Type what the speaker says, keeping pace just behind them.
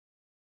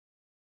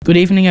Good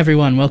evening,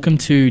 everyone. Welcome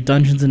to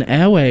Dungeons and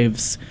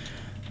Airwaves.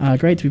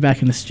 Great to be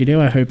back in the studio.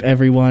 I hope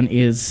everyone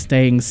is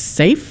staying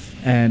safe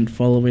and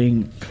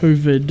following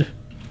COVID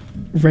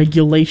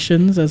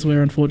regulations, as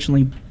we're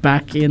unfortunately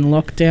back in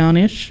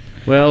lockdown-ish.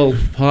 Well,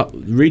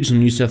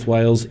 regional New South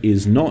Wales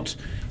is not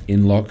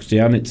in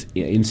lockdown. It's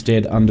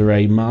instead under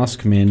a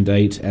mask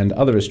mandate and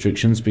other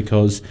restrictions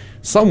because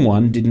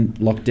someone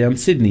didn't lock down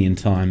Sydney in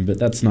time, but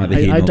that's neither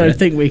here nor there. I don't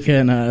think we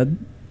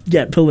can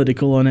get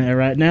political on air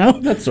right now.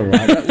 That's all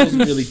right. That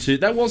wasn't really too...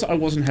 I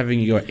wasn't having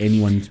you go at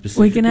anyone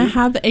specifically. We're going to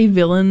have a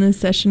villain this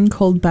session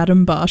called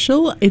Badam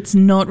Barshal. It's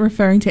not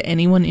referring to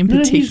anyone in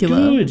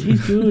particular.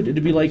 He's good.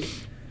 It'd be like...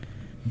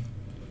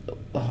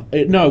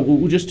 No,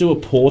 we'll just do a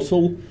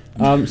Portal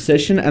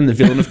session, and the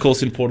villain, of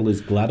course, in Portal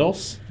is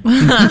GLaDOS.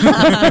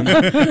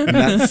 And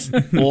that's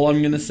all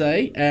I'm going to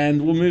say,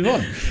 and we'll move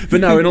on.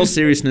 But no, in all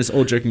seriousness,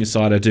 all joking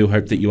aside, I do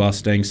hope that you are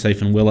staying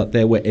safe and well out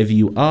there wherever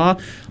you are.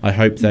 I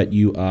hope that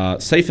you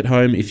are safe at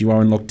home if you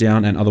are in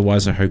lockdown, and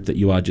otherwise I hope that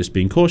you are just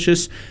being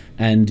cautious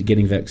and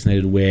getting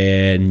vaccinated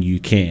when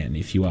you can,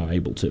 if you are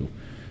able to.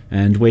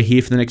 And we're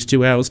here for the next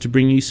 2 hours to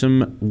bring you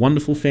some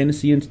wonderful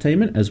fantasy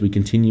entertainment as we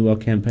continue our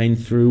campaign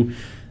through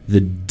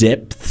the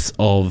depths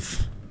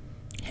of...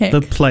 Heck.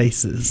 The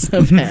places.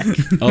 Of heck.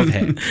 Of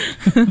heck.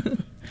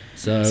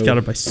 So,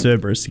 Scouted by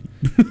Cerberus.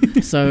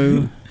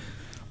 So,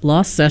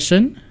 last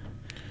session,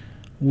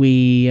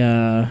 we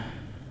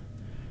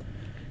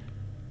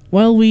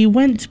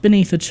went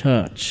beneath a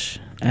church,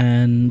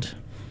 and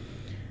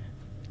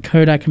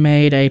Kodak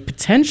made a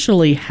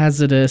potentially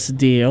hazardous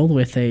deal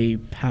with a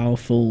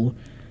powerful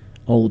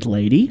old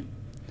lady,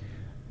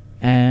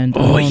 and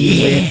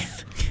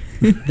with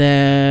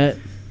their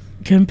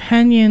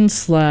companion /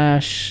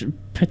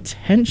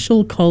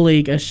 potential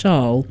colleague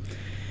Ashal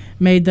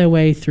made their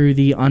way through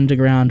the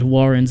underground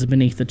warrens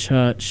beneath the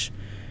church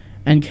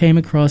and came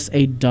across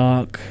a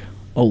dark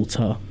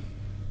altar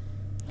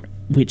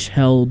which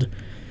held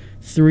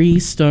 3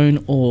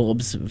 stone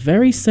orbs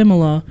very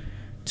similar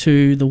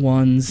to the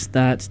ones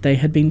that they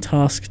had been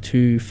tasked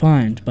to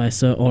find by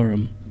Sir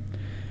Orim.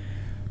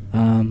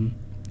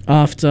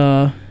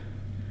 After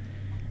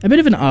a bit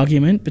of an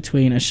argument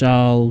between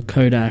Ashal,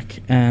 Kodak,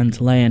 and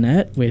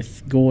Leonette,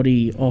 with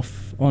Gordy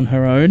off on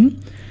her own,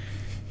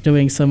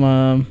 doing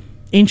some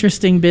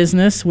interesting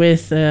business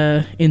with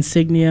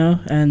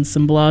insignia and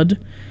some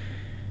blood,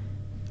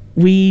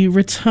 we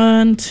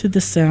return to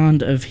the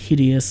sound of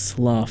hideous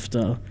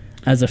laughter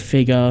as a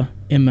figure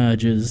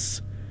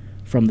emerges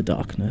from the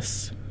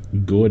darkness.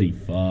 Gordy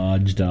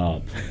fudged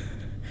up.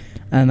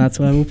 And that's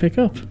where we'll pick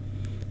up.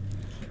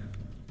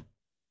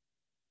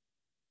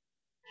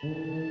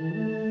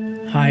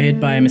 Hired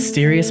by a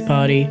mysterious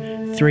party,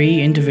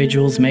 3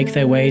 individuals make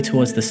their way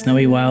towards the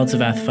snowy wilds of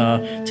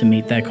Athfar to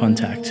meet their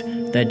contact.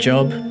 Their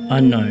job,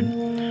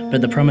 unknown, but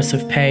the promise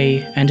of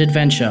pay and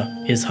adventure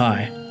is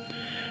high.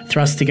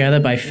 Thrust together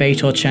by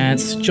fate or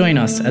chance, join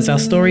us as our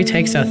story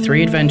takes our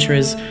 3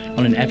 adventurers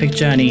on an epic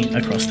journey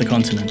across the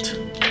continent.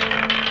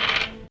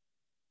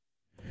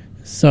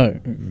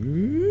 So,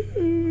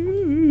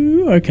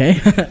 okay,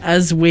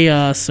 as we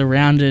are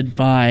surrounded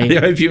by... I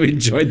hope you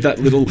enjoyed that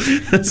little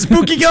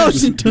Spooky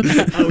ghost!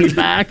 Are we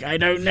back? I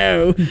don't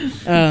know.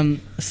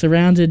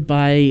 Surrounded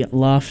by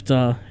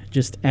laughter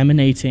just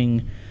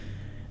emanating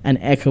and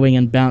echoing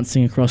and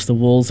bouncing across the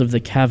walls of the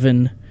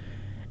cavern,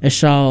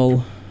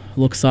 Ashal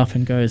looks up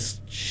and goes,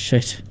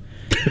 "Shit.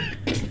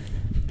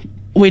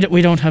 We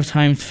don't have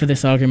time for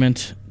this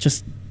argument."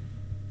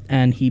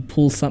 And he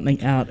pulls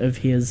something out of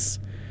his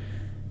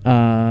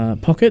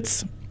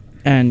pockets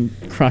and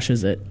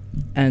crushes it,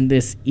 and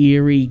this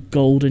eerie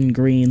golden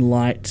green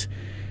light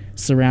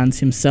surrounds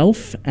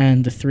himself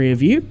and the 3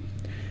 of you,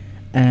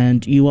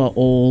 and you are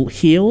all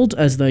healed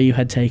as though you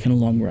had taken a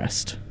long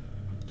rest.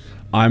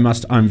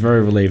 I'm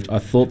very relieved. I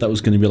thought that was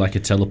going to be like a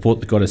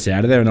teleport that got us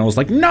out of there, and I was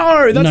like,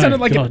 no, that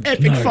sounded like an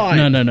epic fight.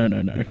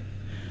 No.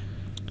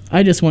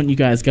 I just want you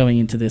guys going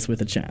into this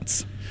with a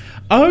chance.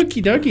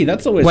 Okie dokie,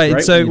 that's always great.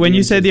 Wait, so when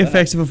you say the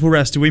effects of a full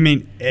rest, do we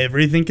mean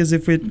everything as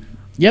if it...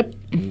 Yep.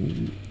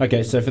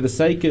 Okay, so for the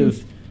sake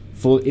of...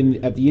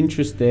 at the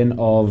interest then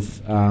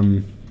of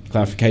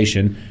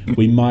clarification,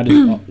 we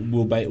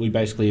we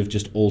basically have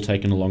just all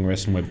taken a long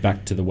rest and we're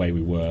back to the way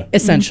we were.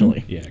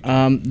 Essentially. Yeah.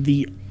 Okay.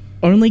 The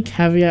only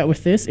caveat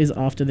with this is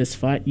after this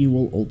fight, you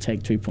will all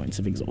take 2 points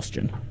of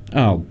exhaustion.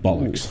 Oh,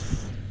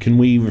 bollocks. Can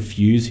we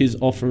refuse his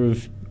offer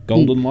of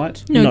golden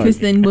light? No, because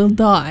then we'll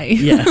die.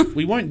 Yeah.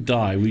 We won't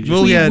die. We just...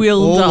 We'll get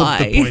will all die.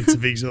 of the points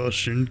of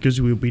exhaustion because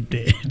we'll be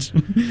dead.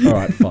 All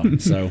right, fine.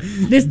 So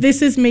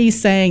This is me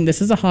saying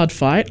this is a hard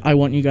fight. I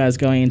want you guys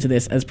going into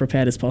this as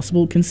prepared as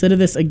possible. Consider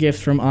this a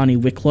gift from Arnie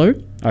Wicklow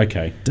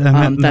okay. Damn it,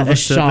 that another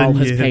Ashal 7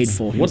 has years. paid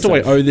for. What do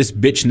I owe this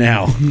bitch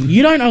now?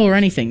 You don't owe her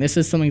anything. This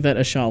is something that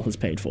Ashal has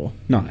paid for.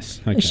 Nice.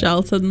 Okay.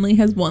 Ashal suddenly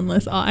has 1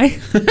 less eye.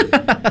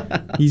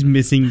 He's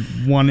missing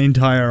 1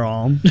 entire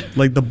arm.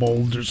 Like the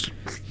ball just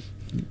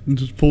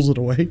pulls it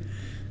away.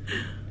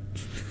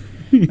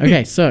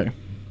 Okay, so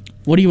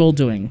what are you all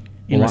doing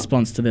in Well,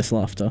 response to this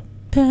laughter?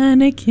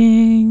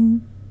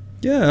 Panicking.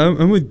 Yeah,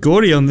 I'm with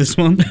Gordy on this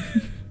one.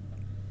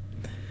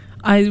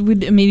 I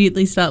would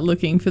immediately start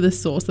looking for the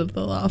source of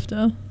the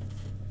laughter.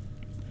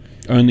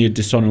 Only a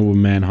dishonorable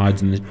man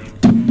hides in the...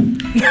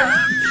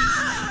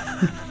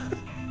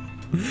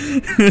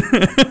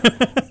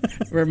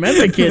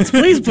 Remember, kids,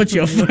 please put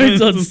your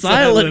phones on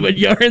silent when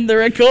you're in the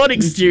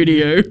recording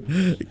studio.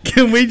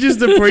 Can we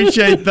just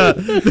appreciate that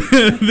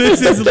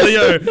this is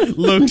Leo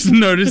looks,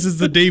 notices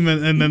the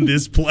demon, and then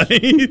this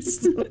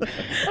plays?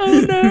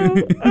 Oh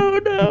no! Oh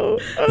no!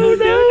 Oh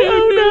no!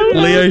 Oh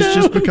no! Leo's oh, no.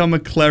 just become a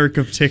cleric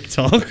of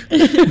TikTok.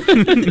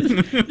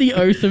 The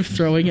oath of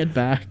throwing it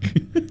back.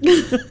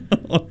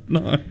 Oh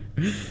no.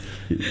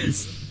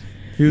 If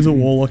he was a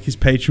warlock, his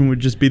patron would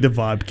just be the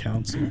vibe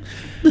council.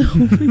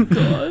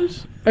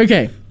 Gosh.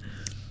 Okay,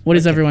 what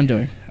is everyone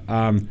doing?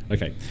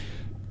 Okay.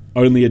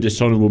 Only a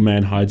dishonorable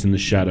man hides in the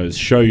shadows.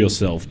 Show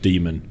yourself,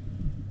 demon.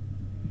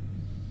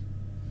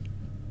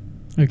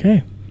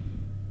 Okay.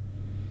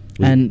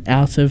 And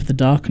out of the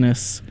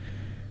darkness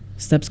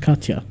steps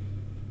Katya.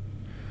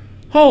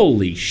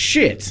 Holy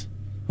shit!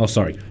 Oh,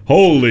 sorry.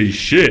 Holy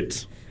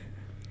shit!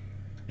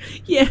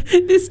 Yeah,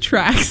 this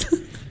tracks.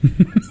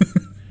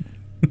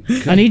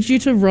 I need you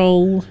to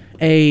roll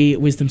a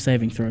wisdom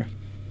saving throw.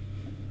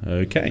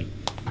 Okay.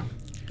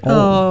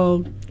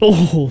 Oh.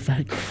 Oh,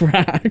 that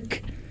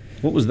crack.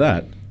 What was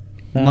that?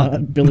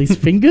 Billy's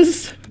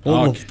fingers?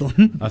 All of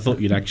them. I thought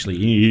you'd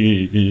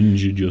actually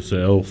injured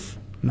yourself.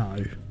 No.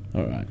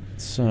 Alright.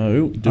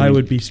 So... I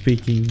would be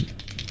speaking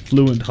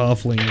fluent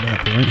halfling at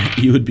that point.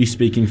 You would be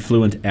speaking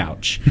fluent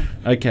ouch.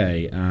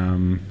 Okay,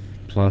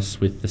 plus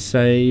with the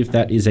save,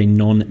 that is a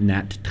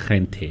non-nat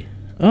 20.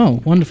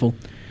 Oh, wonderful.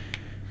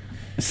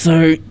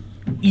 So,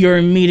 your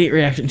immediate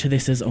reaction to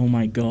this is, oh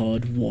my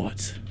god,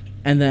 what?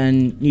 And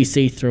then you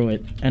see through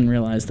it and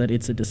realize that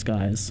it's a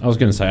disguise. I was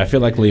going to say, I feel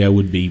like Leo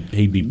would be,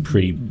 he'd be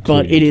pretty...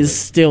 But it is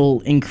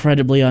still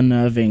incredibly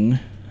unnerving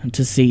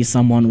to see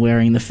someone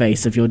wearing the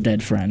face of your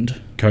dead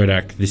friend.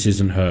 Kodak, this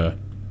isn't her.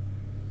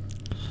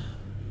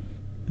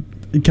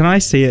 Can I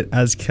see it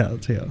as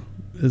Katya?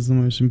 Is the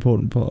most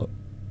important part.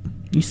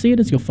 You see it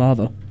as your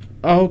father.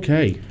 Oh,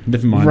 okay.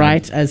 Never mind.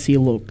 Right as he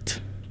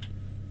looked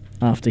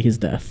after his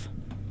death.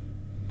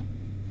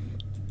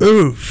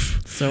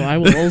 Oof. So I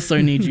will also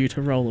need you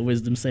to roll a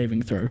wisdom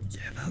saving throw.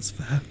 Yeah, that's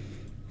fair.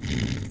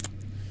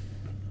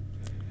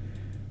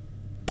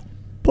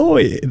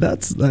 Boy,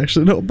 that's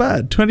actually not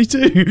bad.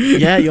 22.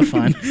 Yeah, you're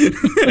fine.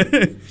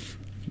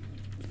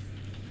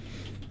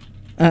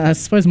 I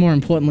suppose more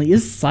importantly,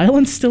 is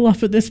silence still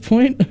up at this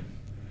point?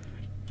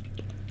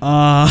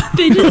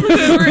 They just look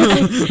over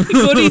and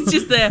Gordy's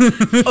just there,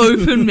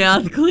 open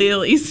mouth,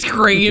 clearly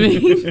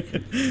screaming.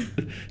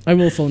 I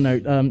will also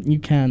note, you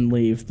can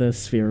leave the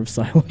sphere of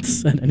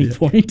silence at any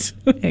point.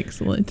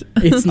 Excellent.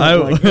 It's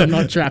not like you're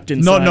not trapped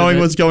inside. Not knowing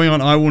of it. what's going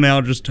on, I will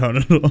now just turn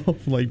it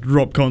off. Like,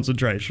 drop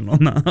concentration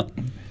on that.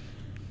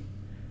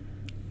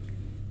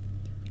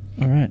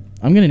 All right,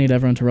 I'm gonna need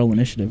everyone to roll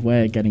initiative.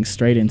 We're getting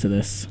straight into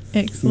this.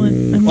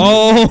 Excellent.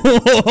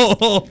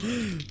 Oh!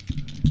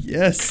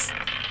 Yes.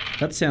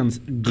 That sounds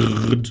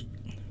good.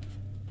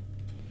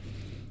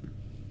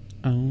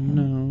 Oh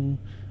no.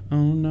 Oh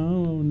no,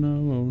 oh no,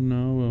 oh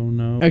no, oh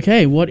no.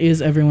 Okay, what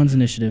is everyone's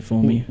initiative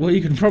for me? Well,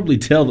 you can probably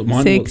tell that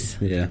mine 6.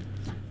 was... Yeah.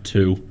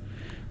 2.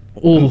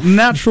 Oh,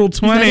 Natural Is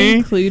that 20.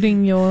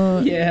 including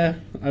your... Yeah,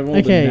 I rolled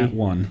Okay. a nat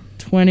 1.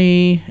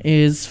 20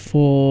 is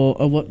for...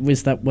 what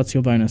was that? What's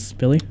your bonus,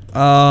 Billy?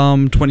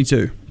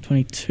 22.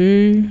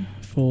 22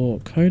 for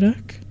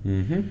Kodak.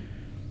 Mm-hmm.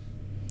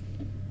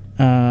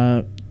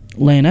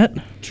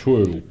 Leonette.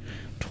 2.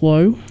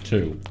 Two.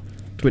 2.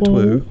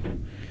 Twitwoo.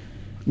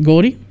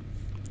 Gordy.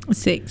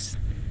 6.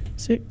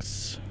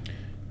 6.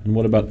 And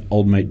what about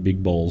old mate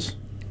Big Balls?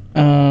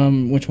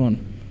 Which one?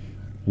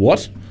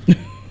 What?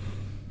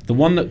 The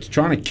one that's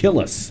trying to kill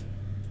us.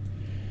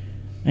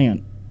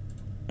 Hang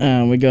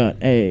on. We got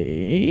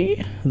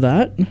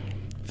that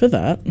for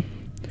that.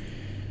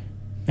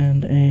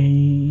 And a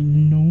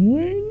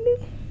 9.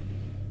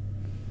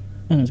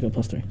 And it's got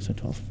 +3, so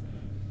 12.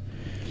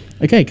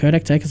 Okay,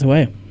 Kodak, take us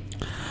away.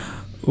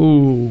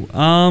 Ooh.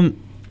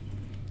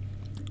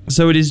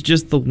 So it is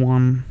just the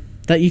one.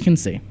 That you can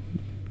see.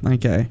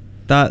 Okay.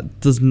 That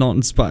does not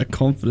inspire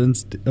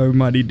confidence, oh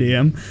mighty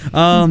DM.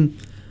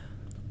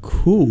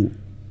 Cool.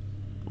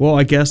 Well,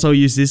 I guess I'll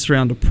use this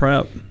round to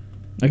prep.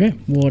 Okay,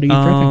 what are you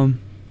prepping?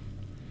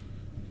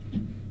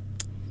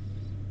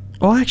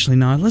 Oh, actually,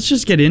 no. Let's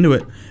just get into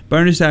it.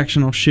 Bonus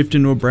action, I'll shift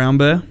into a brown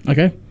bear.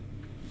 Okay.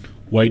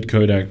 Wait,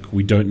 Kodak,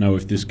 we don't know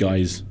if this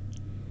guy's...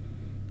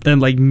 Then,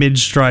 like,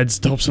 mid-stride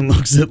stops and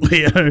looks at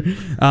Leo.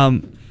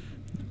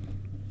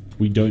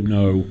 We don't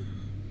know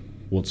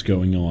what's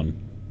going on.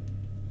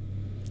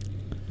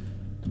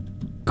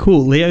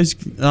 Cool. Leo's...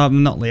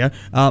 not Leo.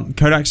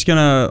 Kodak's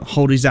gonna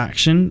hold his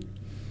action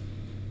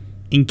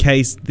in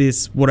case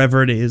this,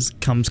 whatever it is,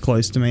 comes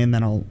close to me, and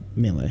then I'll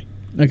melee.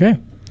 Okay.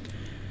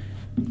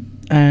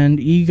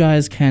 And you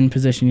guys can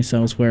position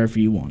yourselves wherever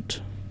you want,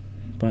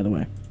 by the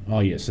way. Oh,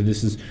 yeah, so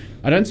this is...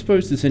 I don't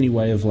suppose there's any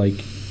way of,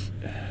 like...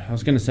 I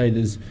was going to say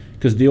there's...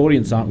 Because the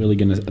audience aren't really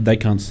going to... They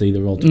can't see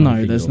the roll.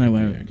 No, there's no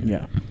way. Okay.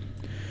 Yeah.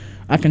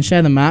 I can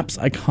share the maps.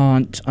 I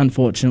can't,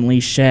 unfortunately,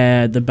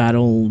 share the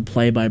battle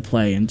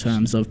play-by-play in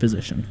terms of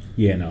position.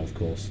 Yeah, no, of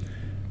course.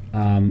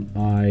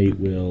 I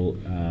will.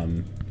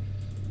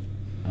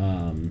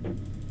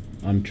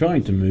 I'm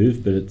trying to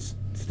move, but it's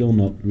still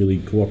not really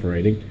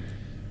cooperating.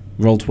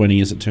 Roll 20,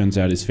 as it turns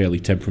out, is fairly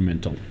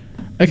temperamental.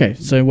 Okay,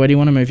 so where do you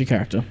want to move your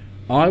character?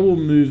 I will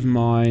move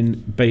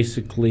mine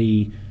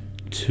basically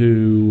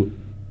to.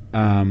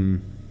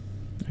 Actually,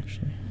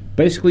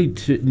 Basically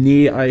to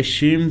near. I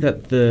assume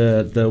that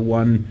the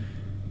one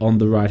on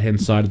the right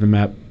hand side of the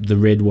map, the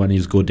red one,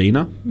 is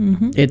Gordina.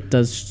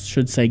 it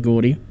should say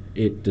Gordy.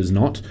 It does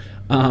not.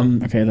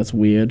 Okay, that's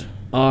weird.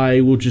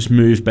 I will just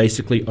move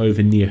basically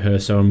over near her,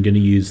 so I'm going to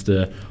use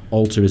the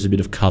altar as a bit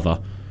of cover.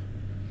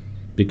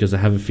 Because I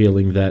have a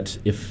feeling that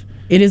if...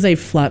 It is a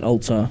flat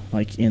altar,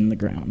 like, in the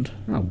ground.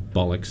 Oh,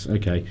 bollocks.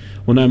 Okay.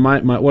 Well, no, my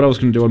what I was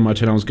going to do on my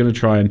turn, I was going to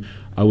try and...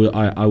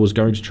 I was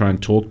going to try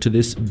and talk to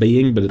this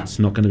being, but it's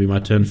not going to be my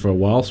turn for a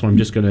while, so I'm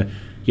just going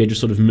to,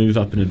 just sort of move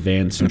up in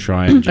advance and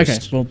try and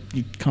just... Okay, well,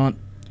 you can't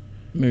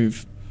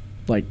move,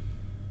 like,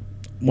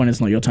 when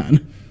it's not your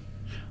turn.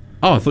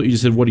 Oh, I thought you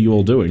just said, what are you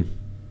all doing?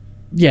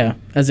 Yeah,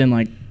 as in,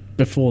 like,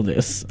 before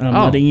this. I'm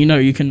Oh. letting you know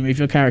you can move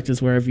your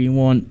characters wherever you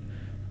want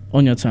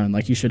on your turn.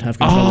 Like, you should have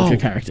control of your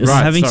characters. right.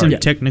 I'm having sorry. some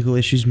technical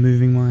issues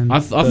moving mine. I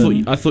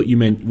thought you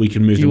meant we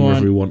can move Do you them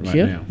wherever we want want right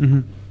here? now. Mm-hmm.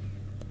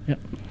 Yep.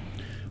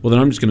 Well, then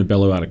I'm just going to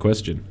bellow out a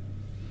question.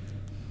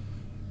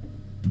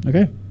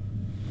 Okay,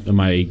 Can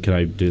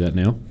I do that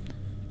now?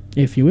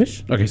 if you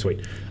wish. Okay,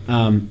 sweet.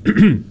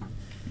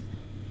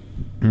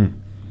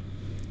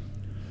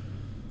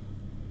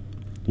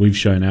 We've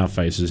shown our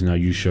faces, now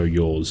you show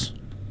yours.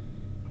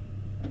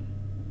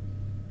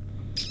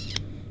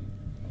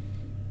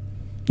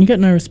 You get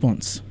no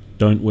response.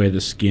 Don't wear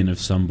the skin of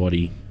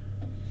somebody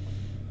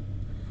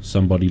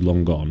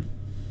long gone.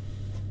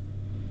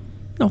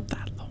 Not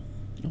that long.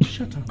 Oh,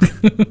 shut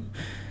up.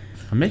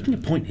 I'm making a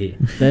point here.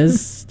 There's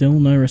still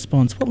no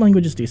response. What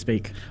languages do you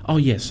speak? Oh,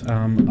 yes.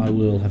 I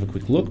will have a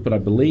quick look, but I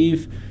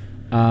believe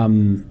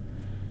I've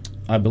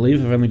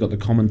only got the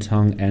common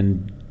tongue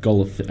and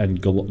Goliath.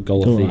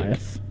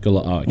 Goliath.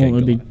 Okay, Or it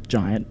would be Goliath.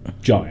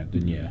 giant. Giant,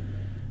 then yeah.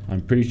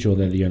 I'm pretty sure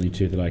they're the only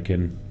two that I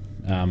can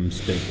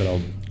speak, but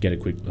I'll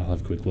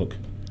have a quick look.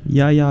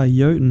 Yeah,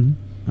 Jotun.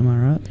 Am I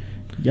right?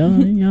 Yeah,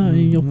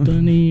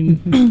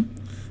 Yoptanin.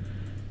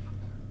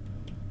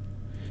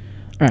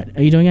 Alright,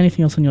 are you doing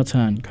anything else on your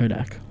turn,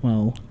 Kodak?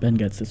 Well, Ben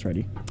gets this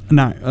ready.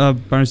 No,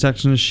 bonus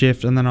action is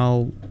shift, and then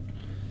I'll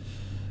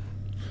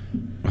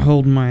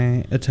hold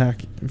my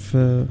attack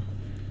for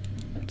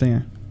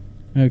thinger.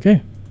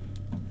 Okay.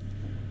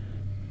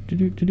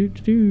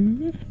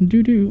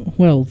 Do.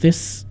 Well,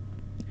 this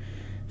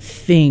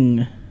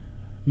thing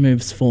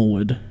moves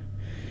forward.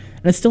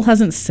 And it still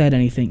hasn't said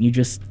anything. You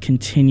just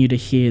continue to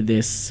hear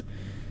this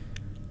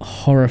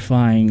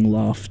horrifying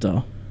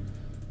laughter.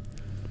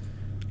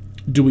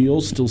 Do we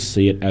all still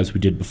see it as we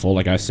did before?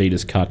 Like I see it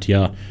as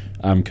Katya,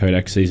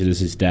 Kodak sees it as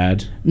his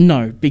dad.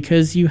 No,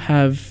 because you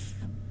have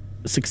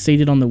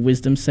succeeded on the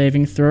wisdom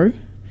saving throw,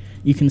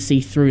 you can see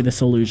through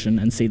this illusion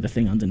and see the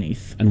thing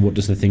underneath. And what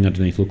does the thing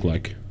underneath look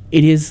like?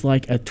 It is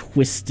like a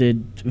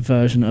twisted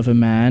version of a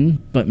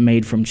man, but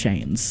made from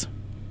chains.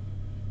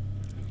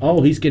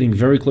 Oh, he's getting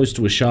very close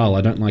to a Shal.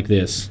 I don't like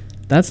this.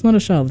 That's not a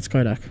Shal, that's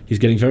Kodak. He's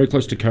getting very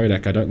close to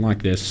Kodak. I don't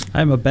like this.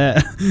 I'm a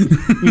bear.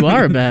 You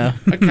are a bear.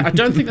 Okay, I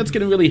don't think that's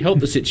going to really help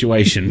the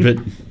situation, but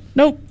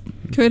Nope.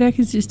 Kodak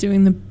is just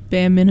doing the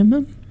bare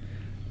minimum,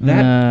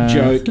 that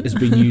joke has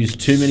been used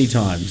too many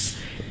times.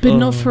 but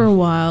not for a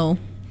while.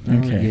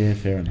 Okay. Oh, yeah,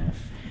 fair enough.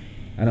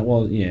 And it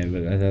was, yeah,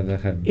 but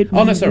It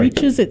oh, no, sorry.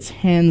 reaches its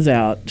hands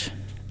out,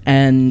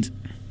 and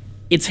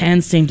its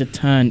hands seem to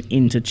turn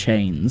into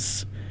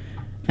chains,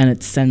 and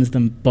it sends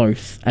them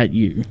both at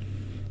you.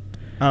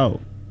 Oh.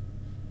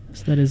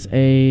 So that is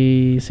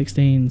a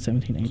 16,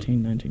 17,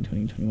 18, 19,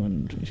 20,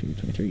 21, 22,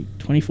 23,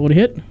 24 to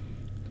hit.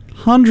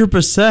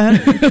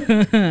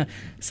 100%.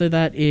 So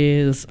that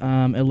is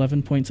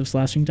 11 points of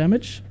slashing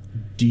damage.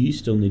 Do you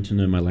still need to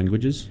know my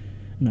languages?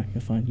 No,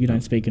 you're fine. You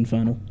don't speak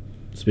Infernal.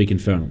 Speak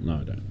Infernal? No,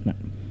 I don't. No.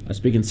 I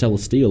speak in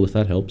Celestial, if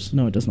that helps.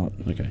 No, it does not.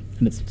 Okay.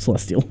 And it's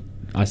Celestial.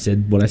 I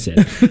said what I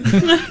said.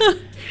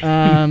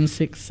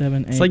 6,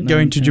 7, 8, It's like 9,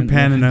 going to 10,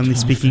 Japan and 11, only 12,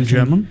 speaking 13.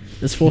 German.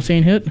 Does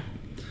 14 hit?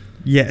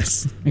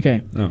 Yes.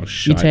 Okay. Oh, You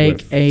shit.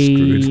 take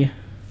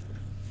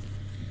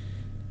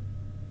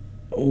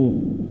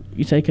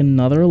you take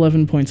another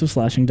 11 points of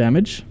slashing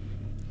damage,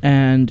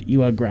 and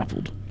you are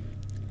grappled.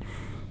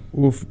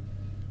 Oof.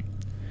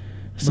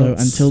 So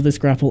That's- until this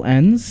grapple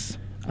ends,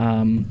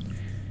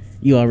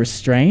 you are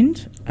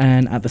restrained,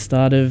 and at the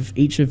start of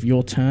each of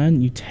your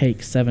turn, you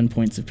take 7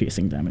 points of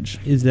piercing damage.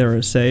 Is there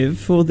a save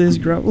for this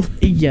grapple?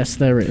 Yes,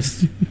 there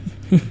is.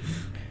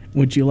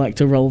 Would you like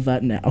to roll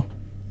that now?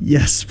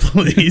 Yes,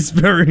 please.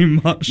 Very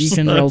much You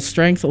can so. roll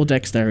strength or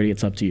dexterity,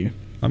 it's up to you.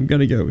 I'm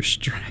going to go with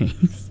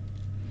strength.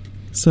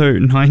 So,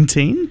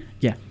 19?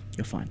 Yeah,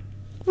 you're fine.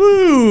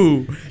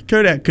 Woo!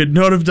 Kodak could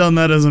not have done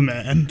that as a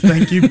man.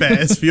 Thank you,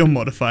 Bears, for your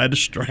modifier to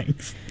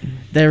strength.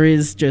 There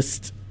is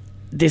just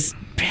this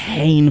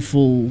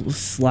painful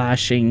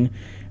slashing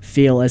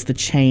feel as the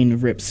chain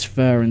rips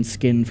fur and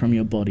skin from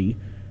your body,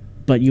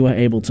 but you are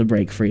able to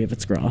break free of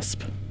its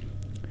grasp.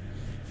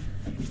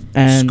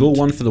 And Score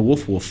 1 for the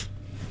woof woof.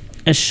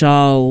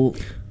 Ashal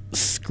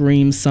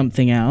screams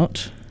something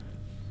out.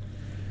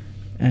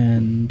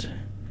 And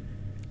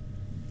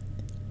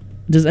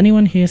does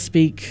anyone here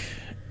speak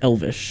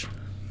Elvish?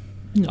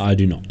 I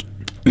do not.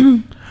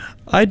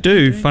 I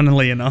do,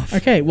 funnily enough.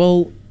 Okay,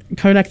 well,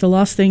 Kodak, the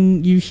last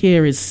thing you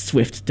hear is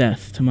swift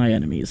death to my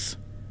enemies.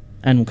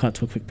 And we'll cut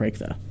to a quick break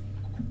there.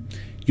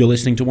 You're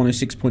listening to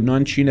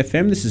 106.9 Tune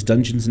FM. This is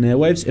Dungeons and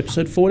Airwaves,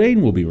 episode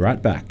 14. We'll be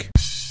right back.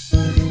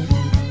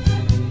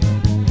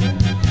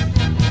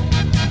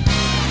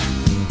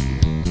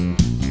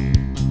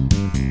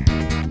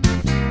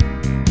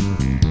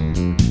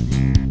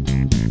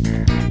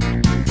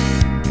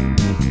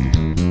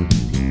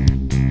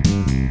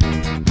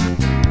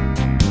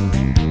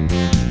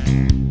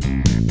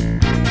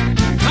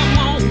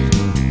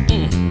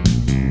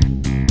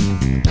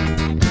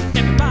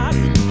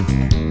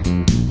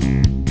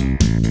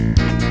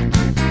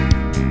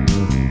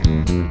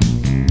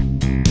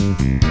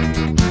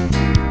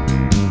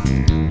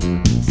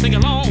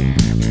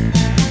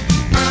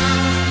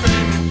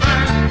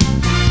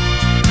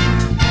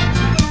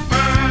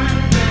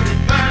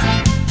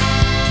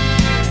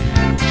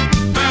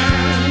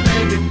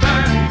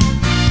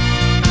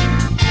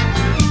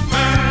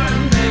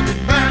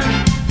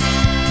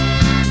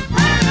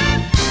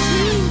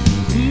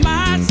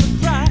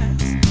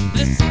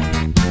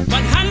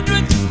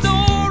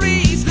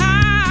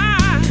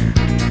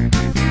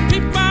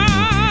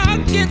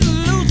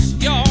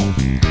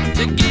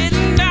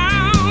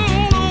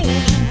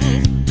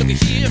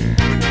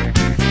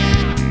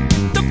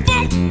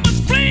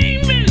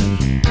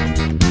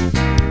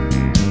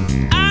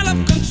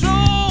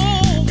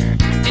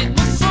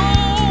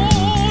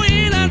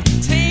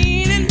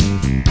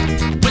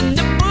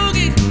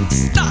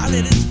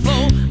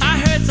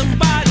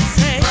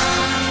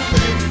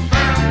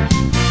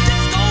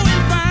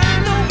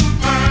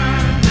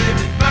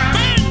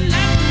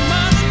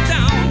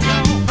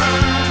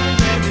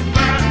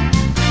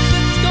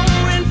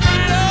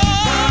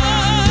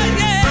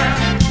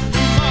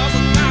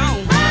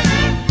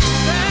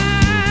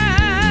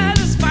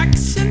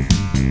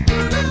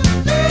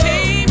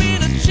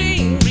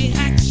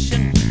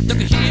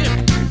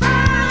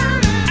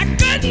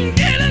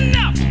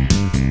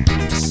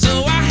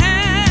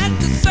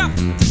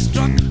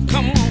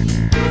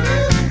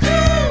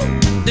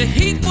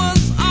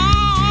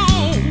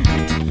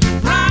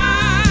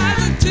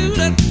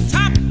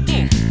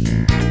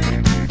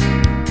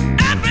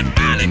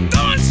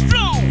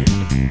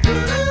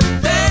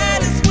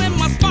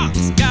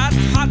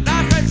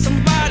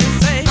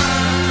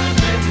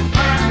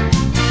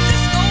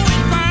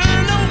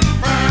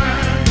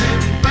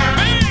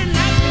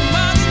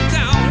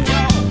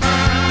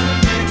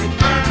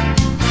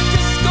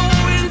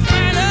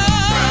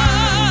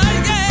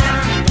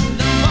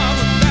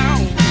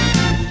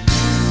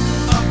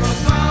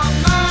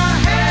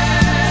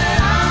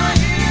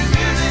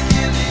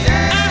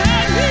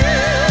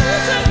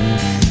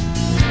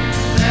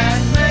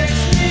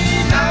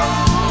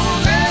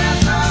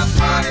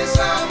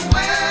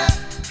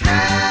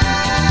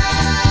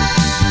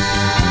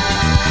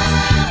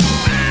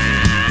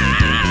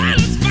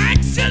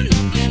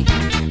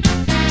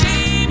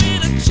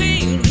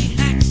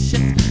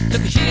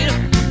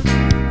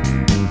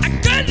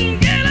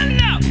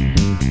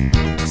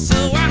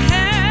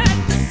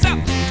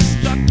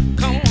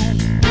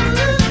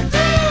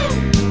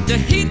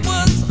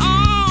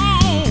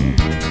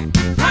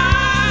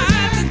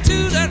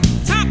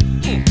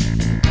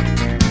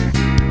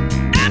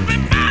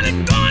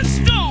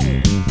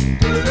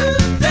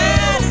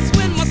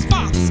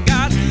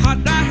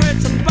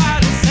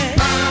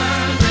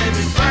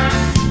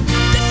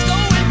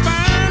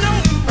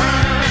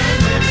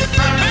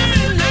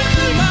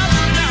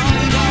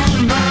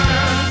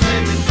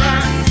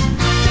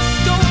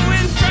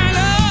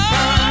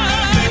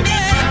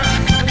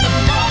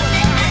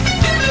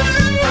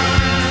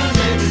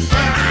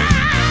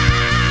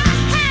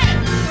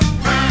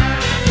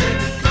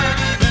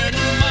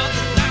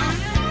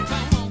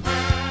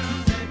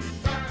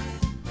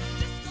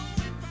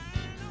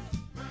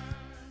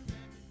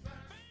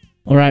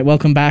 All right,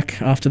 welcome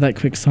back after that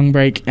quick song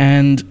break.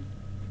 And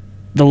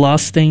the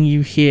last thing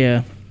you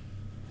hear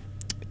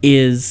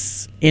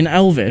is, in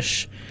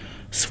Elvish,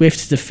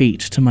 swift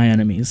defeat to my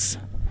enemies.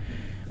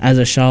 As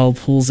Ashal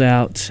pulls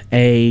out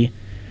a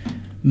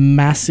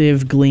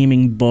massive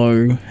gleaming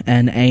bow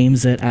and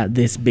aims it at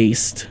this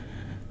beast.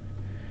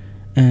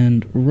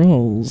 And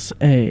rolls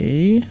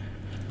a...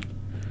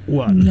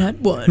 Nat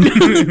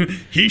 1.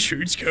 He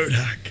shoots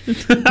Kodak.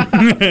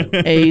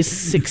 a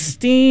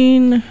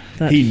 16.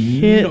 That He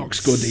hits.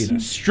 knocks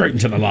Gordina straight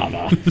into the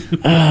lava.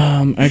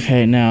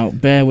 Okay, now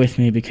bear with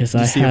me because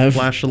I see a have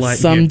flashlight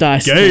some here.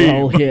 dice to Game.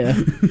 roll here.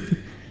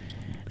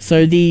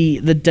 So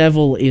the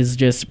devil is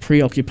just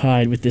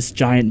preoccupied with this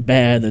giant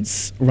bear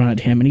that's run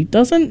at him, and he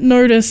doesn't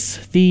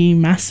notice the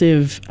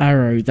massive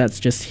arrow that's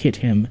just hit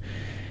him,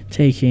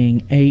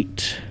 taking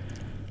 8...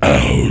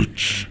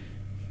 Ouch.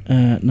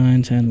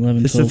 9, 10,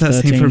 11, This 12, is that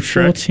scene 13, from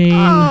Shrek.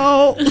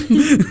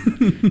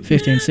 14,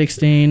 15,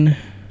 16,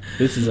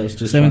 This is us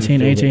just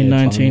 17, 18,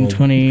 19,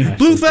 20,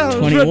 Blue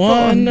Thousand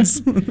 21. Red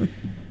Fonts.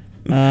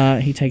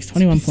 He takes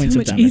 21 points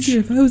so of much damage.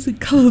 easier if I was a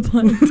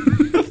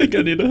colorblind. I think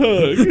I need a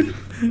hug.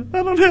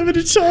 I don't have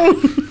any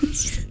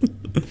toes.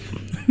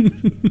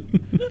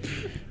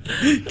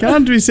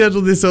 Can't we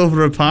settle this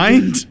over a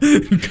pint?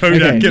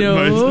 Kodak Okay. at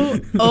No.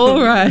 most.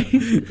 All right.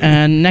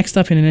 And next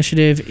up in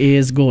initiative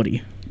is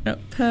Gordy. Oh,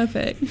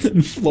 perfect.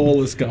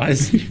 Flawless,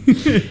 guys.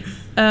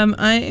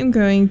 I am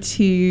going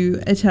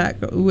to attack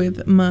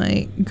with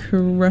my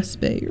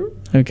crossbow.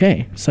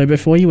 Okay, so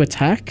before you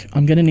attack,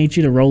 I'm going to need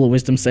you to roll a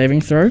wisdom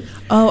saving throw.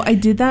 Oh, I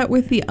did that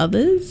with the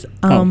others.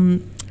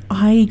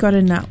 I got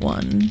a nat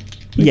 1.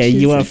 Yeah, which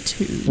you is are a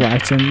 2.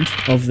 frightened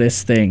of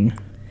this thing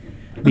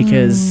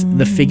because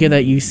the figure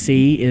that you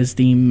see is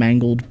the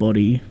mangled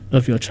body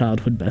of your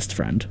childhood best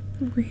friend.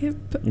 Rip.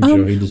 I'm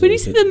sure he deserves when you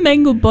see it. the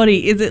mangled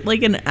body, is it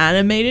like an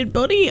animated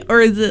body or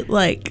is it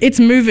like? It's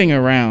moving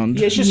around.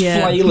 Yeah, it's just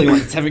Yeah. flailing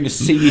like it's having a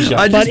seizure.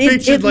 I But just it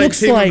pictured like looks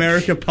Team like-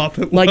 America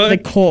puppet Like the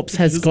work. corpse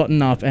has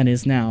gotten up and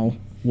is now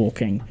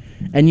walking,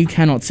 and you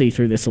cannot see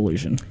through this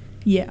illusion.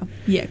 Yeah,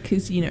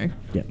 because Yeah.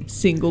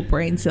 single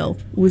brain cell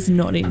was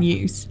not in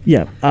use.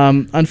 Yeah.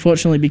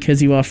 Unfortunately,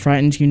 because you are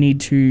frightened, you need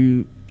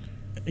to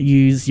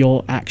use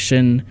your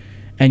action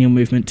and your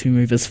movement to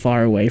move as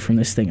far away from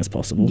this thing as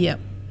possible. Yep,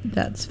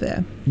 that's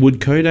fair. Would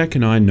Kodak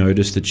and I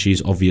notice that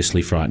she's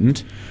obviously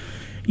frightened?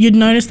 You'd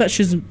notice that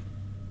she's...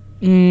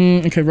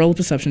 okay, roll a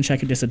perception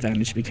check at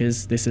disadvantage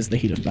because this is the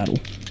heat of battle.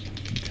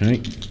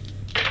 Okay.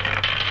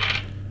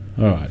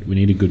 Alright, we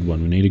need a good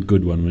one. We need a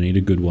good one. We need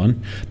a good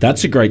one.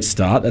 That's a great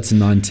start. That's a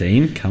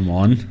 19. Come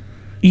on.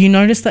 You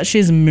notice that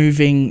she's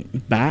moving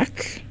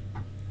back,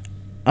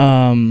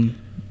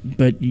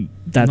 but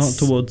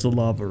that's... Not towards the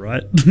lava,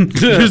 right?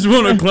 Just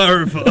want to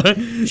clarify.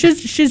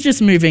 She's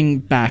just moving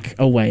back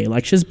away,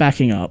 like she's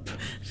backing up.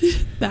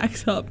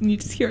 Backs up and you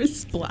just hear a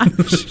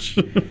splash.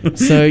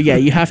 So yeah,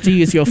 you have to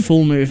use your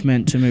full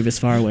movement to move as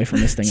far away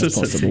from this thing as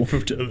Just a scene possible.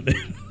 from Terminator.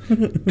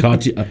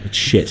 Can't you?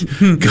 Shit.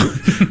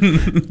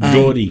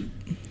 Gordy.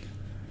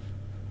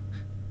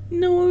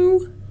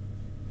 No.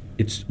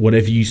 It's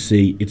whatever you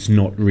see, it's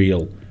not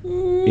real.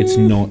 It's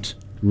not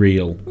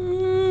real.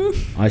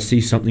 I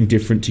see something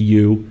different to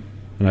you,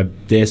 and I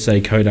dare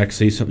say Kodak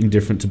sees something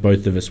different to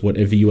both of us.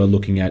 Whatever you are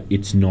looking at,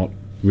 it's not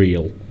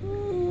real.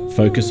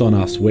 Focus on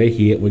us. We're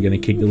here. We're going to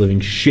kick the living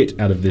shit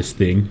out of this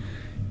thing.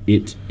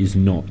 It is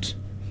not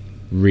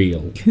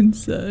real.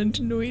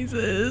 Concerned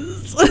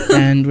noises.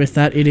 And with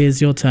that, it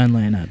is your turn,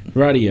 Leonard.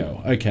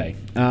 Radio. Okay.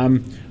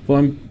 Well,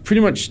 I'm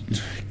pretty much.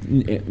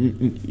 I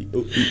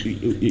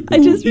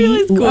just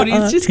realized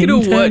Gordy's just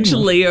gonna Ting watch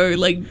tang. Leo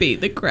like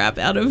beat the crap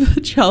out of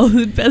a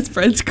childhood best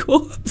friend's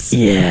corpse.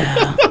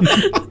 Yeah.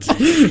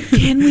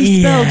 Can we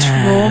spell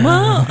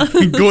Yeah.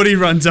 trauma? Gordy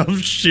runs up,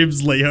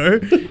 shivs Leo.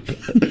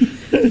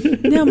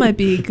 Now might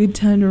be a good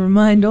time to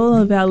remind all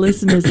of our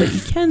listeners that you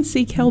can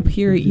seek help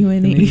here at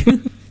UNE.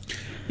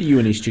 The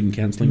UNE Student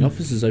Counselling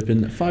Office is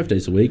open 5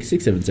 days a week,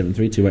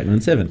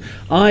 67732897.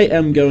 I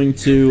am going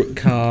to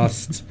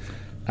cast...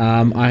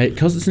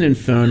 because it's an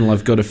infernal,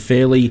 I've got a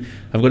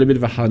bit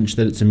of a hunch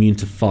that it's immune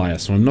to fire,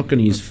 so I'm not going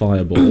to use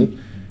Fireball,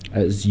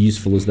 as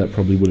useful as that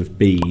probably would have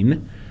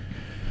been.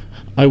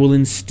 I will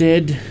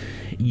instead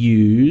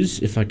use,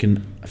 if I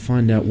can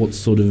find out what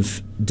sort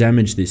of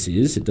damage this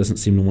is, it doesn't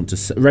seem to want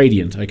to...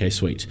 Radiant, okay,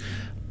 sweet.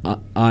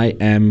 I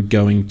am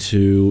going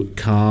to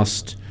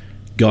cast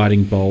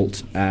Guiding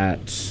Bolt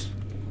at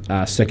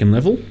second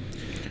level.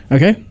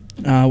 Okay.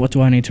 What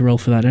do I need to roll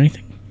for that?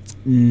 Anything?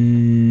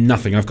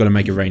 Nothing. I've got to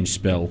make a ranged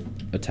spell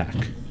attack.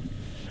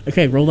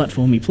 Okay, roll that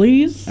for me,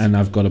 please. And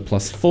I've got a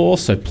 +4,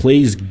 so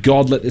please,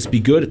 God, let this be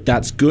good.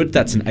 That's good.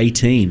 That's an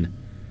 18.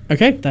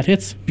 Okay, that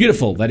hits.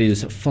 Beautiful. That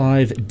is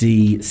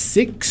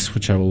 5d6,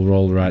 which I will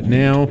roll right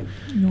now.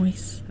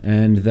 Nice.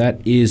 And that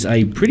is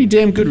a pretty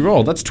damn good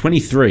roll. That's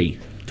 23.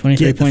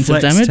 23 points of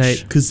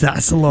damage. because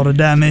that's a lot of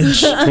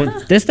damage.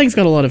 This thing's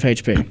got a lot of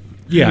HP.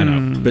 Yeah, I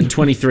know. But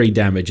 23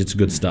 damage, it's a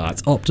good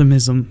start.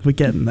 Optimism, we're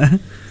getting there.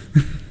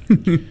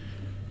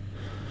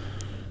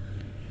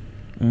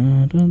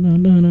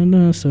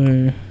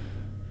 So,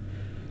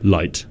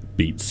 Light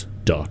beats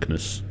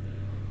darkness.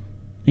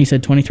 you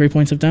said 23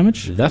 points of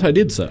damage? That I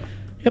did, sir.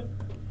 Yep.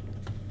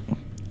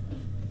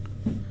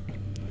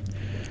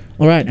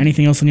 All right,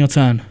 anything else on your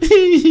turn?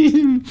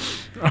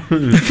 Other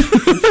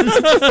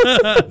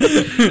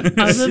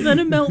than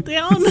a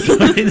meltdown.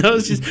 That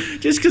was just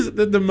because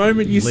the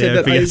moment you said Leo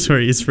that, forgets where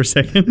he is for a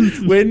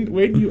second. when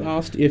you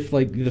asked if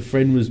like the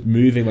friend was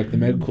moving, like the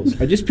mega corpse,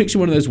 I just picture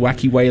one of those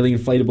wacky wailing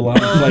inflatable arm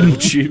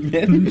inflatable tube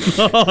men.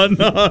 Oh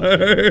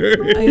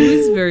no! I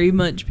was very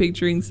much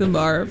picturing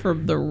Samara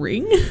from The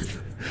Ring.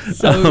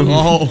 So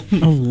Oh,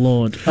 Oh,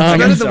 Lord.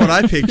 better than what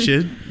I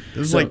pictured. It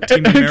was like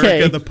Team America,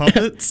 Okay. the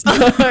puppets.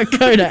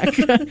 Kodak,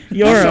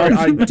 you're Sorry,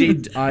 up.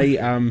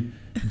 I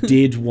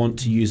did want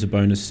to use a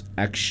bonus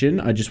action.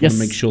 I just want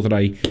Yes. to make sure that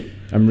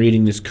I'm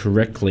reading this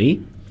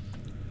correctly.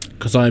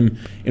 Because in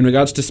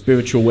regards to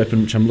spiritual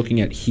weapon, which I'm looking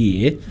at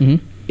here,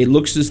 it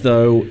looks as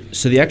though,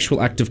 so the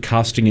actual act of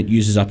casting it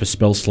uses up a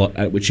spell slot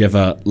at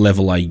whichever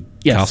level I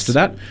Yes. cast it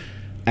at.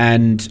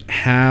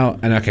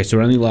 Okay, so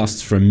it only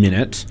lasts for a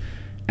minute,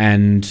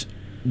 and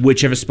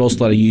whichever spell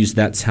slot I use,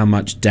 that's how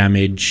much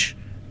damage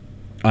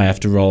I have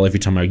to roll every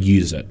time I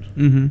use it.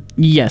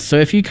 Yes, so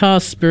if you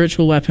cast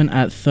Spiritual Weapon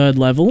at 3rd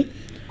level,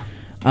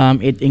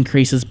 it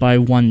increases by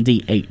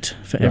 1d8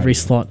 for every Right.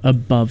 slot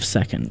above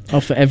 2nd.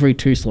 Oh, for every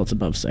 2 slots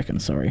above 2nd,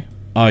 sorry.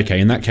 Okay,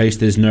 in that case,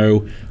 there's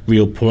no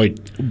real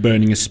point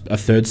burning a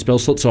third spell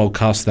slot, so I'll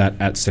cast that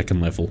at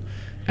 2nd level.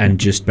 And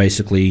just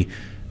basically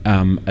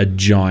a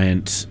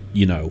giant,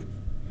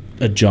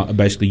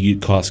 basically you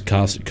cast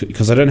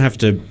because I don't have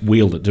to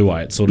wield it, do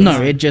I? It's sort of...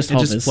 No, it just It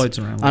hovers. just floats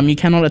around. You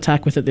cannot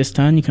attack with it this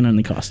turn, you can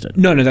only cast it.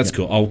 No, that's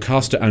cool. I'll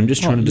cast it. I'm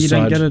just trying to You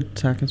decide... don't get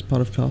attack as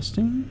part of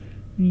casting?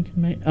 You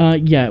can make,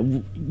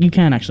 you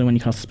can actually when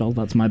you cast a spell,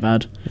 that's my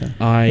bad.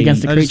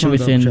 Against a I just creature wanted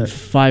to within double check.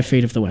 5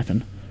 feet of the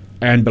weapon.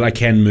 But I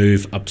can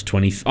move up to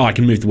 20... I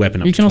can move the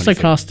weapon up You to can also 20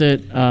 feet. cast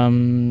it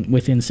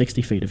within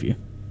 60 feet of you,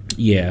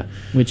 Yeah.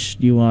 which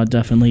you are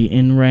definitely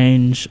in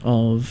range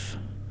of.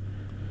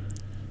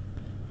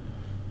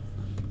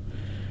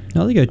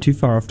 Not to go too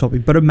far off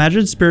topic, but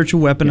imagine spiritual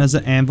weapon as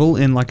an anvil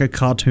in like a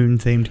cartoon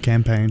themed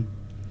campaign.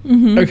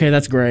 Okay,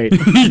 that's great.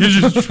 You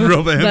just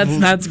drop anvils.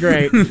 that's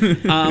great.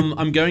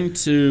 I'm going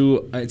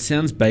to... It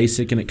sounds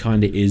basic, and it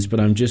kind of is, but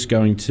I'm just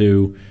going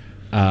to...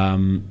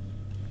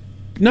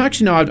 No,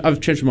 actually, no,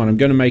 I've changed my mind. I'm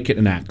going to make it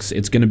an axe.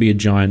 It's going to be a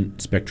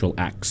giant spectral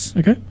axe.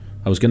 Okay.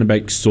 I was going to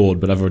make sword,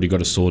 but I've already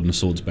got a sword, and a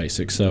sword's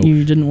basic, so...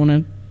 You didn't want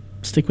to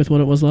stick with what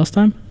it was last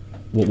time?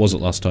 What was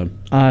it last time?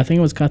 I think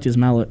it was Katya's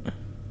mallet.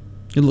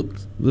 It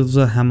was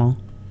a hammer,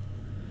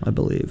 I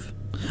believe.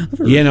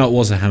 Yeah, no, it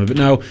was a hammer, but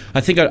no,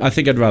 I think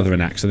I'd rather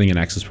an axe. I think an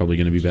axe is probably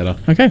going to be better.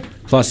 Okay.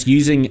 Plus,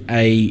 using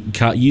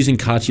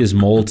Katya's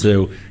maul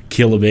to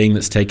kill a being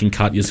that's taken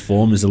Katya's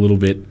form is a little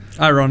bit...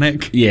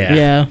 Ironic. Yeah.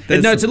 Yeah.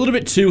 No, it's a little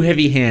bit too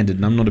heavy-handed,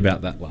 and I'm not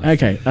about that life.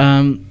 Okay.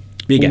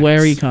 Big where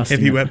axe. are you casting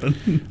Heavy it?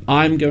 weapon.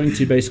 I'm going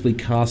to basically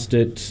cast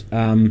it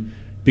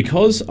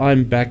because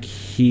I'm back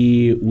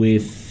here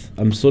with...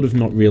 I'm sort of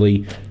not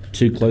really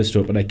too close to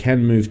it, but I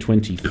can move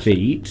 20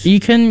 feet. You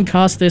can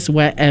cast this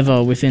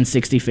wherever within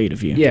 60 feet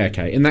of you. Yeah,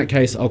 okay. In that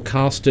case, I'll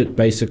cast it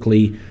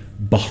basically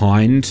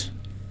behind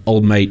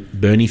old mate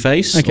Bernie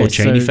Face or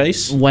Cheney so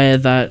Face. where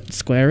that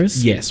square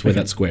is? Yes, where Okay.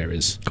 that square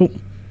is. Cool.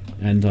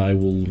 And I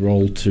will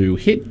roll to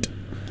hit.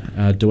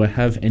 Do I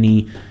have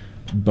any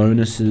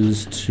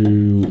bonuses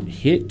to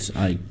hit?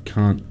 I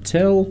can't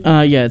tell.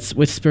 Yeah, it's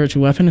with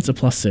Spiritual Weapon, it's a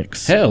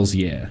 +6. Hells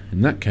yeah. In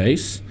that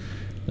case,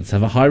 let's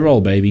have a high roll,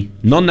 baby.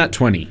 Non-nat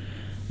 20.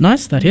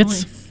 Nice, that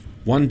hits. Nice.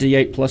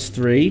 1d8 plus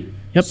 3.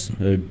 Yep.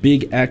 So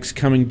big axe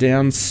coming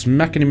down,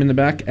 smacking him in the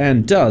back,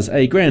 and does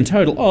a grand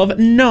total of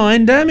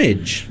 9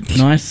 damage.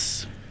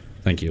 Nice.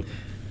 Thank you.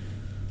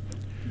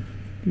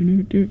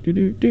 9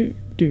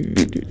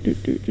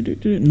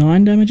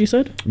 damage, you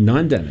said?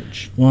 9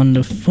 damage.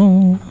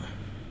 Wonderful.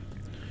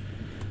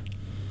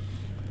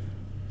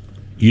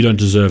 You don't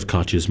deserve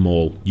Katya's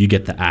maul. You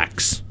get the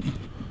axe.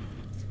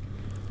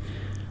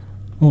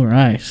 All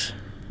right.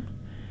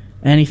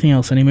 Anything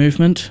else? Any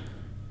movement?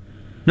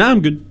 No,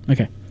 I'm good.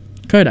 Okay.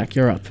 Kodak,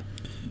 you're up.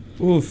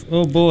 Oof.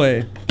 Oh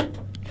boy.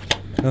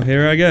 Oh,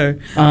 here I go.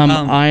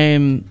 I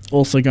am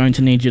also going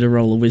to need you to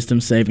roll a wisdom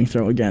saving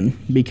throw again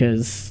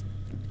because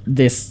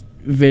this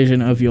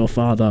vision of your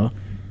father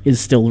is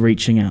still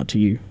reaching out to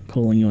you,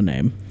 calling your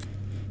name.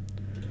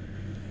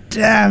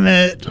 Damn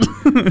it.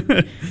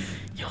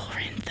 You're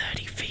in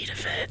 30 feet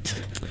of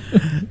it.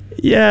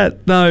 Yeah,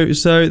 no,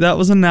 so that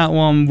was a nat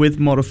 1 with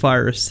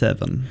modifier of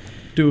 7.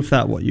 Do with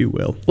that what you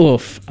will.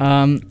 Oof.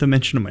 The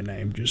mention of my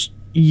name just...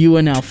 You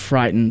are now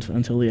frightened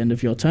until the end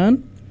of your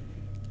turn.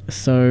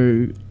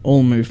 So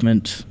all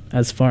movement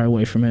as far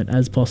away from it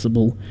as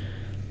possible.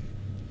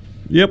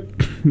 Yep.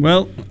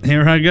 Well,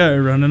 here I go,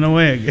 running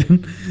away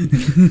again.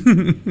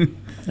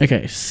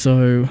 Okay,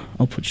 so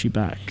I'll put you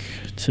back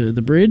to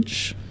the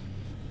bridge.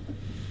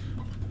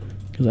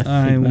 Because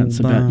I I think will that's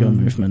about your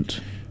bound. movement.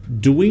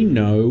 Do we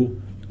know,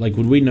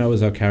 would we know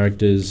as our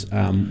characters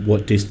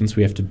what distance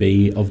we have to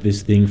be of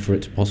this thing for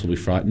it to possibly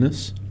frighten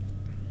us?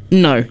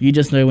 No, you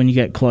just know when you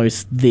get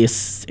close,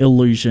 this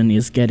illusion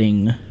is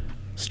getting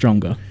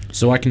stronger.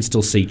 So I can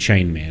still see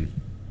Chain Man.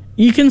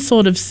 You can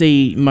sort of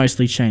see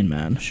mostly Chain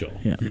Man. Sure.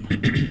 Yeah.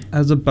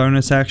 As a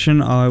bonus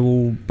action, I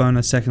will burn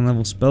a 2nd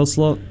level spell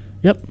slot,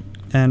 Yep.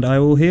 and I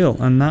will heal,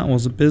 and that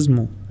was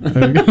abysmal.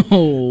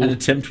 Oh, An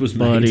attempt was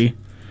made. buddy.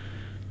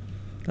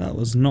 That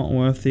was not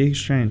worth the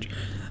exchange.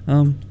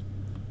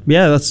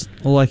 Yeah, that's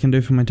all I can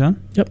do for my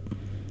turn. Yep.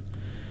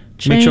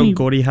 Make sure Chain-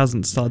 Gordy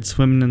hasn't started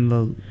swimming in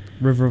the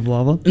river of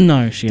lava.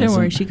 No, she Don't hasn't.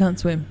 worry, she can't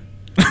swim.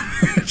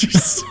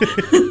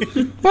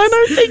 I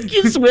don't think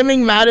your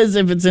swimming matters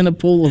if it's in a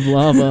pool of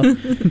lava.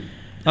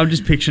 I'm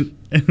just picturing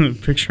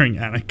picturing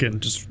Anakin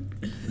just.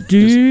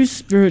 Do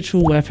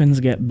spiritual weapons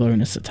get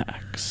bonus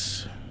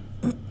attacks?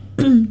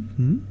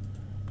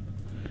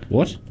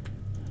 What?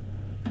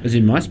 As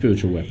in my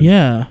spiritual weapon?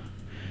 Yeah.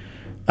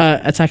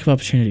 Attack of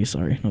opportunity,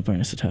 sorry, not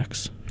bonus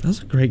attacks.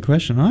 That's a great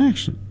question. I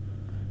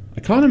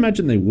can't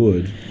imagine they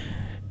would.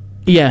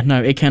 Yeah,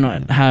 no, it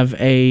cannot have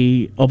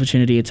a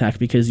opportunity attack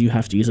because you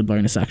have to use a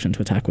bonus action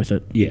to attack with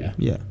it. Yeah.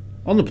 Yeah.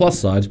 On the plus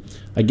side,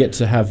 I get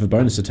to have a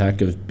bonus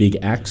attack of big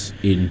axe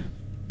in.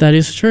 That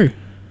is true.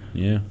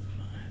 Yeah.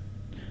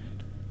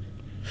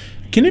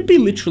 Can it be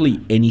literally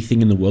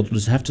anything in the world, or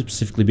does it have to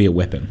specifically be a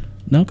weapon?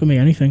 No, it can be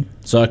anything.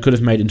 So I could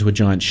have made into a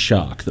giant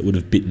shark that would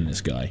have bitten this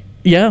guy.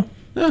 Yeah.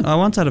 I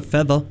once had a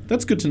feather.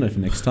 That's good to know for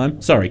next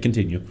time. Sorry,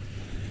 continue.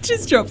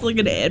 Just dropped like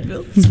an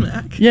anvil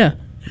smack. Yeah.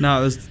 No,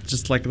 it was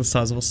just like the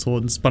size of a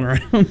sword and spun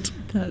around.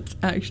 That's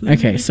actually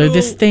Okay, really so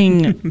this cool.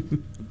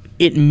 thing,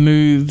 it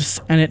moves,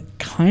 and it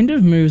kind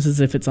of moves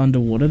as if it's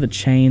underwater. The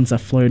chains are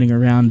floating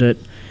around it,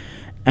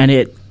 and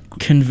it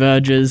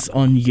converges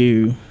on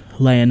you,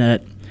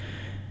 Leonette.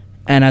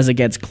 And as it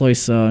gets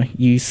closer,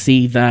 you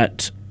see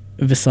that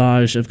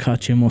visage of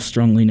Katya more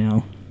strongly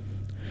now.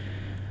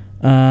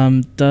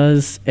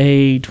 Does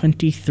a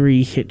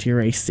 23 hit your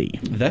AC?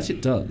 That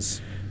it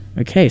does.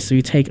 Okay, so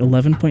you take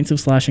 11 points of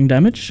slashing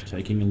damage.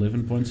 Taking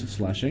 11 points of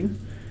slashing.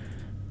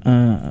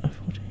 14.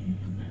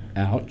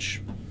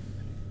 Ouch.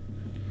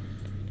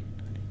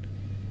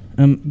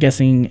 I'm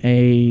guessing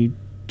a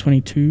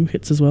 22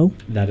 hits as well.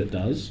 That it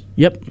does.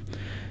 Yep.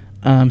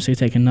 So you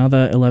take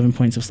another 11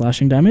 points of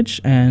slashing damage,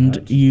 and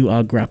Right. you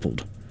are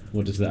grappled.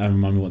 What does that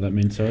remind me what that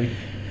means, sorry?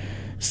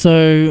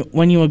 So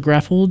when you are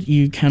grappled,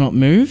 you cannot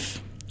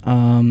move.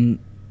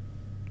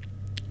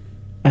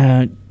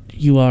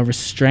 You are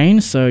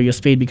restrained, so your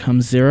speed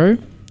becomes 0.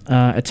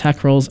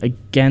 Attack rolls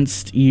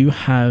against you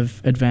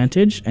have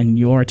advantage, and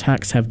your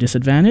attacks have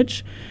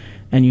disadvantage.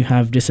 And you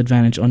have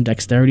disadvantage on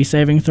dexterity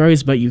saving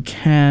throws, but you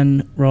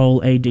can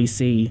roll a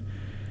DC.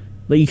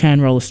 But you can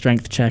roll a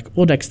strength check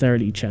or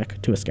dexterity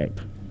check to escape.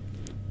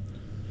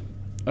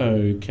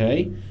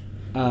 Okay.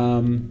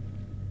 Am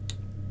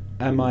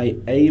I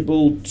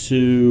able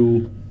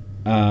to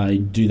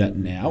do that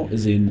now?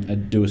 As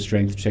in, do a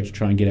strength check to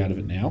try and get out of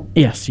it now?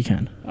 Yes, you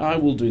can. I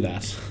will do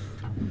that.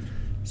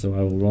 So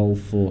I will roll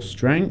for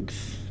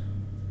strength.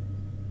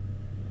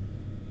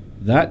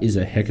 That is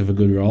a heck of a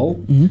good roll.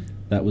 Mm-hmm.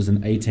 That was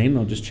an 18.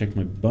 I'll just check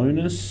my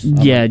bonus.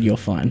 Yeah, you're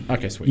fine.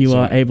 Okay, sweet. You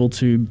Sorry. are able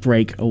to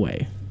break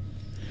away,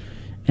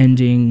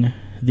 ending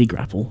the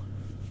grapple.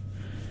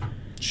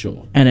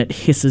 Sure. And it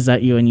hisses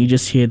at you, and you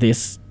just hear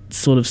this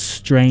sort of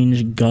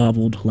strange,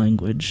 garbled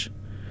language.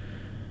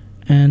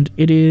 And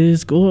it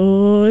is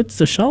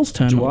it's a Charles'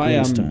 turn. Do not I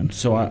Gord's turn.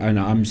 So I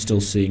know I'm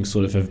still seeing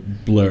sort of a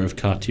blur of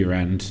Katya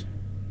and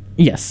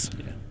Yes.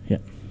 Yeah.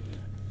 Yep.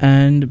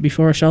 And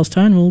before a Charles'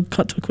 turn, we'll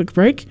cut to a quick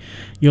break.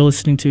 You're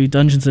listening to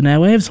Dungeons and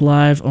Airwaves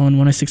live on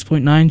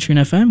 106.9 Tune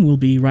FM. We'll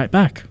be right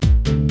back.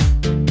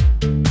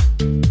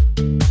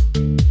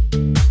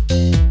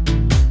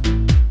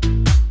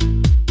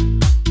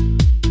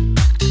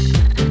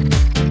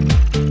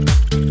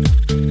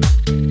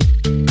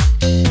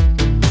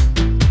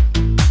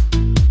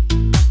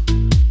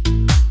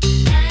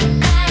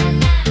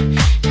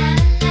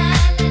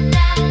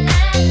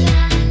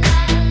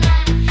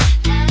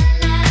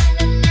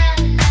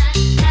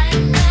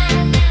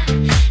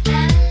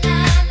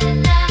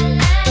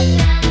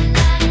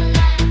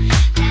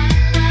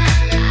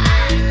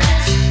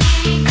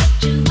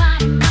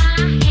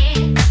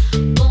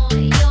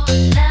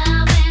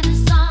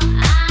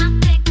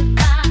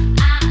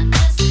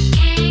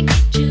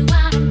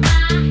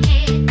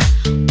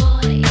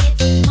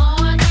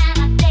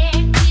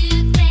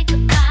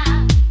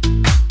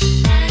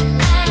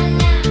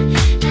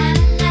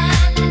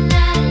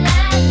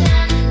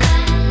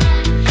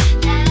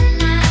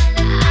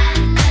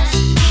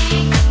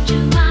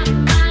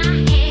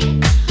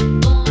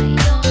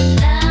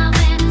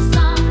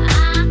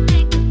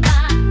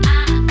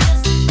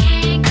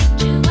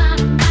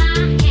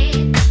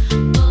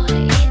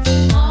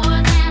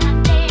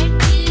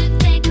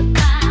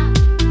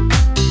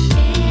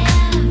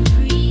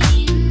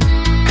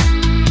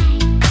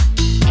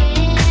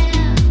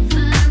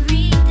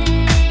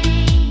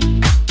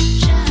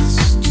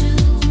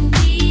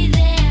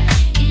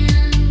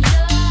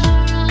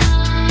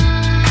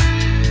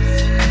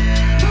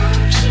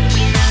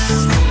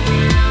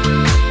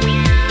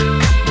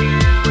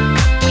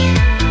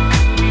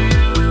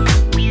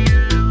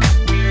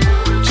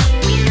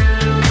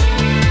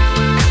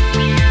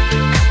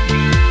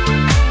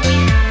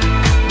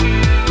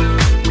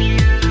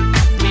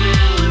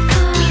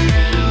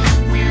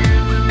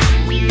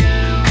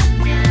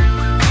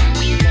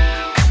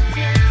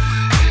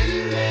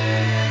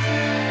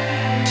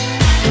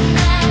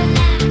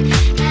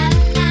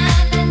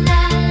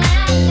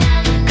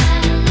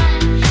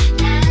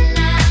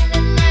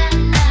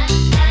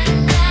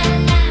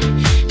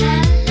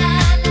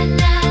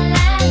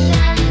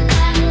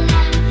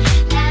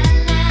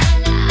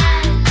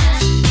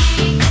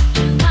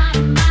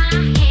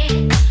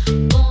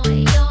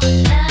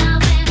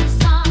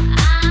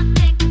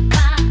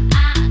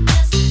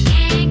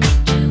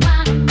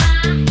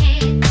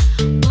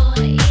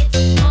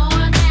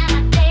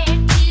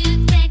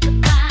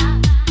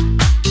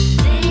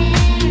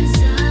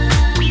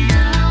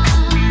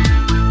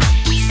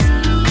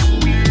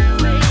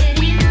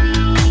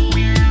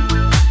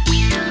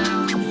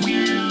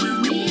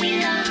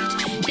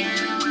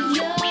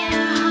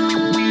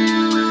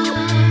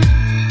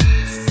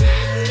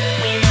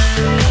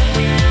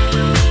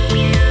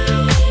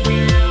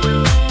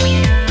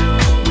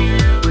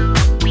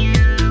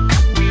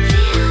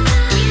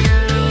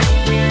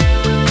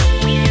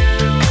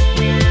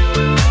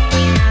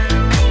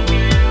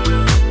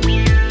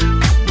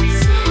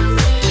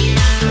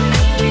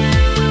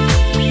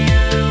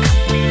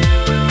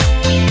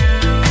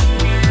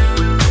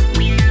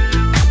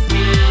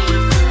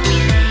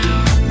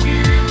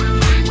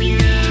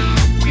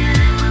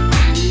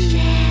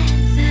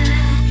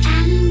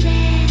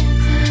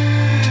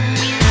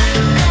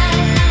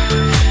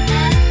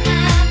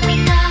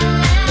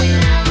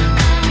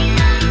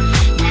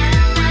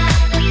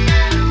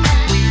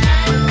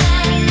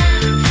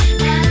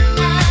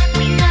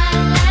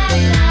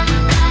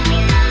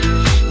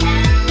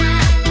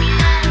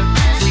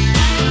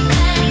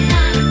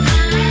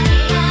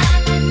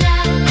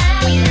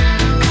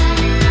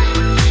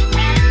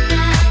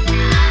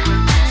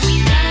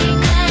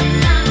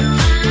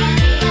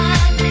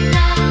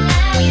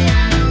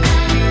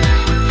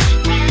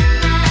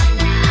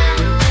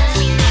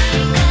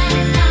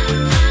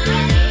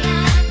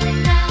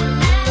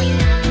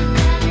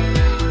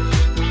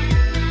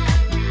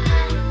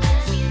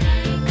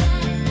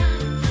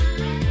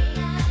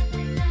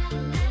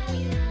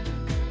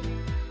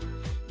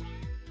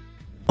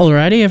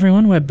 Alrighty,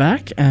 everyone, we're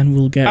back, and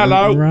we'll get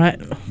Hello. right.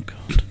 Oh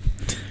god.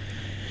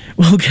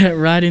 We'll get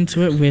right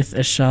into it with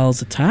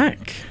Ashal's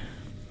attack,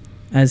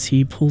 as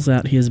he pulls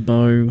out his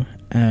bow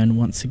and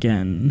once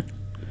again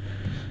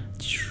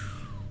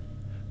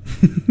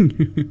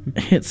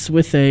hits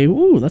with a.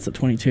 Ooh, that's a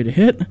 22 to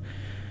hit.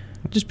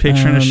 Just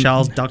picturing Um,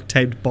 Charles duct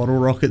taped bottle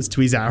rockets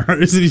to his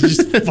arrows and he's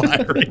just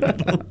firing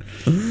them.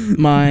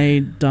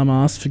 My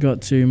dumbass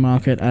forgot to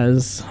mark it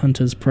as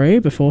Hunter's Prey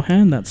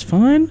beforehand. That's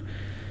fine.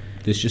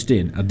 This just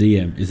in, a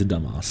DM is a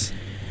dumbass.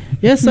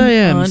 Yes, I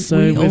am. Aren't So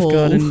we we've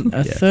got all?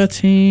 a Yes.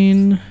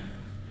 13,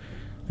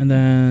 and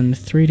then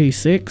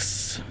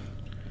 3d6.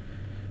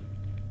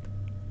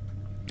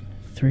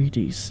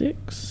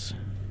 3d6.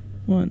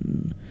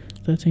 1,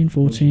 13,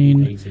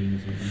 14, 18 or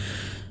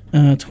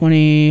something.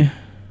 20,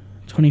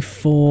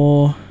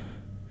 24.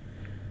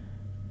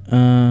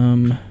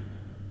 Hang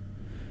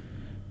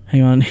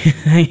on.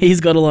 He's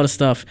got a lot of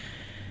stuff.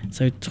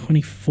 So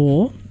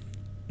 24.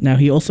 Now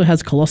he also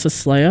has Colossus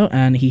Slayer,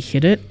 and he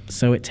hit it,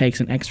 so it takes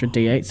an extra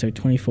d8, so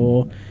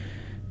 24,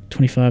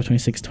 25,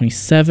 26,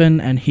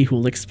 27, and he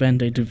will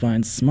expend a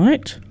Divine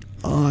Smite.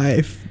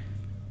 I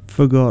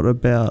forgot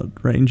about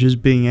Rangers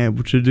being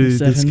able to do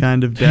this 27,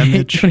 kind of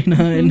damage.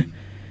 29,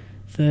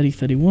 30,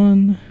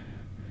 31,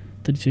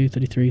 32,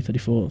 33,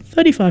 34,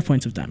 35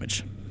 points of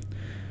damage.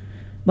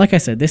 Like I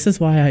said, this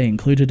is why I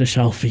included a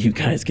Ashal for you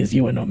guys, because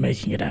you were not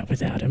making it out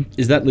without him.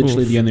 Is that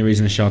literally Oof. the only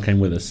reason Ashal came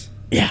with us?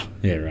 Yeah.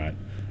 Yeah, right.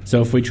 So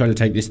if we try to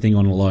take this thing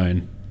on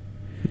alone,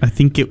 I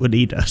think it would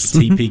eat us.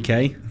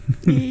 TPK?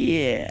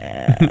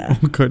 Yeah.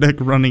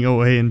 Kodak running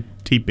away and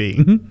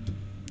TPing.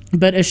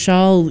 But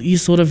Ashal, you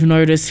sort of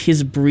notice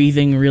his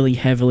breathing really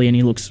heavily, and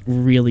he looks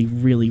really,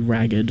 really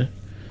ragged.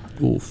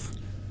 Oof.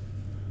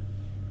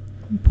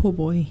 Poor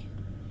boy.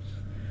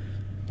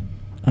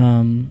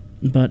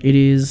 But it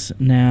is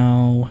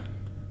now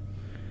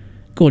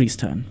Gordy's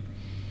turn.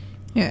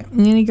 Yeah,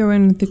 I'm going to go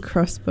in with the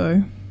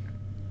crossbow.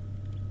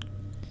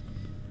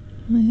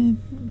 Where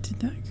did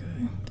that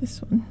go?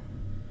 This one.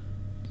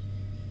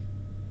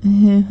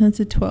 That's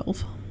a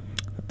 12.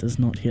 That does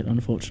not hit,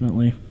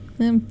 unfortunately.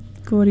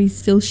 Gordy's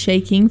still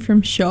shaking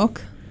from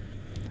shock.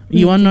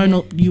 You are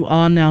Okay. you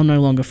are now no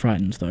longer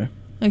frightened, though.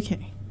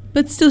 Okay.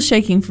 But still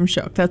shaking from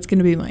shock. That's going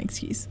to be my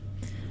excuse.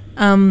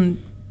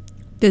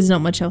 There's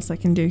not much else I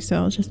can do, so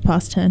I'll just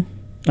pass turn.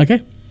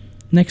 Okay.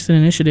 Next in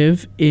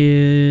initiative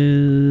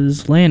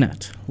is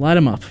Leonette. Light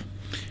him up.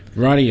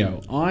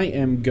 Rightio. I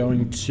am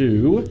going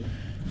to,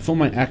 for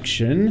my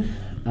action,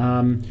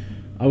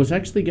 I was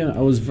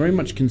very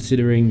much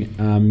considering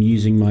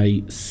using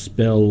my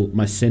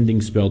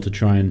sending spell to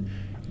try and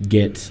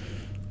get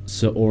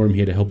Sir Aurum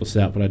here to help us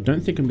out, but I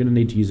don't think I'm going to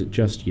need to use it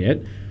just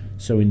yet.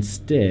 So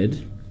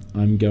instead,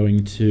 I'm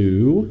going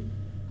to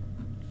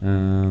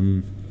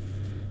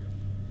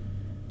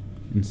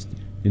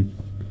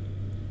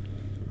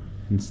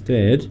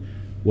instead,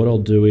 what I'll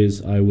do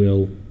is I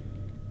will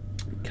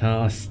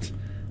cast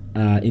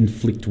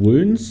Inflict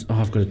Wounds. Oh,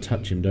 I've got to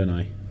touch him, don't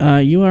I?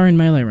 You are in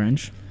melee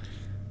range.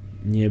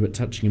 Yeah, but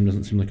touching him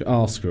doesn't seem like...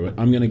 Oh, screw it.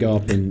 I'm going to go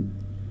up and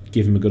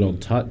give him a good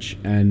old touch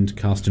and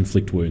cast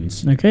Inflict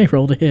Wounds. Okay,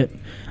 roll to hit.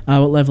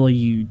 What level are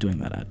you doing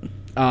that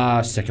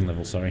at? Second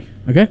level, sorry.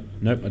 Okay.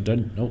 Nope, I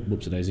don't... Oh,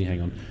 whoops-a-daisy,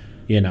 hang on.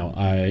 Yeah, no,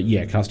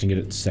 casting it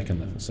at second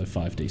level, so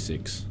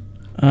 5d6.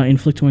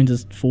 Inflict wounds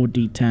is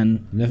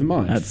 4d10 Never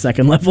mind. at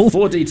second level.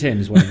 4d10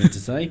 is what I meant to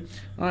say.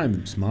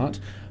 I'm smart.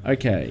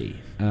 Okay,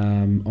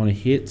 on a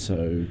hit,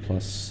 so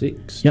plus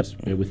 6. Yep. Just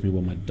bear with me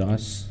while my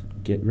dice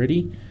get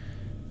ready.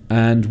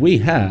 And we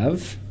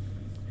have...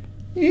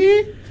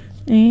 maybe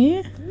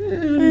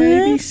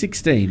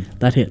 16.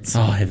 That hits.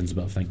 Oh, heavens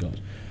above, thank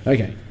God.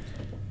 Okay.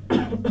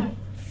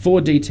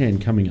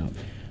 4d10 coming up.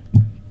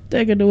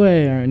 Take it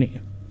away, Arnie.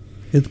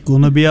 It's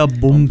gonna be a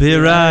bumpy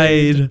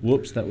ride.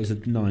 Whoops, that was a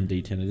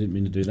 9d10. I didn't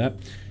mean to do that.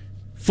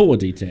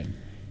 4d10.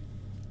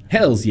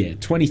 Hells yeah,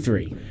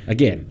 23.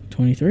 Again.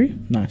 23?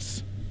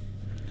 Nice.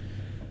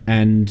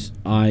 And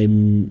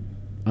I'm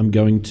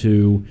going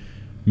to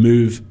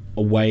move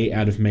away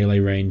out of melee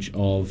range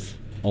of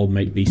old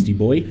mate Beastie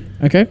Boy.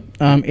 Okay.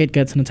 It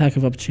gets an attack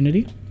of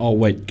opportunity. Oh,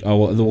 wait.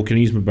 Oh, well, can I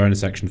use my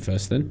bonus action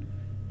first then?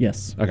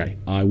 Yes. Okay.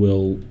 I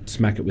will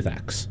smack it with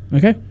axe.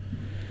 Okay.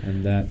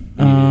 And that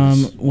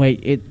is... Wait,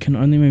 it can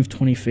only move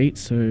 20 feet,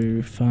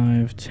 so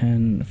 5,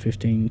 10,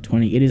 15,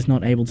 20. It is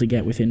not able to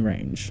get within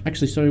range.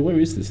 Actually, sorry, where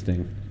is this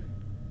thing?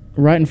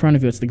 Right in front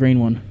of you, it's the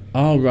green one.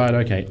 Oh, right,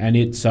 okay. And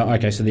it's...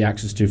 okay, so the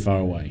axe is too far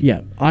away.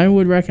 Yeah, I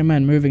would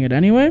recommend moving it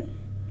anyway.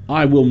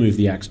 I will move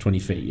the axe 20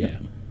 feet, yeah.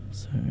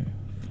 So,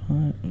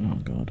 5... Oh,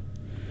 God.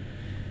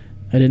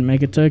 I didn't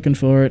make a token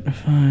for it.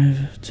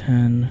 5,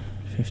 10,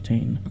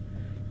 15,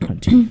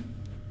 20.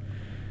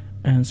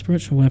 And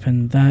spiritual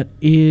weapon, that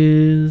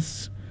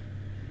is...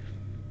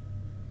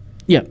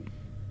 Yep.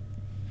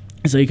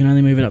 So you can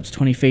only move it up to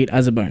 20 feet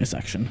as a bonus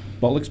action.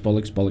 Bollocks,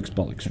 bollocks, bollocks,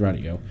 bollocks.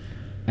 Radio.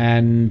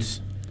 And...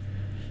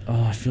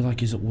 Oh, I feel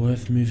like, is it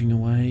worth moving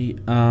away?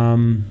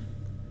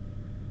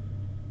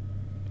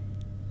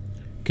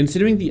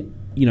 Considering the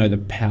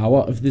power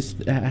of this,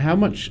 how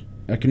much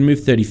I can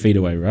move 30 feet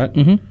away, right?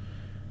 Mm-hmm.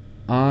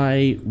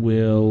 I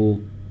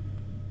will.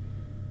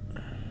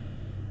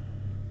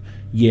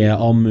 Yeah,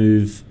 I'll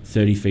move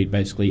 30 feet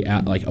basically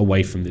out, like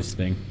away from this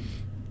thing.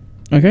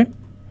 Okay.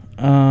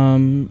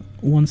 1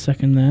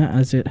 second there,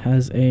 as it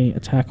has a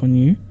attack on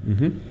you.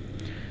 Mm-hmm.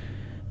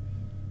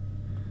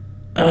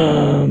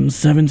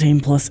 17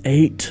 plus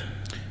 8.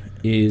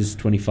 Is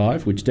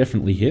 25, which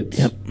definitely hits.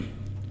 Yep.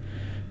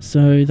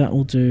 So that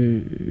will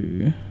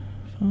do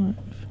 5.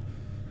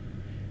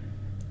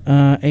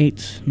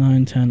 8,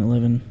 9, 10,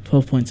 11,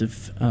 12 points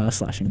of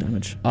slashing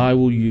damage. I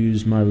will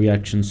use my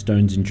reaction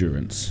Stone's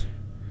Endurance.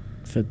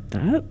 For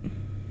that?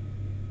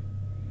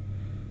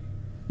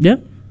 Yeah,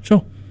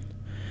 sure.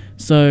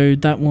 So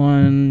that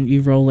one,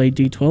 you roll a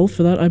d12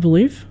 for that, I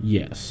believe?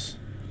 Yes.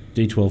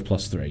 D12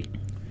 plus 3.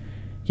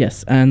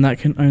 Yes, and that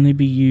can only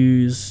be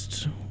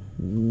used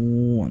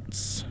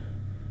once.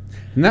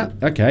 And that,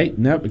 okay,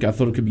 no, I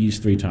thought it could be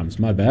used 3 times.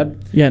 My bad.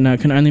 Yeah, no, it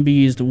can only be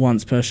used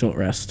once per short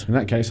rest. In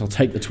that case, I'll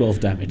take the 12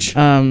 damage.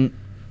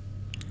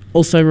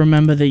 Also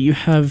remember that you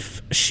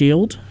have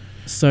shield,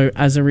 so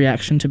as a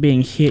reaction to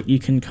being hit, you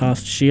can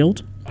cast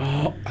shield.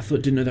 Oh,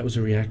 didn't know that was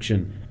a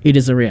reaction. It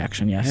is a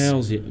reaction, yes.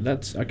 Hell's it?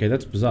 That's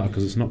bizarre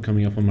because it's not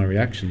coming up on my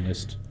reaction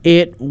list.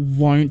 It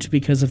won't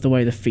because of the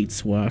way the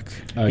feats work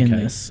in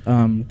Okay. this,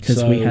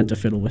 because we So- had to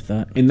fiddle with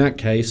that. In that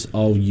case,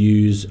 I'll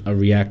use a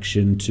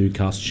reaction to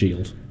cast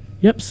shield.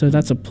 Yep, so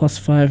that's a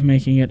 +5,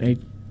 making it a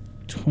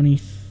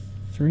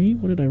 23.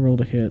 What did I roll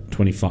to hit?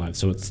 25,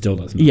 so it still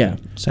doesn't. Yeah.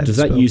 Save Does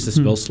the that spell. use the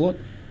spell slot?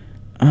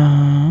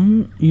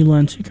 You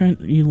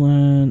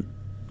learn.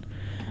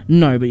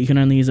 No, but you can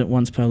only use it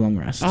once per long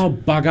rest. Oh,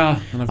 bugger.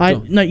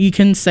 And No, you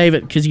can save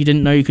it because you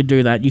didn't know you could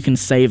do that. You can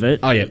save it.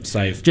 Oh, yep,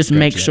 save. Just Gotcha.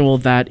 make sure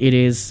that it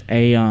is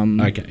a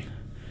Okay.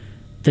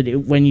 that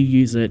when you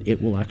use it,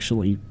 it will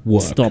actually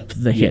Work. stop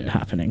the hit Yeah.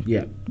 happening.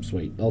 Yeah,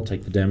 sweet. I'll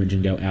take the damage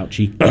and go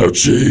ouchie.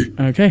 Ouchie!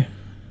 Okay.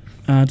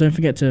 Don't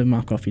forget to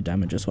mark off your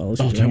damage as well. As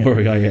Oh, you're doing don't it.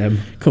 worry, I am.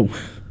 Cool.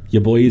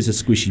 Your boy is a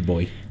squishy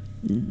boy.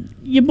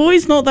 Your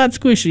boy's not that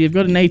squishy. You've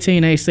got an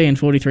 18 AC and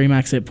 43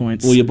 max hit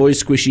points. Well, your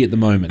boy's squishy at the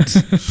moment.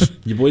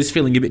 Your boy's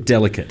feeling a bit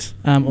delicate.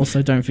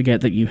 Also, don't forget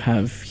that you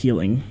have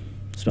healing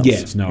spells.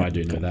 Yes, no, I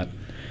do know that.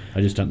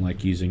 I just don't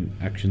like using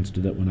actions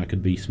to that when I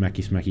could be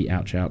smacky, smacky,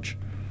 ouch, ouch.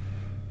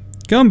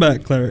 Come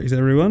back, clerics,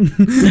 everyone.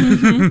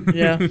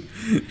 Yeah.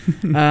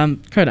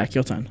 Kodak,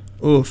 your turn.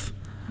 Oof.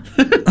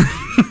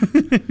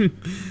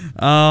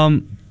 I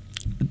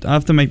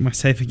have to make my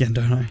save again,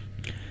 don't I?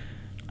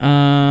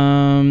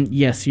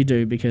 Yes, you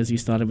do, because you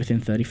started within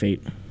 30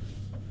 feet.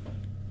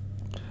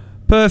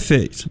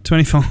 Perfect.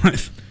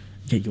 25.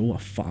 Yeah, you're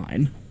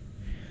fine.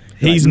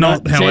 He's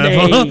Like, not,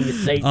 however. today,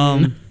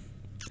 Satan.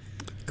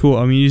 Cool.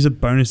 I'm going to use a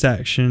bonus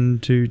action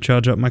to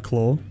charge up my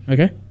claw.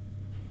 Okay.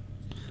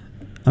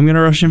 I'm going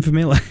to rush in for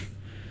melee.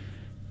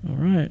 All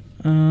right.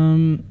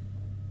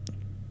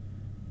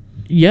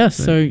 Yeah,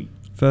 so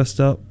First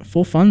up.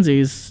 for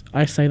funsies,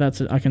 I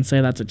can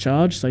say that's a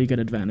charge, so you get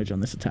advantage on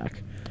this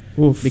attack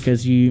Oof.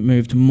 because you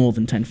moved more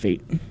than 10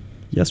 feet.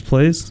 Yes,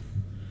 please.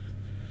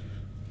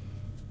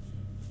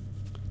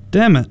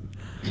 Damn it.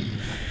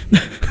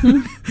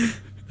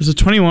 There's a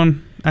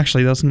 21.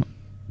 Actually, that's not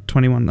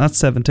 21. That's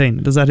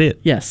 17. Does that hit?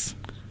 Yes.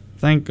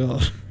 Thank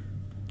God.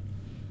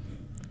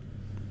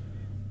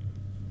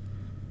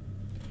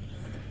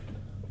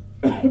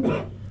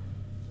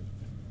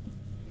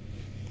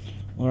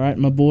 All right,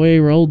 my boy,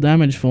 roll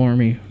damage for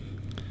me.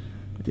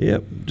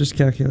 Yep. Just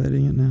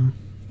calculating it now.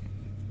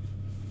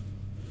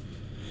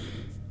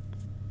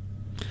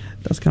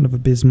 That's kind of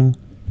abysmal.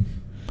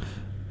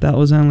 That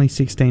was only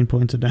 16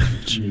 points of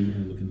damage.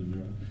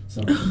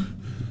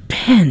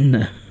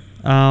 Ben.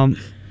 And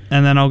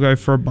then I'll go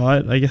for a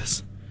bite, I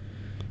guess.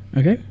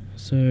 Okay,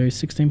 so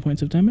 16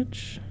 points of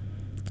damage.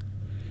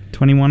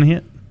 21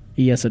 hit.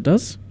 Yes, it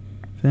does.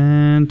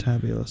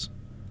 Fantabulous.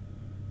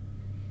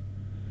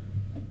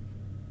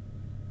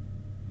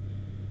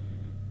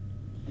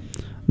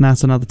 And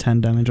that's another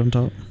 10 damage on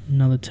top.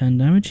 Another 10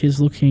 damage. He's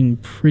looking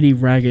pretty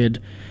ragged.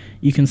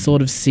 You can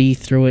sort of see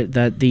through it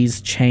that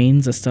these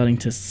chains are starting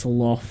to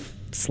slough?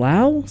 I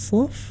think it's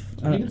sloth.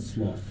 I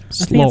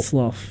think it's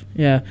slough.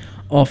 Yeah,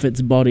 off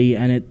its body,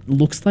 and it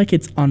looks like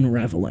it's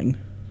unraveling.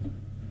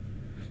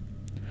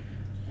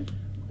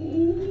 I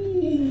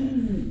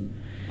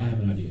have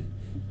an idea.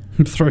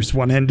 Throws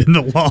one end in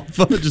the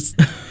lava. Just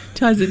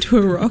Ties it to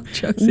a rock,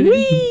 chucks it in.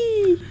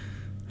 Whee!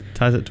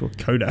 ties it to a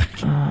Kodak.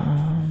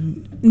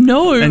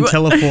 No. And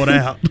teleport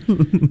out.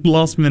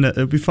 Last minute,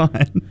 it'll be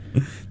fine.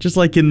 Just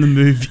like in the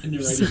movie.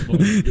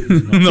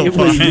 Not It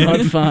was fine.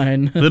 not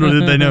fine. Little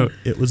did they know,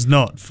 it was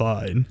not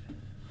fine.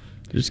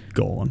 Just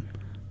gone.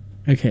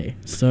 Okay,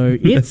 so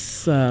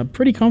it's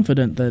pretty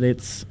confident that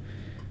it's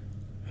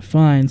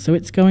fine. So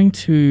it's going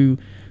to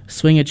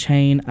swing a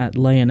chain at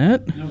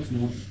Leonette. No, it's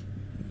not.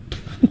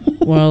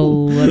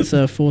 Well, that's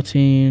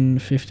 14,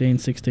 15,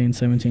 16,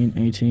 17,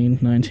 18,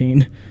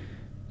 19,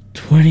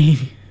 20,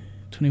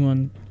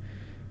 21,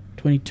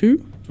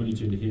 22.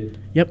 22 to hit.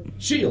 Yep.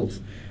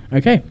 Shield.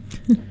 Okay.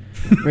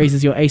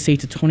 raises your AC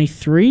to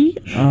 23.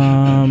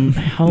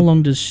 How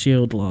long does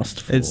shield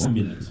last for? It's- 1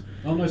 minute.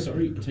 Oh no,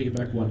 sorry. Take it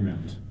back 1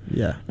 round.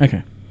 Yeah.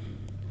 Okay.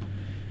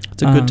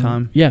 It's a good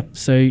time. Yeah,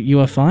 so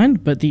you are fine,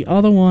 but the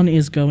other one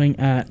is going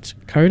at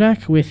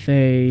Kodak with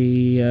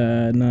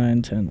a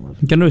 9, 10, 11.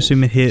 I'm going to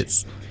assume it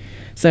hits.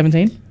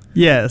 17.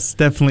 Yes,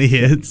 definitely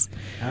hits.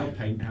 How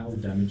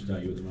damaged are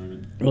you at the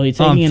moment? Well, you're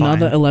I'm taking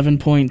another fine. 11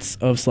 points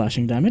of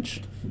slashing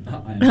damage.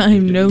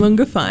 I'm no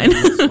longer fine.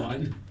 That's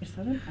fine. Is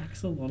that an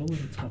axolotl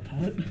with a top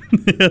hat?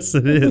 Yes,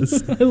 it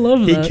is. I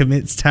love He that.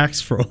 commits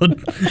tax fraud. Oh,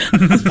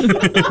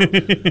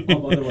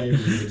 by the way,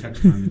 the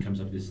tax time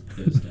comes up this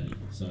Thursday.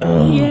 So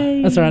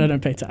Yay. That's alright, I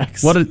don't pay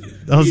tax. I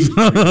was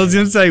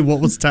going to say, what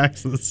was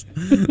taxes?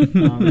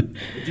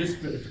 just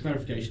for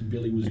clarification,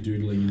 Billy was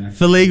doodling an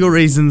For legal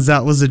reasons,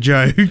 that was a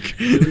joke.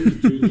 Billy was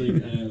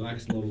doodling an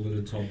axolotl in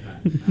a top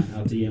hat.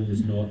 Our DM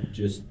was not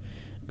just.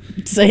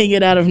 Saying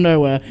it out of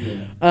nowhere.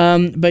 Yeah.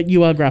 But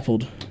you are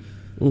grappled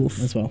Oof.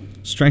 as well.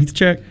 Strength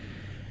check.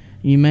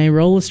 You may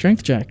roll a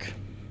strength check.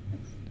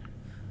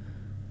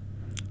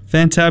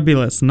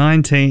 Fantabulous.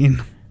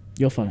 19.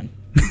 You're fine.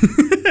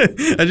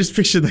 I just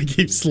picture they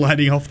keep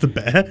sliding off the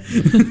bear.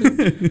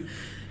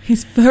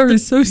 His fur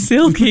is so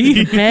silky.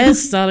 The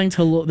bear's starting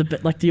to look,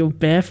 your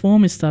bear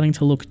form is starting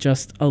to look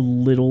just a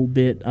little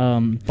bit,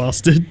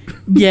 Busted.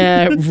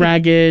 yeah,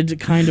 ragged,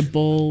 kind of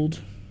bald.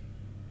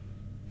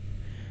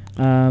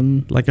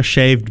 Like a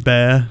shaved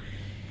bear.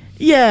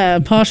 Yeah,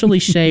 partially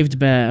shaved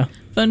bear.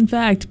 Fun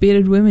fact,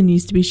 bearded women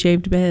used to be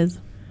shaved bears.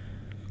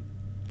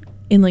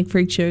 In like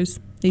freak shows.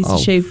 They used to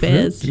shave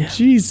bears. Yeah.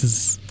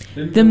 Jesus.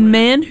 The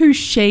man who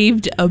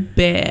shaved a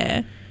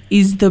bear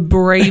is the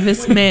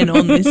bravest man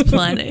on this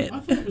planet. I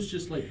thought it was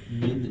just like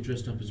men that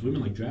dressed up as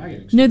women, like drag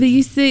actors. No, they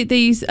used I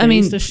They mean,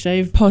 used to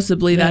shave.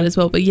 possibly that Yeah. as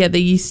well, but yeah, they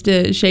used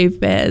to shave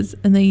bears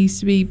and they used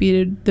to be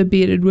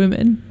bearded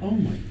women. Oh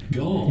my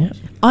god.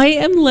 Yeah. I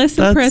am less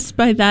That's- impressed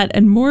by that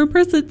and more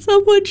impressed that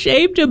someone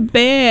shaved a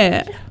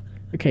bear.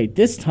 Okay,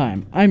 this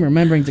time I'm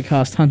remembering to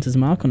cast Hunter's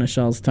Mark on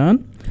Ashal's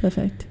turn,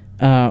 Perfect.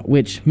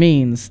 which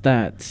means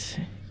that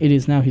it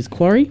is now his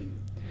quarry.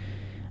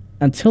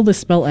 Until this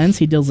spell ends,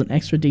 he deals an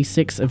extra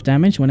d6 of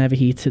damage whenever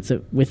he hits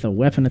it with a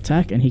weapon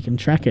attack, and he can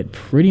track it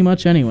pretty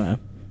much anywhere.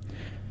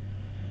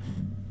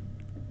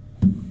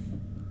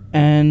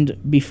 And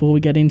before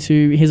we get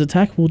into his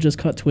attack, we'll just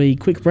cut to a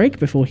quick break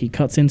before he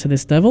cuts into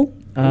this devil.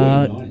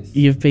 Nice.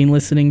 You've been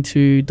listening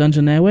to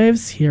Dungeon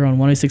Airwaves here on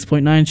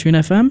 106.9 Tune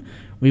FM.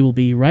 We will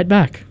be right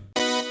back.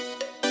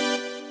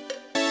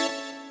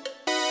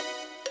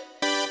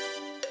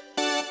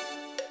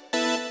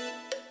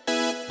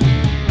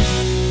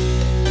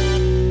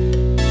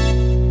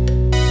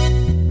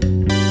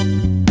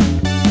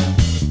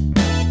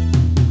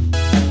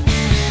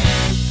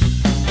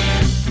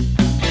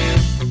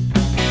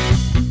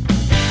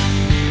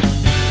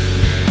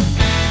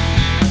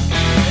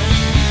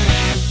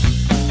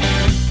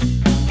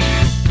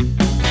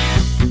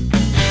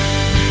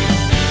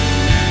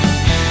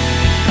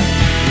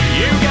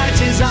 You got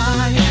his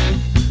eye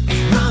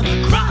from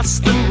across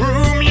the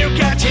room. You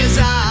got his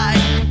eye.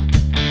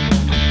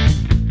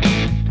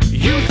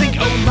 You think,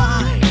 oh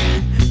my,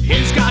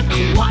 he's got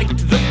quite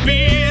the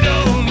beard,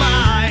 oh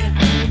my.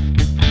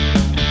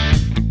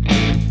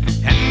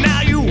 And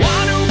now you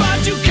want to, but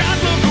you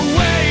can't look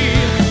away.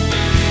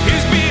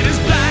 His beard is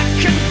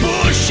black and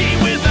bushy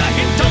with a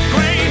hint of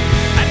gray.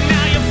 And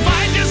now you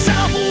find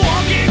yourself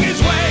walking his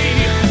way.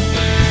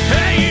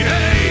 Hey,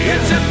 hey,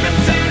 it's a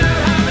container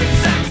having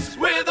sex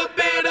with a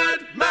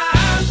bearded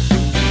man.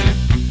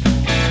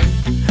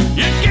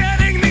 You're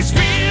getting these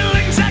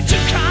feelings that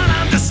you can't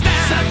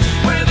understand. Sex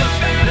with a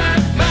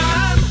bearded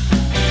man.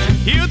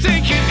 You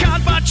think you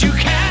can't, but you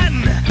can.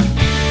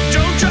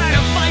 Don't try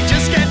to fight,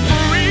 just get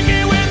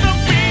freaky with the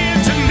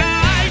beard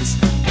tonight.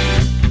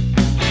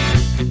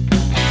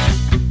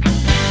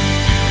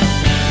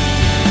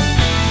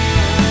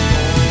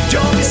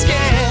 Don't be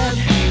scared.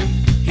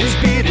 His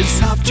beard is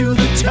soft to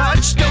the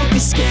touch. Don't be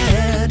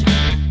scared.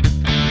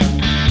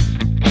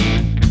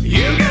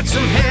 You get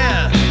some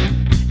hair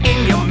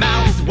in your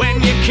mouth when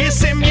you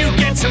kiss him. You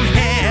get some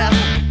hair.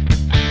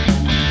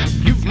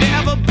 You've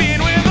never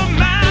been with a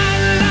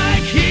man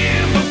like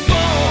him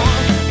before,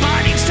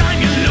 but each time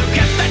you look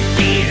at that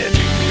beard,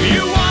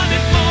 you want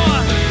it more.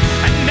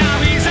 And now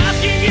he's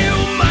asking you,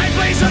 my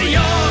place or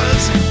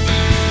yours?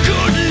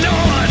 Good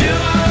Lord, you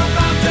are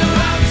about to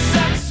have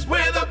sex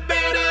with a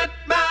bearded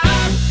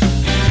man.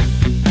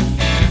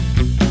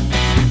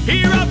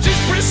 Here up to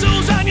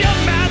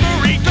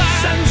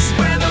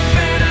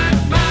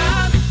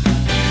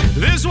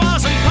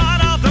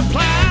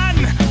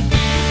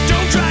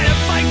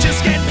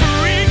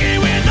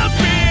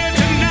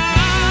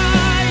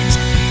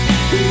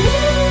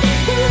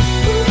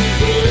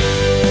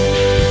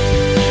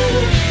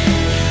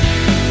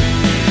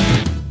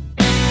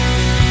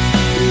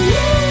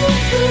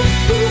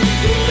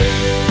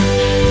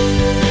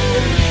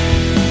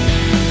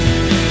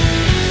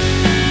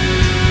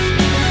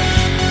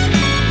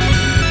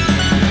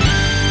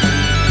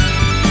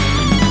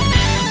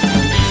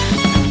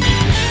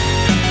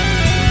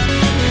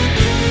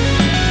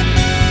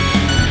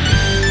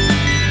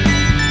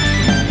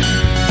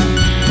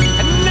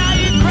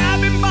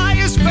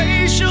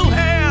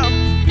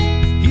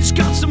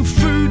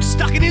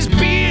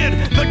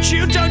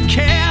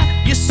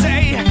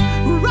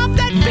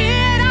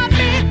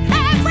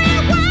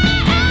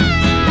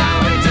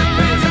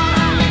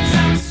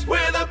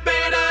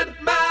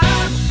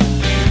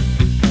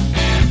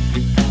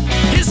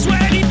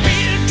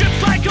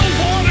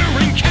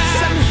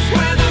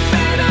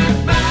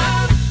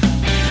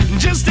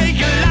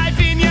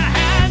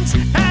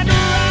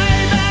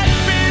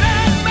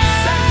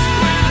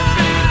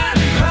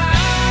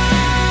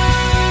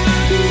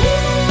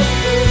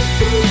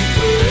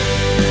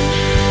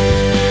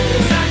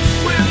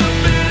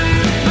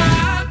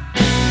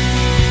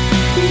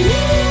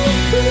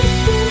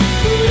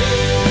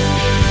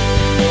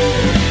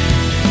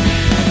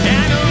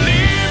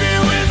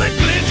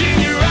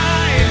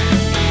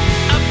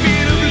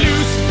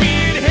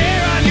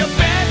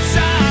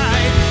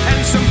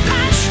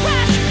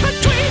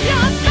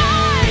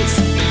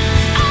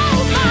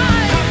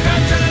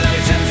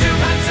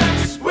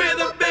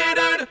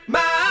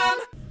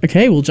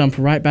Okay, we'll jump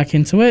right back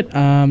into it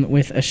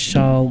with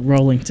Ashal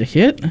rolling to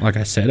hit. Like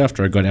I said,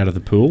 after I got out of the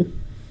pool.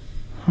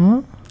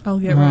 Huh? I'll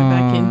get right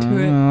back into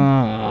it.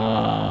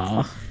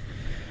 Ah.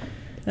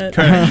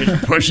 Kodak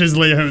just pushes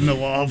Leo in the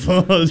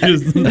lava.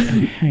 Just,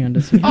 Hang on,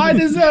 does he? I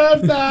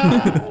deserve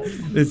that!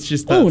 it's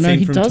just that Oh no, scene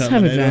he from does have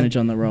Terminator. advantage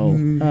on the roll, which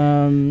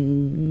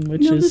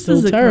No, is this still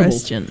is a terrible.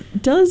 question.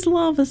 Does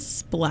lava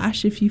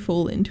splash if you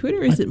fall into it,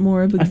 or is it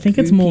more of a I think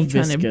it's more goopy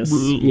kind of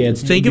viscous. Yeah,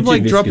 it's Think of too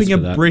like viscous dropping a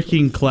for that. brick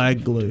in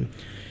clag glue.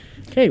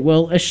 Okay,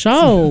 well,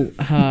 Ashal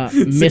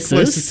It's the closest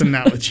misses.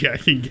 analogy I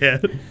can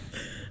get.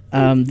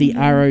 The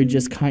arrow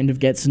just kind of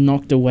gets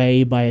knocked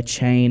away by a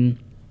chain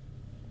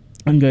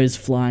and goes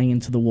flying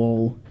into the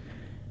wall.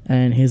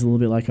 And he's a little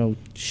bit like, oh,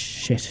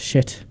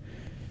 shit.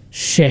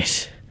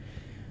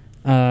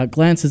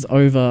 Glances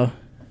over,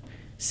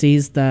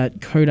 sees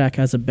that Kodak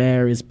as a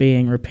bear is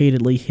being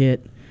repeatedly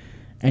hit,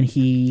 and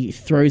he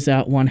throws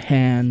out one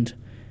hand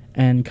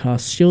and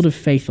casts Shield of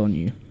Faith on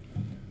you.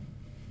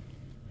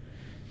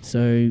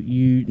 So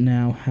you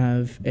now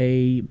have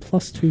a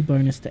 +2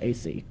 bonus to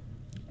AC.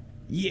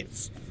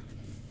 Yes.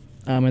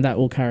 And that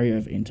will carry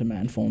over into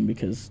man form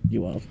because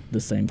you are the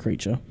same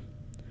creature.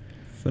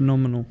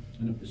 Phenomenal.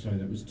 Sorry,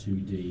 that was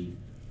 2d8.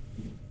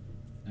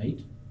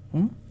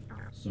 Huh?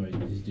 Sorry,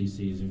 his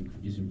DC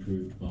is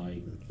improved by.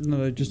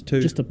 No, just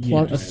two. Just a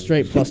Yeah.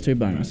 straight +2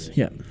 bonus.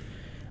 Yeah.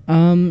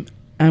 And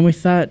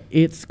with that,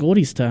 it's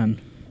Gordy's turn.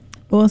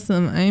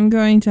 Awesome. I'm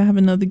going to have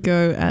another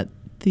go at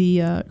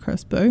the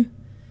crossbow.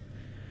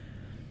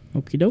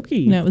 Okie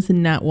dokie. That was a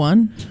nat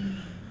 1.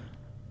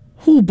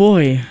 Oh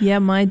boy. Yeah,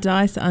 my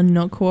dice are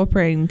not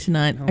cooperating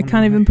tonight. Oh, I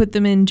can't even put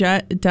them in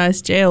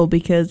dice jail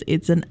because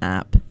it's an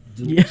app.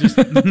 Yeah.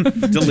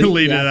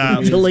 Delete it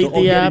out. Delete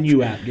the app. Get a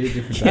new app. Get a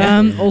different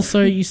app.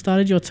 Also, you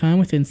started your turn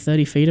within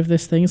 30 feet of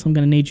this thing, so I'm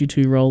going to need you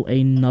to roll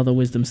another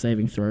wisdom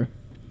saving throw.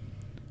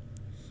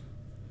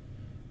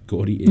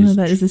 Gordy No, is.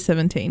 that is a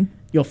 17.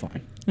 You're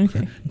fine.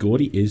 Okay.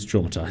 Gordy is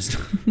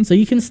traumatized. So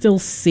you can still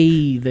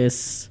see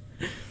this,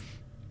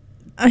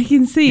 I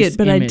can see This it,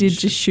 but I did image.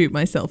 just shoot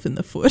myself in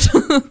the foot.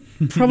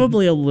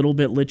 probably a little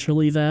bit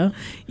literally there.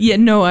 Yeah,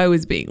 no, I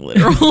was being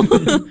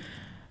literal.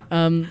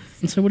 And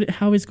so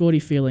how is Gordy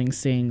feeling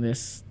seeing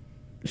this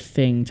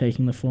thing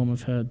taking the form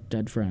of her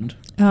dead friend?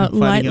 Fighting a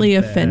Lightly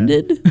bear.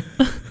 offended.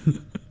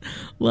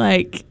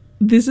 Like,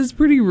 this is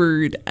pretty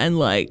rude and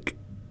like,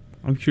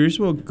 I'm curious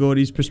what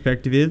Gordy's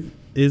perspective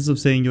is of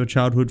seeing your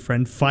childhood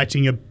friend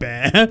fighting a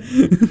bear.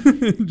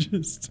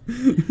 Just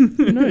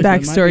Who knows,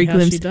 that might be backstory how she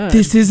glimpse. died.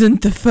 This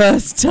isn't the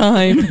first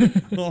time.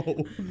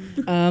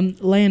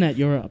 Leonette,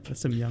 you're up.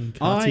 That's some young I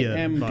Cartier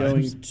am vibes.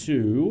 going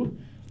to,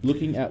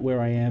 looking at where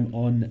I am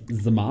on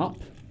the map.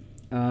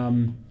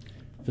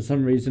 For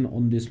some reason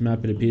on this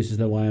map, it appears as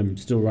though I am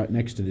still right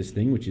next to this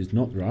thing, which is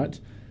not right.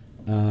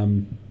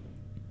 You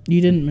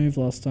didn't move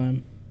last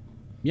time.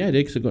 Yeah, I did,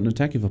 because I got an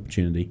attack of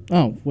opportunity.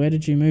 Oh, where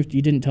did you move?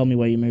 You didn't tell me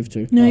where you moved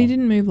to. No, Oh. you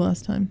didn't move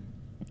last time.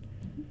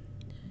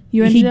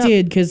 You He ended up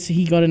did because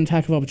he got an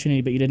attack of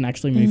opportunity, but you didn't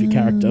actually move your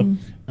character.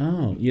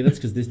 Oh, yeah, that's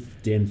because this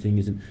damn thing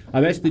isn't.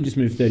 I basically just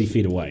moved 30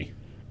 feet away,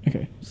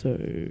 Okay, so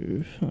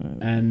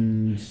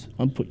and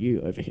I'll put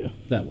you over here.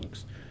 that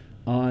works.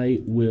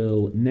 I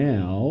will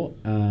now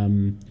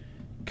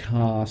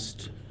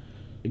cast.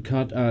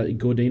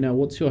 Gordina,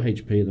 what's your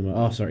HP at the moment?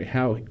 Oh, sorry.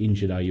 How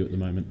injured are you at the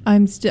moment? I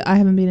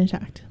haven't been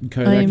attacked. I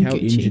Kodak, am how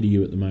Gucci. injured are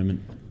you at the moment?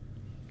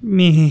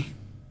 Meh.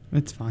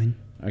 It's fine.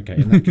 Okay,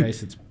 in that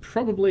case, it's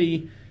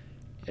probably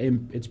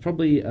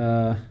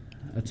a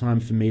time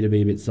for me to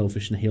be a bit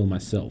selfish and heal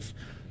myself.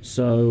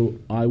 So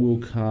I will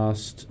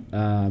cast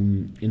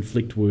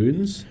Inflict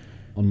Wounds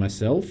on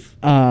myself.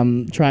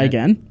 Try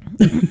again.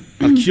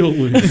 Cure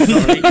Wounds,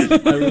 sorry.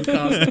 I will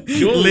cast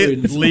Cure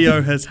Wounds.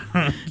 Leo has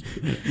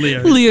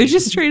Leo. Leo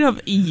just straight up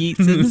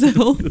eats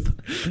himself.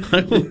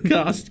 I will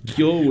cast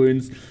Cure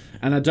Wounds,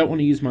 and I don't want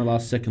to use my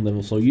last second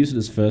level, so I'll use it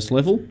as first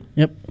level.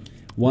 Yep.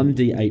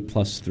 1d8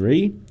 plus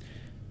 3.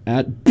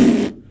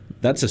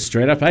 That's a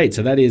straight up 8,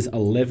 so that is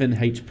 11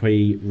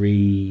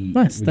 HP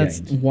Nice. That's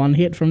regained. one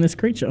hit from this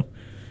creature.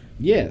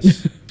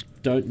 Yes.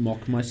 Don't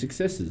mock my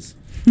successes.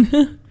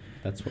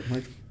 That's what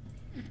my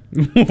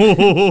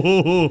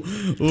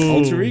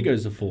alter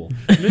egos are for.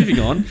 Moving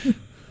on.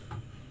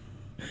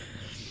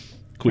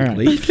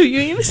 Quickly. I thought you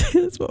were going to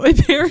say that's what my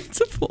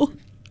parents are for.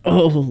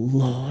 Oh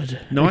Lord.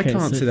 No, Okay, I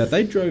can't so- say that.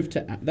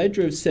 They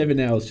drove 7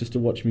 hours just to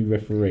watch me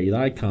referee.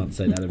 I can't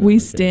say that about We my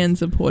stand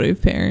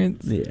supportive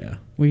parents. parents. Yeah.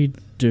 We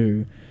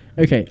do.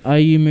 Okay, are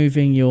you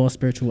moving your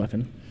spiritual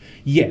weapon?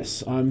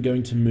 Yes, I'm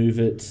going to move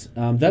it.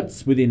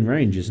 That's within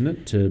range, isn't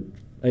it?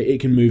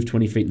 It can move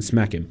 20 feet and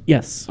smack him.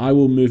 Yes. I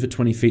will move it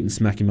 20 feet and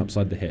smack him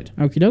upside the head.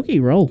 Okie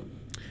dokie, roll.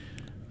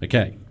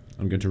 Okay,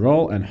 I'm going to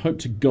roll and hope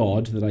to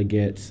God that I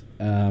get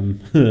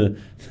that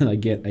I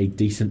get a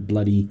decent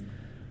bloody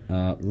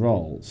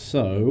roll.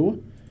 So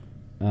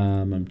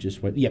I'm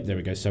just waiting. Yep, there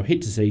we go. So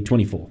hit to see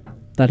 24.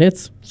 That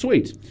hits.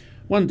 Sweet.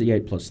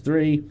 1d8 plus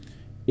 3.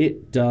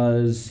 It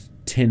does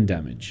 10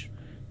 damage.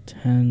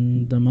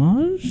 10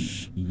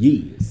 damage.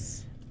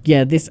 Yes.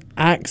 Yeah, this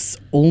axe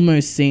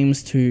almost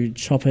seems to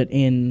chop it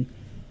in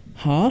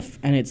half,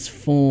 and its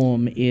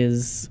form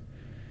is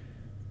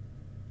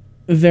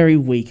very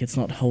weak. It's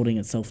not holding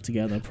itself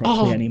together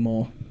properly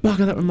anymore.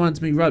 Bugger, that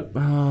reminds me, right?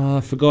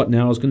 I forgot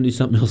now. I was going to do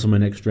something else on my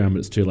next round, but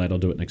it's too late. I'll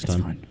do it next It's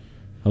time. fine.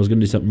 I was going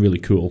to do something really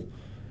cool.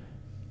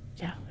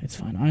 Yeah, it's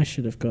fine. I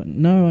shouldn't have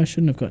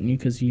gotten you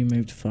because you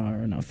moved far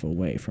enough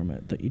away from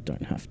it that you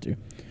don't have to.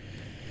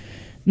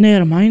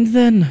 Never mind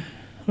then.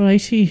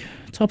 Righty,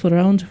 top of the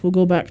round, we'll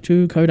go back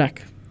to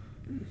Kodak.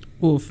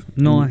 Oof,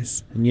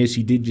 nice. And yes,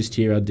 you did just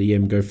hear our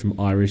DM go from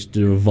Irish to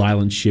do a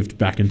violent shift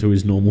back into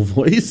his normal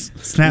voice.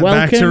 Snap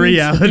back to Welcome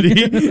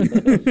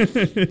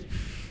reality.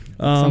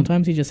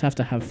 Sometimes you just have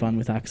to have fun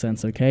with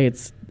accents, okay?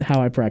 It's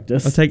how I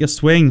practice. I'll take a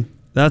swing.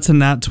 That's a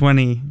nat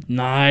 20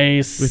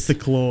 Nice. with the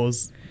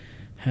claws.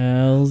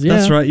 Hells yeah.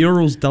 That's right. Your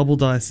rule's double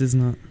dice,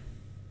 isn't it?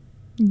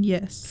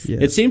 Yes. Yeah.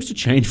 It seems to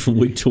change from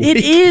week to week.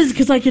 It is,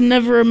 because I can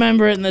never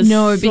remember it, and there's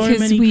No, so because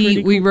many we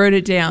critical- wrote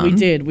it down. We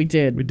did. We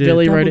did.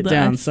 Billy wrote Double it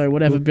down, dice. so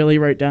whatever Billy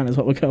wrote down is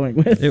what we're going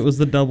with. It was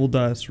the double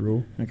dice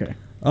rule. Okay.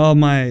 Oh,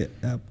 my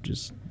app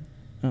just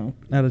Oh.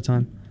 out of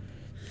time.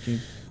 Gee.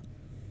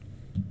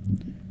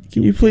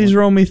 Can you please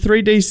roll me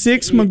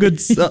 3d6, my good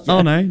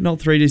Oh, no, not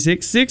 3d6.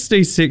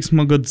 6d6,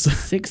 my good son.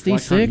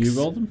 66. Why can't you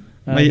roll them?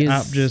 My his-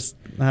 app just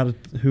had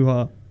a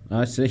hoo-ha.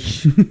 I see.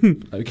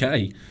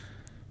 Okay.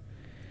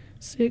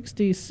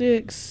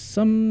 66.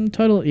 Some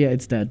total. Yeah,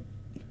 it's dead.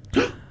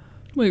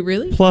 Wait,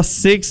 really? Plus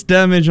 6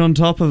 damage on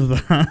top of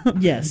that.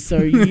 Yes, so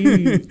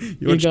you're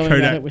watch going at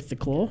Kodak. it with the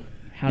claw.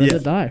 How does Yeah.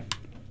 it die?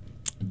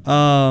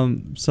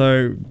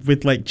 So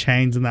with like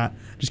chains and that,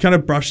 just kind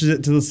of brushes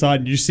it to the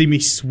side and you see me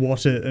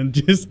swat it and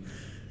just,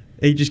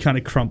 it just kind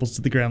of crumples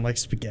to the ground like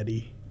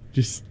spaghetti.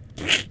 Just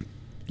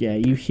Yeah,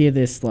 you hear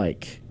this,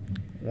 like,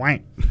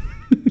 wank.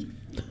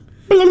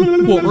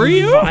 What were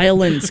you?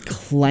 violent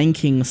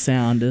clanking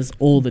sound as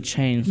all the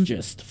chains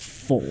just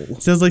fall.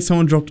 Sounds like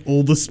someone dropped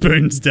all the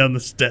spoons down the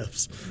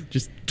steps.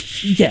 Just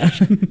Yeah,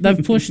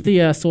 they've pushed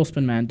the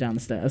saucepan man down the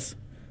stairs.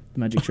 The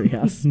Magic Tree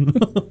House.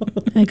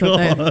 I got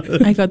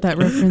that. I got that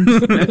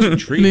reference. Magic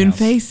tree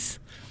Moonface.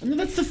 No,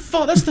 that's the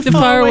that's the, The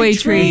faraway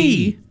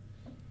tree.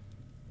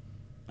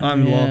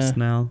 I'm Yeah. lost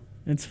now.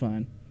 It's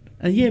fine.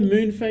 And yeah,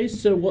 Moonface.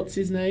 So what's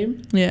his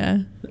name?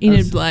 Yeah.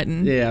 Enid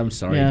Blyton. Yeah, I'm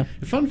sorry. Yeah.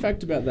 A fun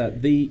fact about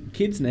that: the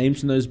kids'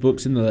 names in those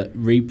books in the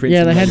reprints.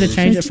 Yeah, and they had to novels-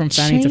 change They it from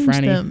Fanny to changed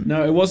Franny. them.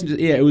 No, it wasn't.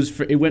 Yeah, it was.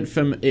 It went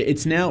from.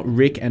 It's now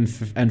Rick and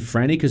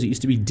Franny because it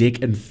used to be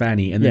Dick and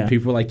Fanny, and then Yeah.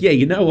 people were like, "Yeah,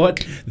 you know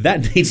what?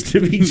 That needs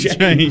to be changed."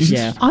 Changed.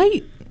 Yeah.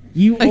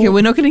 Okay,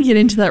 we're not going to get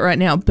into that right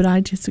now, but I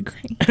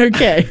disagree.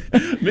 Okay.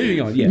 Moving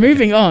on. Yeah.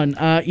 Moving on.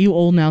 You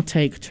all now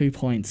take 2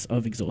 points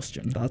of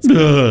exhaustion. That's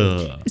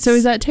Ugh. So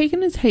is that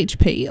taken as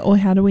HP, or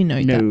how do we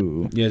know that?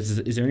 No. Yeah. Is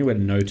there any way to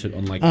note it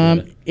on like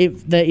the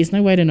If there is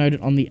no way to note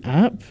it on the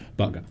app,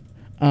 bugger?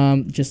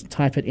 just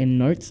type it in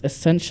notes.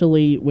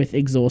 Essentially, with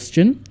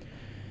exhaustion,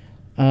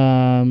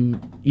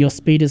 your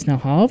speed is now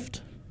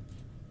halved.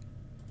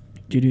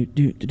 So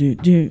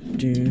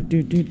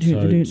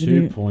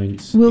 2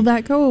 points. Will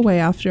that go away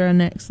after our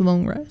next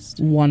long rest?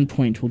 1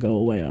 point will go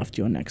away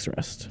after your next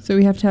rest. So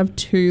we have to have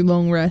 2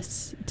 long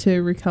rests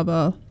to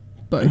recover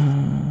both.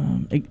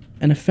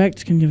 An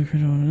effect can give a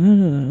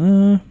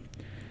critical.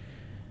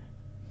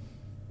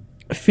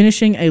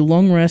 Finishing a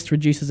long rest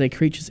reduces a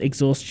creature's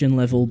exhaustion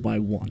level by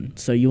 1.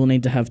 So you will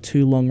need to have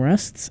 2 long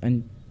rests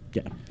and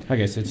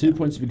Okay, so 2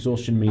 points of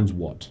exhaustion means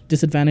what?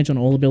 disadvantage on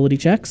all ability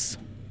checks,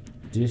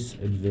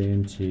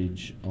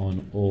 Disadvantage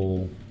on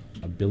all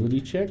ability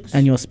checks,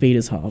 and your speed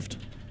is halved.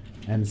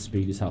 and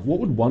speed is half. What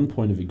would 1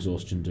 point of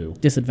exhaustion do?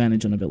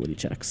 Disadvantage on ability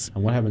checks.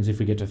 And what happens if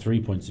we get to 3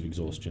 points of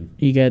exhaustion?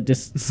 You get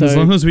as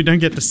long as we don't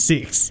get to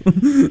 6.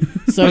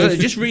 so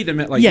Just read them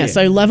at like yeah,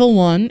 so level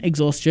 1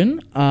 exhaustion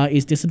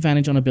is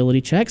disadvantage on ability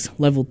checks.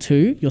 Level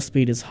 2, your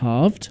speed is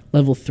halved.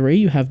 Level 3,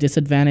 you have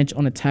disadvantage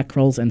on attack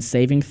rolls and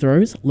saving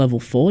throws. Level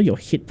 4, your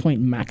hit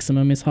point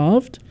maximum is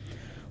halved.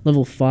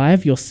 Level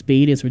 5, your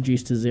speed is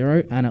reduced to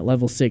 0, and at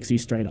level 6, you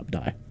straight up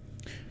die.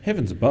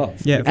 heavens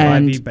above. Yeah, 5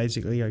 And- you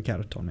basically go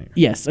catatonic.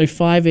 Yes, so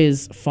 5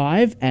 is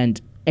 5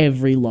 and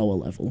every lower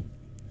level.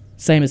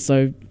 Same as,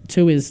 so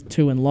 2 is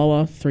 2 and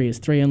lower, 3 is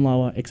 3 and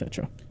lower,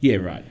 etc. Yeah,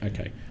 right.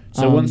 Okay.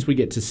 So once we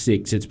get to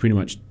 6, it's pretty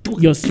much.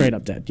 You're straight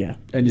up dead, yeah.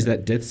 And is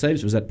that death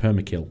saves or is that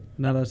permakill?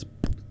 No, that's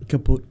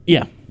kaput.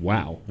 Yeah,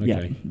 Wow. Okay.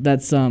 yeah.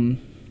 That's, it's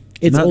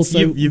That's- also...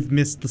 you've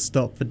missed the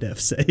stop for death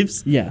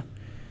saves. Yeah.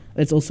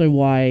 It's also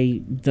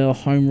why the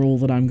home rule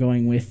that I'm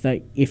going with,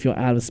 that if you're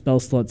out of spell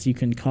slots you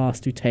can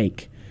cast to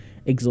take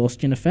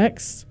exhaustion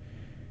effects,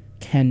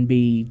 can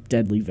be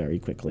deadly very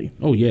quickly.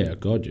 Oh yeah.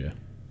 God yeah.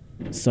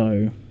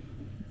 So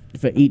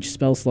for each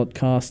spell slot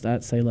cast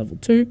at, say, level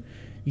 2,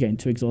 you gain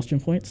 2 exhaustion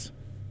points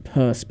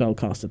per spell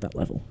cast at that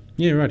level.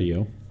 Yeah.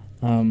 Rightio.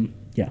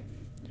 Yeah.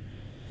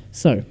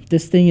 So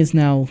this thing is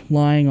now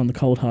lying on the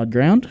cold hard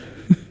ground.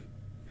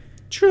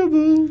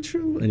 Trouble.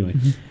 Anyway.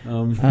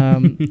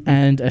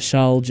 And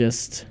Ashal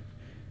just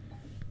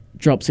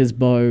drops his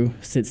bow,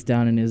 sits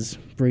down, and is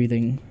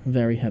breathing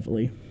very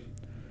heavily.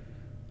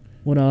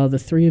 What are the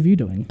three of you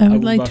doing? I would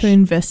will like rush- to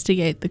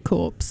investigate the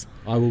corpse.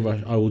 I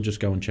will just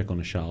go and check on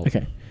a Charles.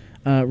 Okay.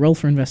 Roll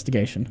for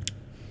investigation.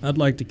 I'd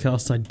like to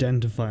cast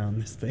Identify on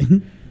this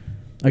thing.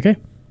 Okay.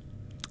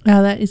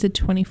 That is a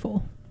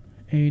 24.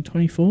 A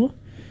 24.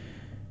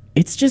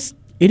 It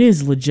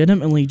is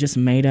legitimately just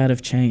made out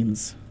of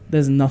chains.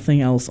 There's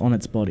nothing else on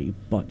its body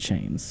but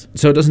chains.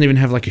 So it doesn't even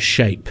have like a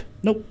shape.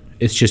 Nope.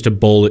 It's just a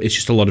ball. It's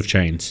just a lot of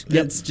chains.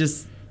 Yep. It's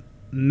just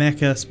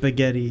mecha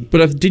spaghetti.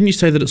 But didn't you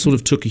say that it sort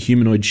of took a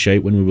humanoid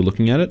shape when we were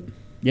looking at it?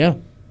 Yeah.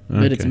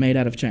 But it's Okay. made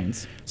out of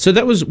chains. So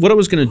that was what I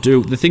was going to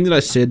do. The thing that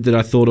I said that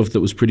I thought of that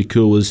was pretty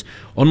cool was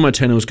on my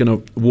turn I was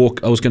going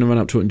to run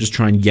up to it and just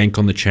try and yank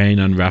on the chain,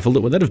 unravel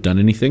it. Would that have done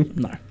anything?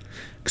 No.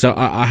 Because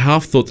I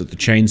half thought that the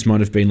chains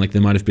might have been like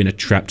there might have been a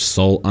trapped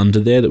soul under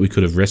there that we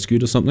could have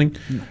rescued or something.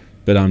 No.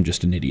 But I'm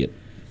just an idiot.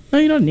 No,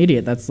 you're not an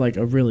idiot. That's like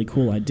a really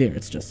cool idea.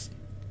 It's just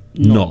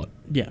Not.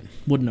 Yeah,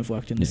 wouldn't have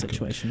worked in this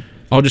situation.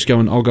 I'll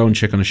go and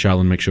check on a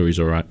Charles and make sure he's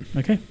all right.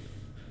 Okay.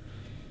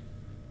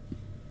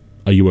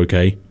 Are you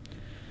okay?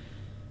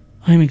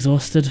 I'm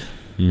exhausted.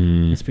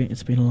 Mm,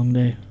 It's been a long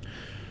day.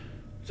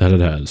 that it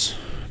has,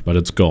 but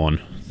it's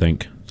gone.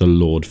 Thank the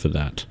Lord for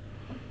that.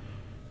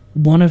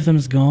 One of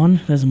them's gone.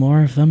 There's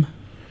more of them.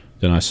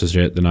 Then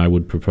I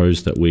would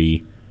propose that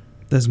we.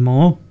 There's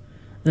more.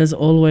 There's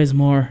always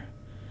more.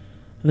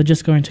 They're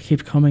just going to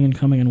keep coming and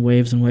coming in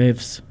waves and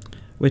waves.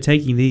 We're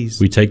taking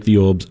these. We take the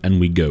orbs and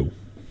we go.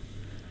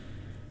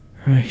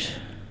 Right.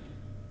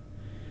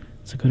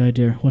 It's a good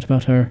idea. What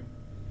about her?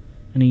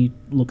 And he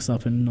looks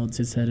up and nods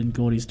his head in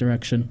Gordy's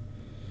direction.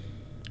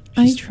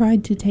 I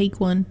tried to take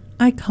one.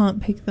 I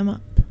can't pick them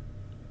up.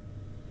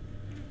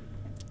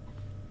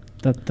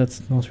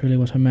 That's not really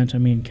what I meant. I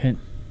mean,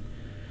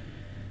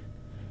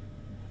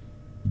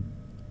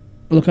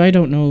 Look, I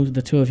don't know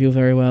the two of you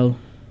very well,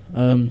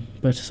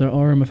 but Sir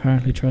Orim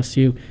apparently trusts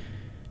you.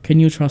 Can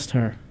you trust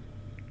her?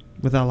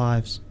 With our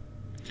lives.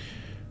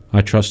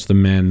 I trust the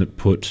man that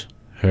put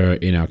her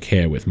in our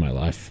care with my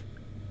life.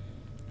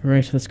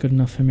 Right, that's good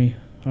enough for me.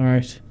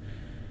 Alright.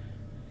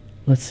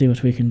 Let's see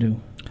what we can do.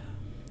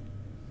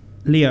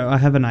 Leo, I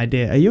have an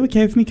idea. Are you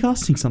okay with me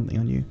casting something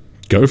on you?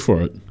 Go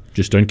for it.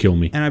 Just don't kill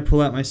me. And I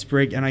pull out my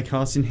sprig and I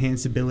cast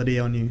Enhance Ability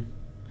on you.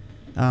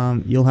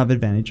 You'll have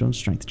advantage on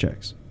strength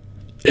checks.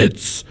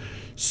 It's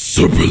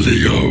Super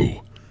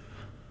Leo.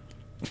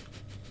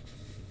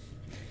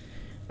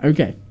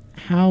 Okay.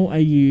 How are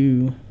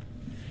you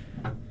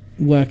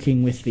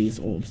working with these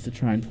orbs to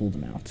try and pull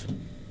them out?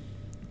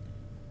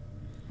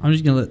 I'm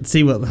just going to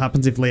see what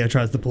happens if Leo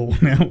tries to pull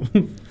one out.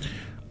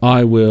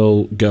 I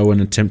will go and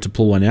attempt to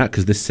pull one out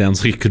because this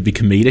sounds like it could be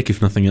comedic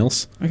if nothing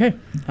else. Okay.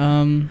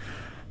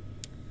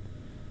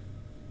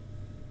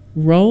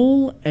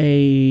 Roll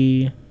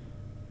a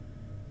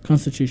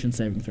Constitution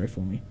saving throw for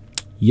me.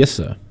 Yes,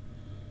 sir.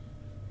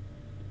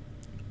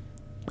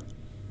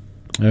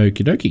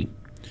 Okie dokie.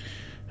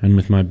 And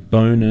with my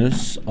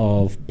bonus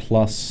of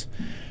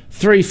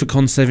 +3 for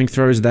con saving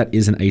throws, that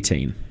is an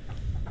 18.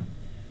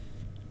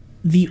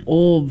 The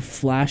orb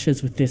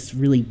flashes with this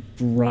really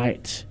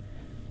bright,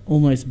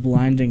 almost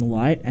blinding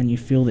light, and you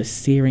feel this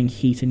searing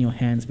heat in your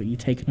hands, but you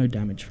take no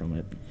damage from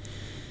it.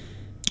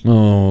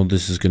 Oh,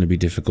 this is going to be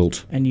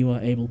difficult. And you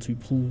are able to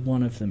pull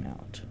one of them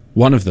out.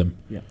 One of them?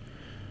 Yeah.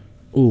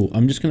 Ooh,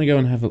 I'm just going to go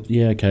and have a...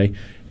 Yeah, okay.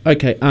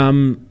 Okay,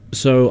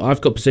 so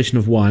I've got possession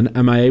of one.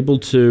 Am I able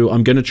to...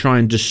 I'm going to try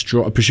and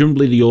destroy...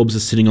 Presumably the orbs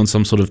are sitting on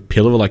some sort of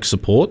pillar, like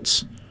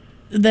supports?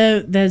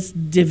 There's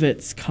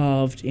divots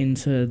carved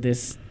into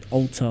this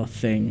altar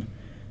thing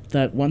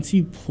that once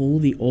you pull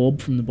the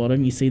orb from the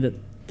bottom, you see that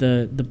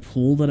the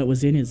pool that it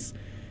was in is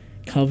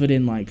covered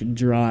in like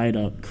dried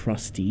up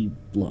crusty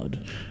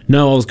blood.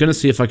 No, I was going to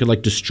see if I could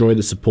like destroy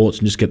the supports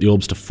and just get the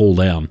orbs to fall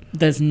down.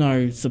 There's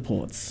no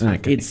supports.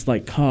 Okay. It's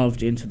like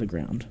carved into the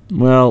ground.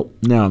 Well,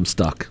 now I'm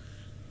stuck.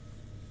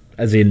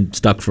 As in,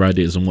 stuck for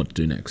ideas on what to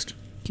do next.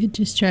 Could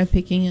just try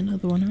picking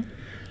another one up.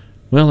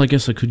 Well, I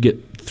guess I could get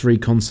 3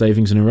 con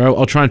savings in a row.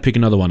 I'll try and pick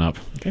another one up.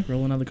 Okay,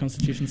 roll another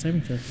Constitution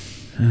saving throw.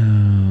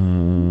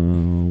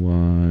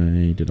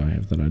 Why did I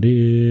have that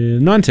idea?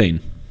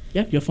 19.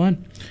 Yeah, you're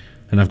fine.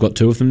 And I've got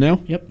 2 of them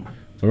now? Yep.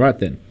 All right,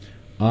 then.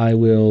 I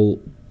will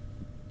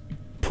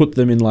put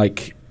them in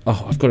like...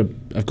 Oh, I've got a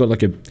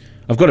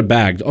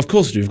bag. Of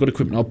course I do. I've got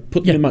equipment. I'll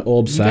put them in my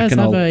orb You sack guys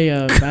and have I'll...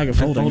 a bag of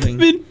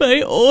holding. In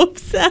my orb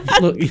sack.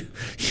 Look,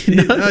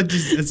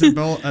 It's a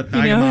bag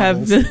We of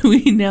marbles.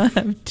 we now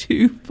have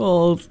 2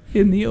 balls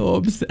in the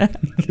orb sack.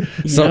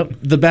 So yep.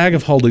 the bag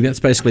of holding,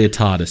 that's basically a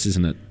TARDIS,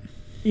 isn't it?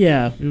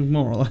 Yeah.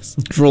 More or less.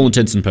 For all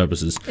intents and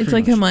purposes. It's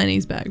like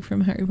Hermione's bag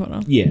from Harry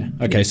Potter. Yeah.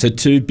 Okay, so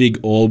 2 big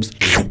orbs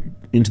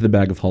into the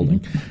bag of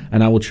holding.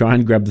 And I will try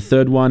and grab the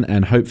third one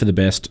and hope for the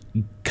best,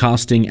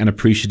 casting an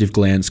appreciative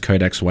glance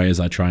Kodak's way as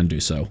I try and do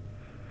so.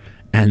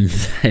 And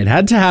it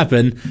had to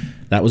happen.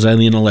 That was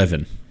only an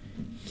 11.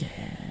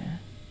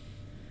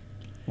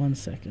 1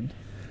 second.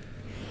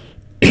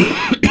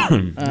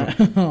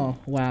 Oh,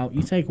 wow.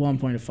 You take 1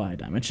 point of fire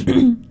damage.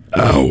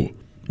 Ow!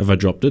 Have I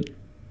dropped it?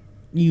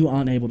 You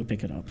aren't able to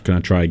pick it up. Can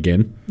I try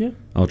again? Yeah.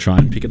 I'll try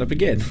and pick it up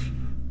again.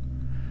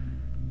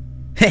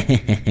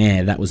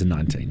 That was a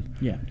 19.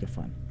 Yeah, you're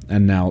fine.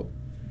 And now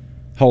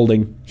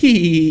holding.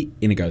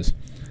 In it goes.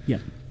 Yeah.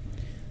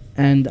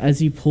 And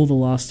as you pull the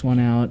last one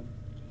out,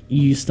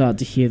 you start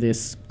to hear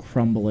this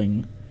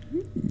crumbling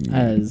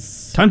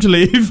as... Time to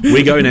leave.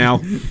 We go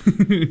now.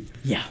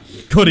 Yeah.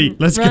 Cody,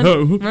 let's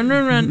go.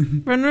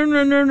 Run.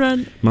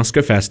 Must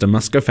go faster,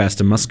 must go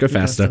faster, must go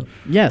faster.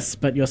 Yes,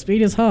 but your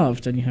speed is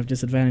halved and you have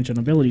disadvantage on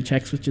ability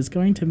checks, which is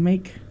going to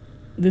make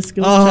this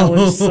skills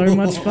challenge so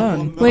much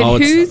fun. Wait, Oh,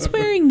 it's- who's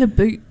wearing the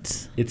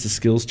boots? It's a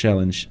skills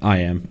challenge. I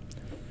am.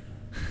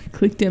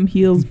 Click them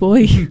heels,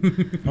 boy.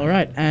 All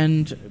right,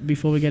 and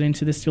before we get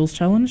into the skills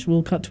challenge,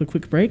 we'll cut to a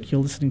quick break.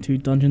 You're listening to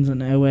Dungeons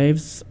and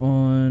Airwaves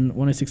on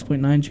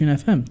 106.9 Tune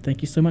FM.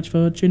 Thank you so much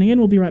for tuning in.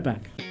 We'll be right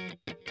back.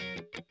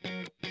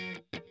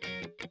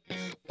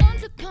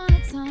 Once upon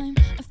a time,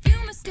 a few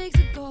mistakes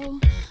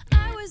ago,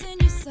 I was in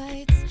your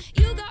sights.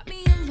 You got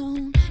me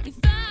alone. You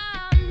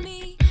found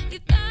me. You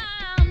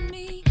found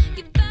me.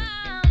 You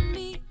found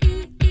me.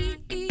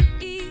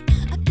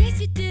 I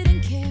guess you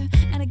didn't care,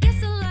 and I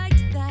guess I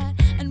liked that.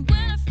 And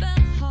when I fell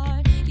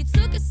hard, you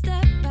took a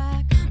step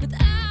back.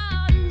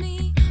 Without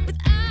me,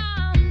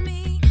 without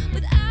me,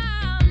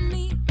 without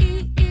me.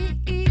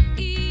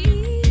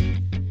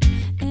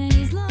 And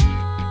he's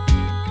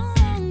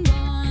long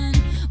gone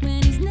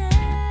when he's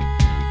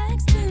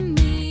next to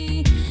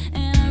me.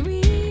 And I realize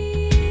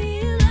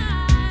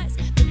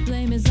the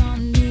blame is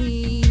on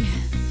me.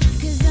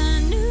 'Cause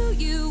I knew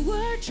you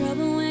were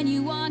trouble when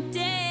you walked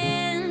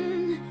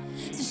in.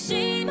 So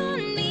shame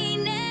on me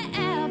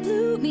now.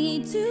 Blew me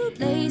to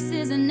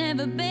places I've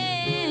never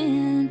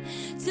been.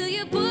 Till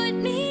you put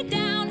me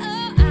down.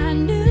 Oh, I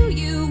knew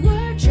you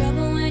were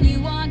trouble when you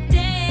walked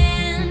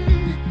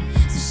in.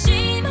 So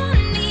shame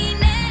on me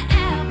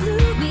now.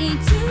 Blew me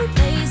to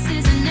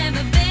places I've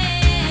never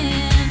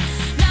been.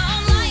 Now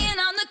I'm lying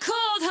on the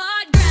cold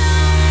hard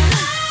ground.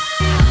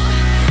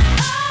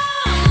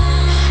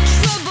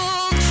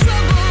 Trouble,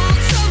 trouble,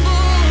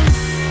 trouble.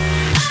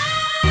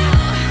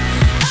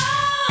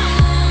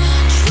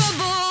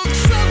 Trouble,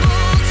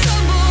 trouble,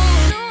 trouble.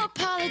 No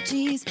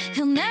apologies,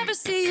 he'll never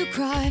see you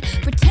cry.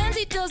 Pretends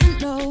he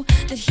doesn't know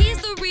that he's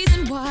the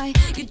reason why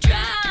you're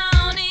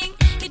drowning,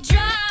 you're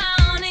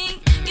drowning,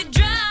 you're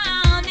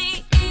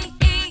drowning.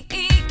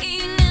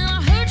 Now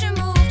I heard you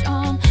moved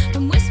on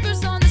from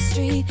whispers on the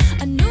street.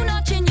 A new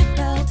notch in your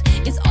belt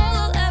is all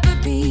I'll ever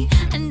be.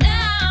 And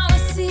now I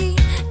see,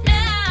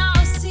 now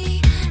I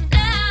see,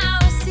 now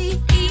I see.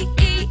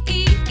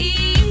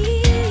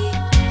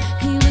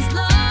 He was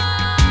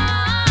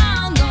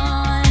long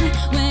gone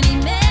when he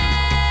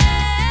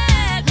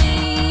met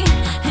me.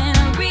 And I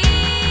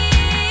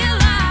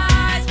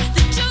realized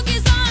the joke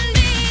is on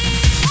me.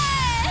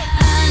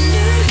 I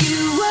knew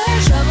you were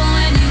trouble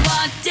when you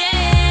walked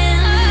in.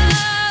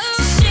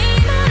 So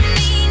shame on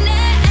me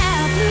now.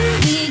 Blew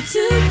me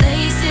to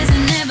places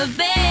I've never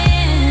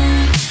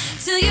been.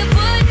 Till you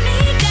put me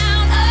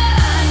down. Oh, I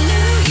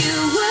knew you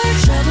were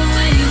trouble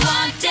when you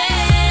walked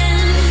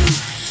in.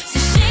 So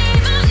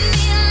shame on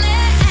me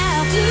now.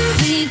 Blew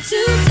me to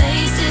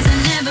places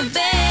I've never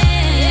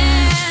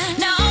been.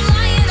 Now I'm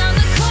lying on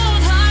the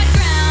cold hard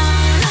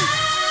ground.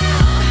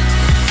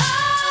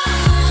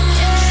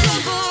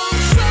 Trouble,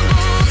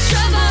 trouble,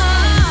 trouble.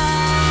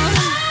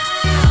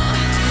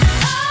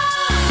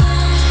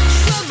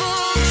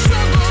 Trouble,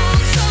 trouble,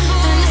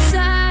 trouble. And the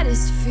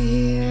saddest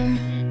fear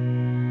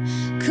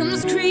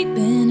comes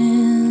creeping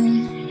in,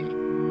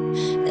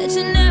 that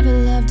you never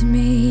loved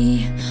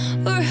me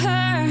or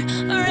her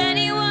or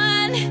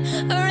anyone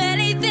or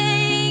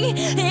anything.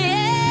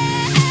 Yeah.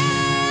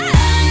 I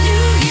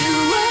knew you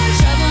were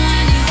trouble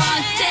when you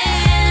walked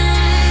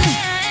in.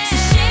 So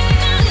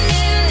shame on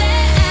me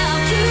now.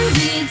 Blew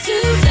me to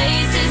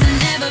places I've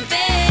never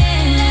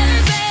been.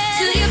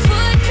 Till you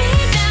put me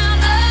down.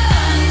 Oh, I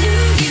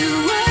knew you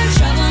were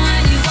trouble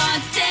when you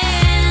walked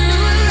in.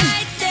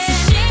 So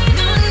shame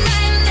on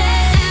me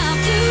now.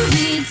 Blew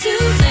me to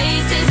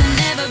places I've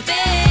never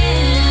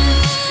been.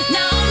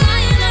 Now I'm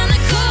lying on the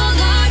cold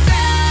hard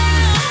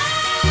ground.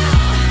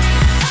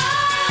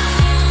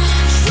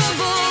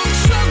 Trouble,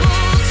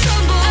 trouble,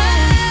 trouble.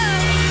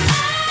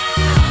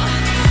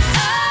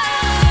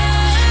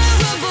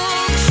 Trouble,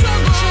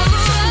 trouble,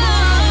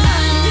 trouble. I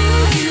knew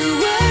you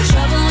were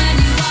trouble when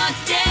you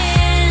walked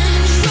in.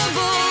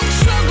 Trouble,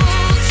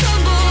 trouble,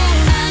 trouble.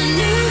 I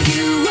knew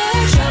you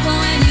were trouble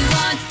when you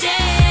walked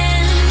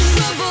in.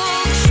 Trouble,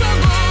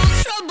 trouble,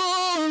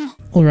 trouble.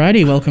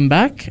 Alrighty, welcome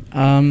back.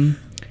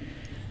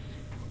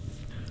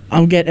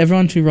 I'll get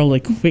everyone to roll a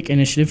quick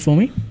initiative for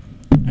me,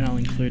 and I'll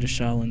include a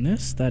Charl in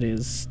this. That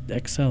is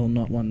Excel,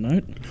 not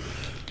OneNote.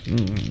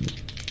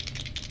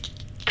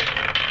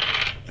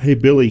 Hey,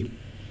 Billy.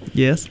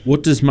 Yes.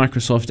 What does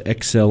Microsoft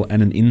Excel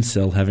and an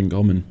incel have in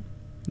common?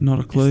 Not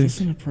a clue. Is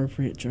this an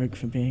appropriate joke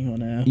for being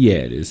on air? Yeah,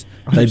 it is.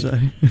 I hope so.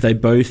 They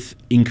both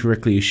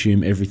incorrectly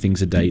assume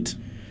everything's a date.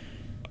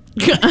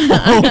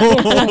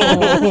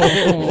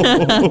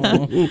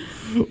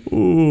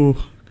 Ooh,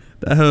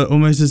 that hurt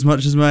almost as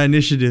much as my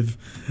initiative.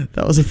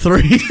 That was a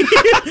 3.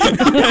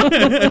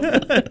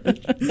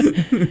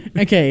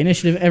 Okay,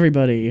 initiative,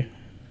 everybody.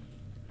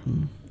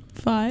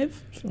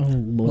 5. Oh,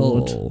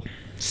 Lord. Oh.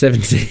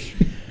 17.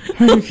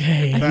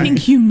 Okay. I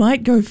think you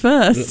might go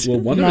first. Well,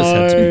 one of us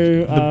had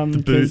to. No, The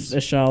because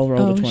boots. Ashal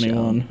rolled Oh, a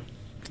 21.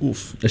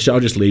 Oof.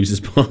 Ashal just leaves us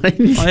behind.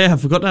 Oh yeah, I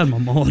forgot to add my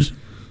mod.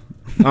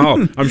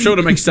 Oh, I'm sure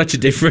it'll make such a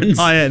difference.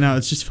 Oh yeah, no,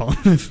 it's just fine.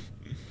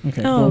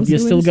 Okay, Oh, well, so you're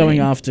we're still the going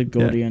same. after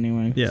Gordy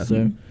anyway. Yeah.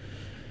 So,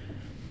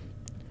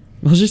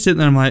 I was just sitting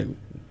there, I'm like,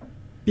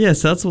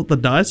 yes, that's what the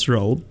dice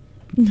rolled.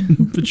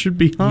 It should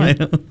be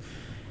higher.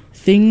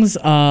 things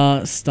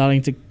are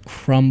starting to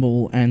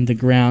crumble and the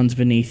ground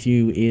beneath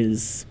you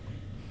is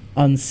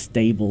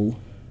unstable.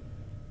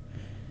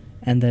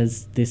 And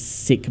there's this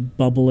sick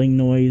bubbling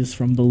noise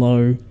from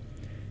below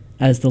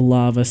as the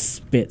lava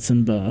spits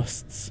and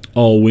bursts.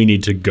 Oh, we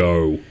need to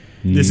go.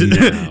 This is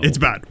now. it's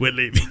bad. We're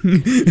leaving.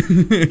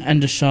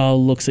 And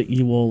Ashal looks at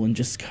you all and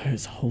just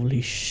goes,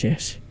 holy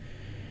shit.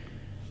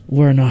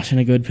 We're not in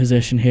a good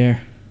position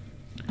here.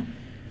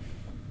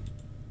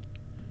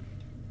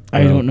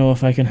 I Well- don't know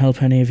if I can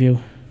help any of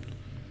you.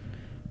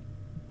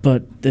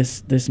 But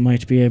this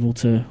might be able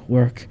to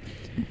work.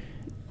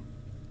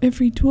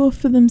 Every dwarf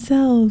for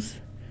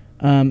themselves.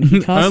 He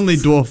casts Only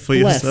dwarf for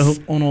bless yourself.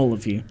 on all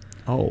of you.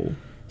 Oh.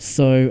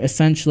 So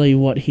essentially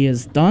what he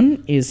has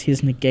done is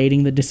he's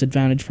negating the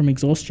disadvantage from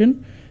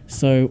exhaustion.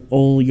 So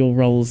all your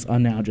rolls are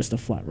now just a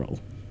flat roll.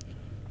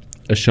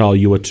 Ashal,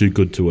 you are too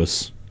good to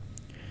us.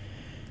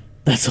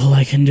 That's all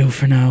I can do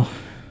for now.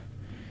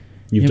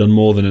 You've Yep. done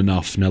more than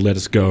enough. Now let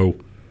us go.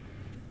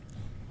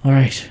 All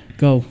right,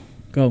 go.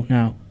 Go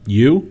now.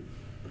 You?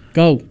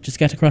 Go. Just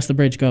get across the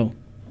bridge. Go.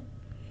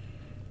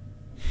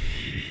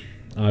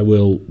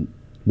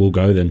 We'll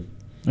go then.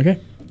 Okay.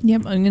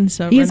 Yep, I'm going to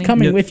start He's running.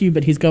 coming Yep. with you,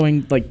 but he's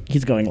going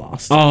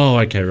last. Oh,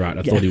 okay, right.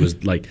 I Yeah. thought he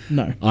was like,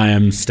 No. I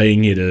am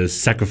staying here to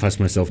sacrifice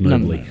myself No, no,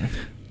 nobly. no, no.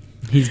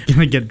 He's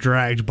gonna get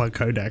dragged by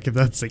Kodak if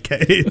that's the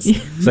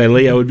case. So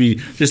Leo would be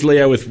just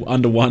Leo with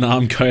under one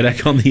arm,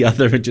 Kodak on the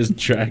other, and just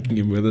dragging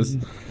him with us.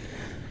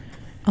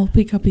 I'll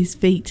pick up his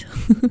feet.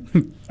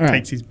 All right.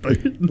 Takes his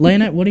boot.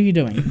 Lena, what are you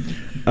doing?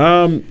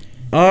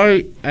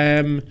 I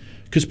am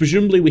because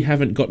presumably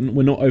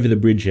we're not over the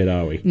bridge yet,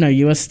 are we? No,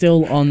 you are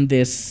still on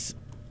this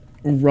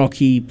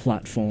rocky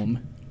platform.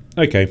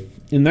 Okay.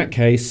 In that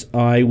case,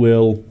 I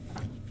will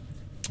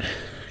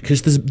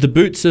because the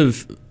boots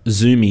of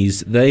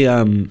zoomies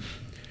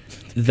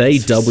they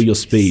double your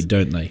speed,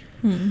 don't they?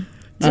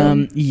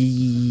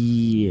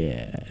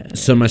 Yeah.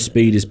 So my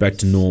speed is back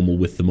to normal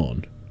with them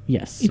on.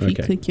 Yes. If you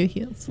Okay. click your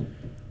heels.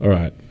 All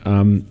right.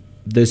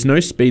 There's no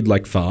speed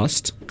like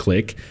fast.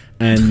 Click,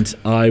 and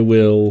I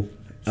will.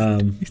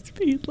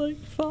 Speed like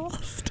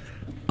fast.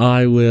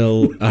 I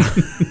will.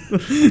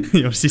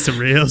 You obviously some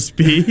real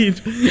speed.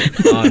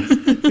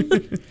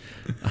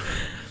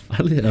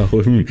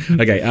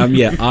 Okay.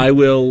 Yeah. I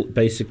will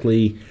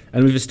basically,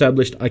 and we've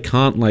established I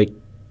can't like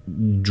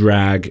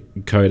drag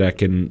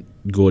Kodak and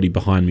Gordy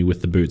behind me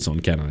with the boots on,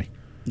 can I?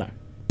 No.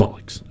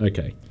 Bollocks.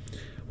 Okay.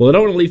 Well, I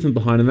don't want to leave them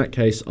behind. In that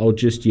case, I'll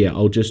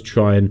just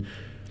try and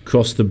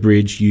cross the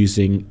bridge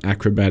using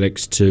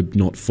acrobatics to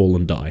not fall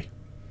and die.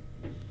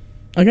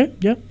 Okay.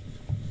 Yep.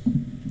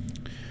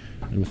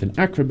 And with an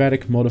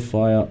acrobatic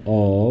modifier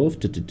of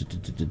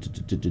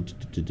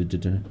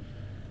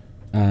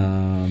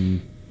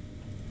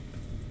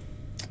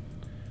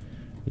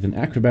with an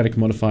acrobatic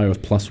modifier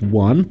of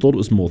 +1. Thought it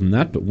was more than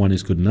that, but 1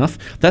 is good enough.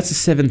 That's a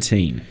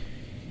 17.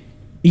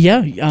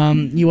 Yeah,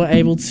 you are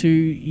able to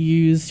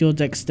use your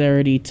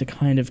dexterity to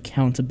kind of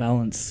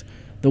counterbalance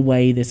the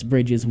way this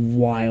bridge is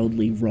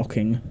wildly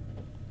rocking.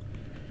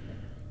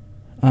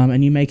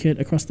 And you make it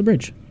across the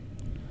bridge.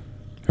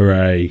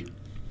 Hooray.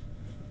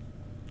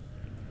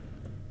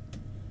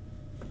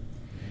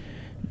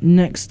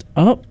 Next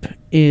up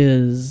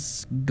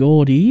is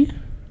Gordy.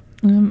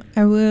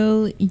 I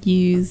will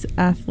use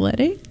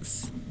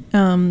athletics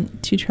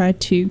to try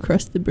to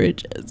cross the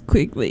bridge as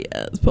quickly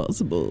as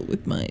possible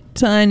with my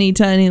tiny,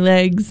 tiny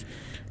legs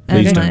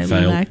Please and don't my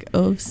fail. lack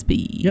of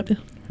speed. Yep.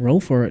 Roll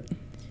for it.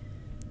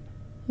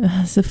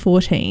 It's a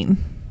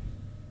 14.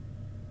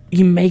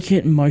 You make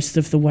it most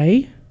of the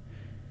way,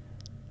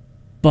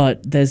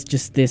 but there's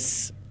just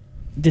this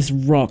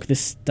rock,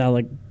 this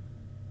stalactite.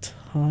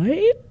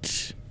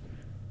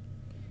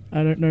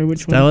 I don't know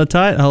which one.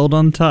 Stalactite, hold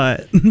on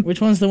tight. Which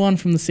one's the one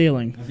from the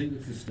ceiling? I think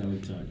it's a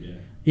stalactite, yeah.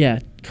 Yeah,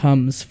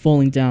 comes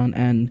falling down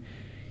and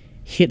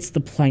hits the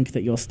plank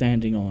that you're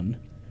standing on,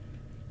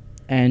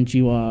 and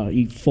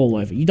you fall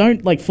over. You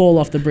don't like fall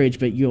off the bridge,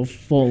 but you're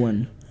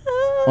fallen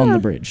on the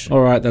bridge.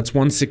 All right, that's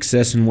 1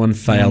 success and 1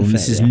 fail. One And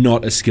this is failure.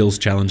 not a skills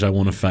challenge I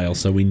want to fail,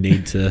 so we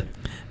need to...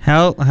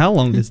 How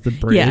long is the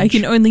bridge? Yeah, I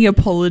can only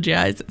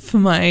apologize for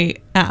my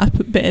app,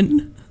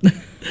 Ben.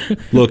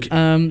 Look,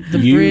 The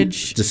you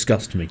bridge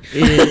disgust me.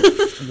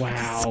 is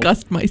wow.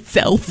 Disgust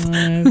myself.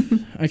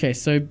 5. Okay,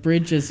 so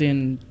bridge is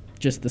in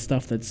just the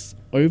stuff that's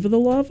over the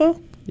lava.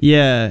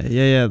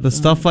 Yeah. The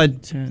stuff I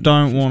 10,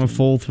 don't want to 15,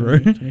 fall through.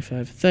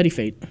 25, 30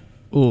 feet.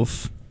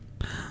 Oof.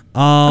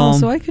 Oh,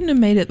 so I couldn't have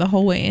made it the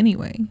whole way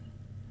anyway.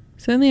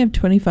 So I only have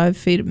 25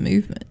 feet of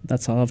movement.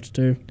 That's halved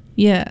too.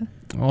 Yeah.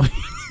 Oh,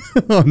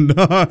 oh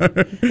no.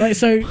 Like,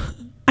 so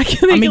I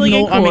can make it like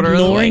a I'm quarter of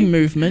the way. ignoring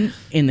movement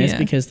in this Yeah.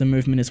 because the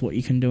movement is what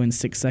you can do in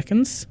 6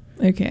 seconds.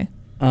 Okay.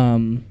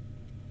 Um,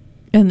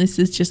 And this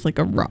is just like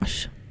a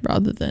rush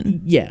rather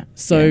than... yeah.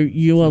 So Yeah.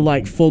 you are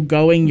like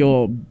foregoing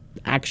your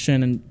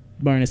action and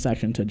bonus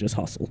action to just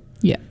hustle,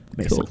 Yeah.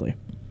 basically.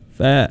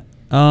 Fair.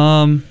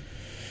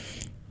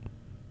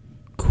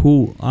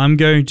 Cool. I'm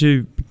going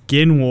to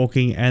begin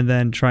walking and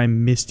then try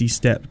and Misty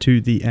Step to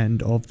the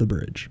end of the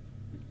bridge.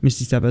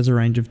 Misty Step has a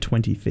range of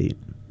 20 feet.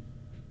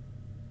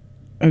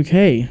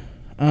 Okay.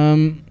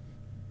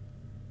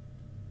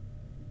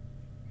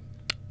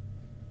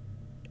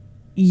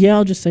 Yeah,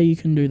 I'll just say you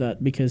can do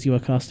that because you are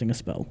casting a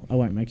spell. I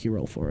won't make you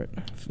roll for it.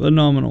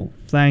 Phenomenal.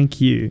 Thank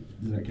you.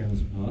 Does that count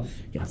as a pass?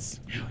 Yes.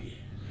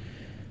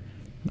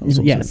 That was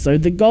Yeah, awesome. so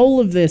the goal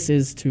of this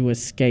is to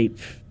escape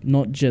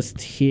not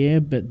just here,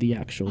 but the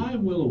actual...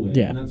 I'm well aware,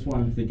 Yeah. and that's why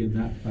I'm thinking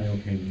that fail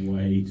came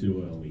way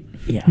too early.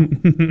 Yeah.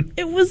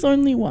 It was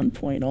only 1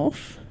 point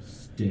off.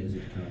 Stares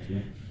at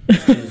Katya.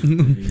 Stares at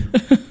me.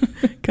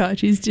 God,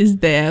 she's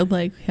just there.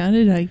 Like, how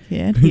did I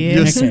get here?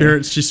 Your Okay.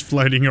 spirit's just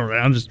floating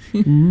around. Just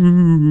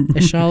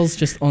Ishal's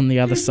just on the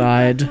other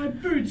side, My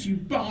boots, you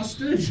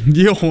bastard!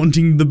 You're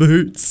haunting the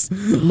boots.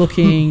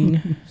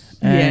 looking,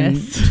 and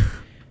Yes.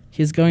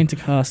 he's going to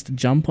cast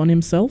Jump on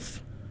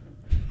himself.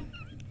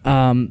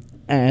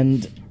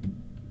 And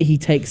he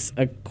takes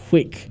a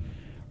quick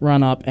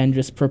run up and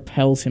just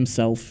propels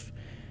himself.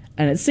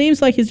 And it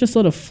seems like he's just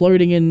sort of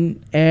floating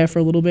in air for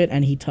a little bit,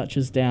 and he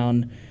touches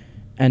down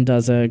and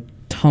does a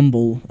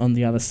tumble on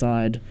the other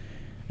side.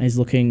 And he's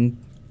looking...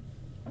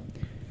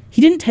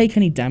 He didn't take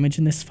any damage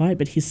in this fight,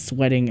 but he's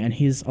sweating and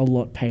he's a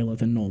lot paler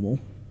than normal.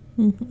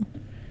 Oh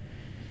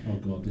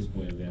god, this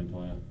boy a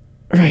vampire.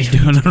 Right.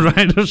 Doing it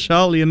right,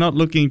 Charlie. You're not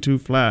looking to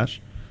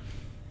flash.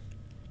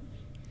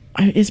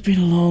 It's been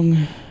a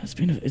long... It's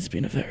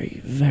been a very,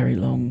 very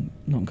long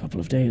couple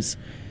of days.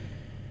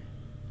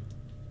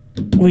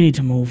 We need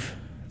to move.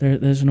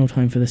 There's no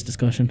time for this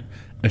discussion.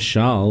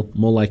 Ashal,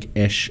 more like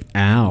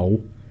Esh-ow.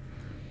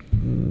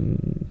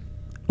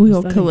 We Is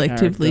all that in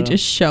collectively character?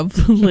 just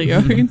shoved Leo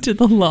into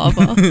the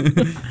lava.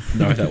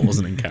 No, that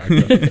wasn't in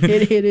character.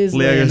 It is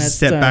Leo Leonet's goes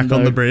step turn, back on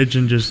though. the bridge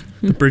and just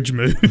the bridge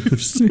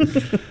moves.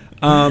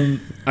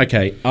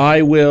 Okay,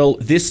 I will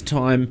this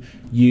time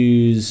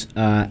use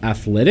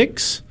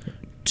athletics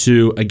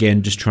to,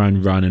 again, just try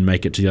and run and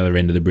make it to the other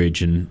end of the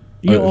bridge. And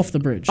You're off the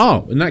bridge.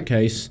 Oh, in that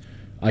case,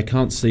 I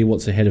can't see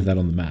what's ahead of that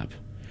on the map.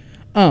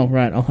 Oh,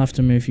 right. I'll have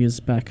to move yours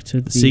back to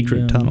the...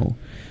 Secret tunnel.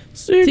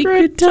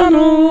 Secret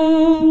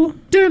tunnel!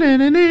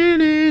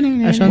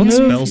 Ashal, What move.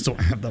 spells do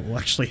I have that will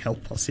actually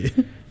help us here?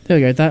 There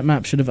we go. That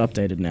map should have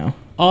updated now.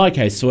 Oh,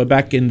 okay, so we're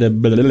back in the...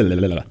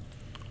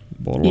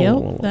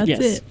 Yep, that's yes.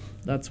 it.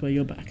 That's where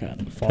you're back at.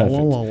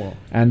 Perfect.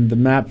 And the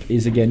map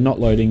is, again, not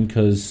loading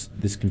because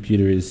this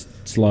computer is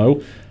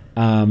slow.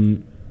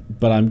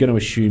 But I'm going to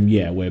assume,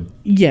 yeah, we're...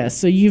 Yeah,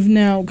 so you've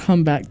now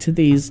come back to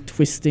these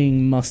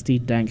twisting, musty,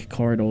 dank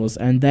corridors,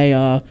 and they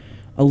are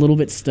a little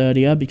bit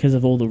sturdier because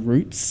of all the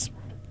roots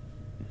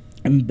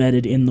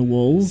embedded in the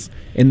walls.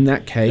 In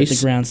that But case,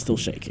 the ground's still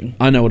shaking.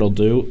 I know what I'll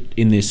do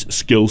in this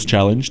skills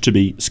challenge to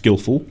be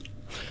skillful.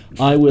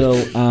 I will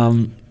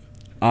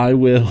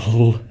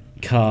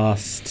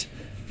cast...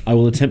 I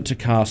will attempt to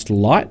cast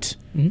light,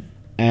 Mhm.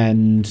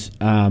 and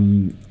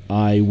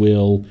I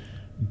will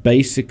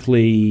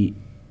basically...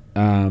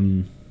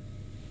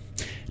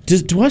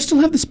 do I still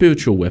have the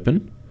spiritual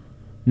weapon?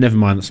 Never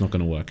mind, that's not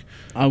going to work.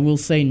 I will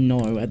say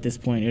no at this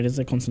point. It is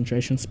a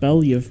concentration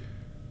spell.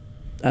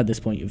 At this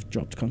point, you've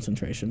dropped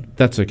concentration.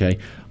 That's okay.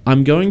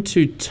 I'm going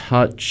to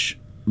touch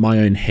my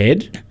own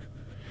head,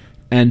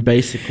 and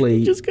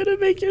basically... Just gonna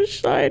make your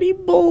shiny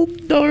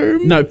bald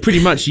dome. No,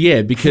 pretty much,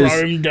 yeah, because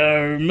Chrome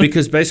dome.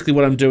 because basically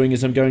what I'm doing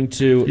is I'm going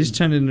to He's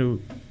turned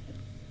into...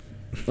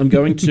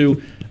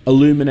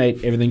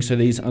 illuminate everything, so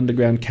these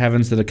underground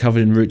caverns that are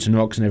covered in roots and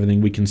rocks and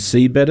everything, we can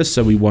see better,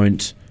 so we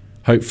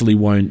hopefully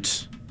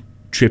won't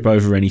trip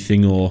over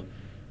anything or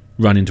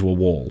run into a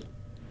wall.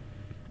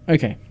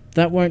 Okay,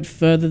 that won't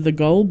further the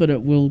goal, but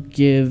it will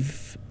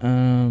give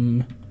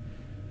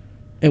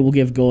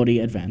Gordy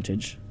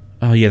advantage.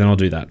 Oh yeah, then I'll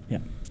do that. Yeah.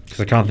 Because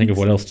I can't think of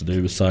what else to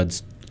do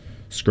besides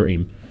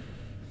scream.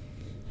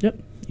 Yep,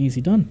 easy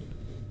done.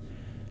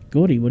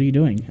 Gordy, what are you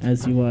doing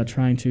as you are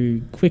trying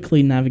to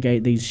quickly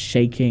navigate these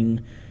shaking,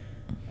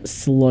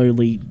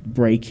 slowly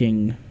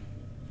breaking...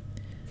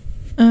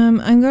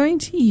 I'm going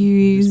to Picture the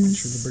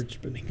use bridge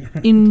spinning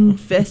around.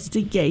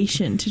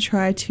 investigation to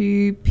try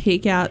to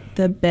pick out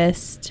the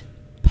best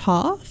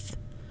path.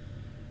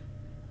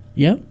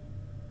 Yep.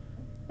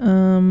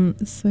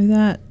 So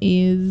that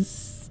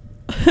is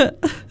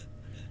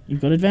You've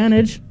got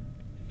advantage.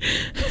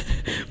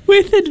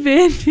 with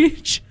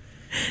advantage.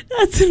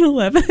 That's an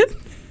 11.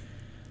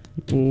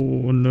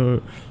 Oh,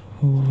 no.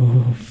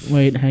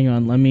 Wait, hang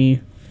on. Let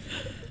me...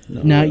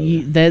 Now,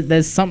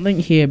 there's something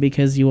here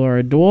because you are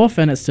a dwarf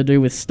and it's to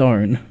do with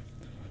stone.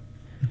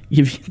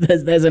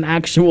 There's an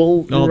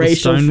actual Oh, the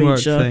racial stonework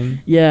feature. thing.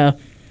 Yeah.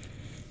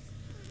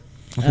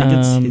 I think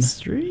it's Um,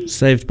 history.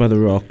 Saved by the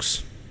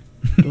Rocks.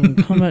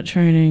 Combat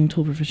training,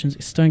 tool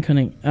proficiency, stone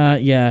cutting.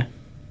 Yeah,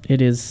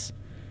 it is.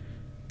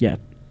 Yeah,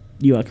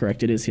 you are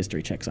correct. It is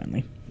history checks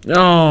only.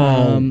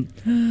 Oh,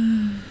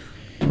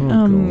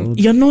 God.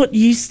 You're not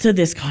used to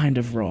this kind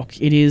of rock.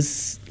 It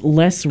is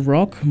less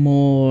rock,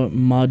 more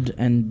mud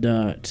and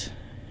dirt,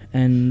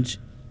 and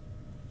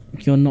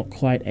you're not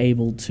quite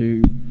able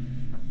to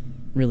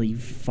really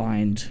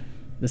find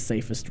the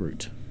safest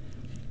route.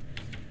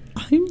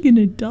 I'm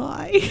gonna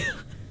die.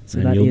 So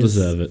And that you'll is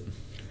deserve it.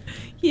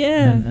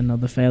 Yeah.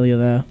 another failure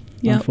there.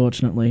 Yep.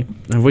 Unfortunately,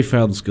 Have we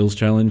failed the skills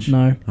challenge?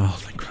 no. Oh,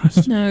 thank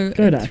Christ. No,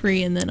 Go a back.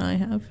 3 and then I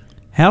have.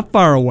 How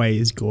far away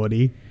is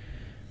Gordy?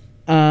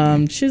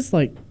 She's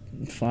like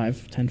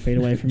 5-10 feet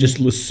away from Just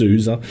me.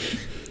 L'Souza.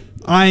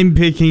 I'm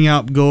picking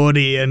up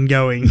Gordy and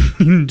going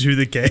into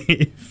the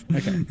cave.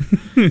 Okay.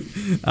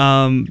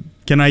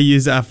 Can I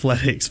use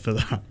athletics for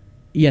that?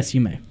 Yes,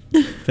 you may.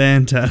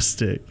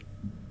 Fantastic.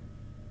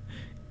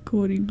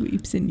 Gordy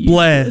weeps and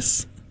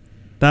Bless.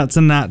 That's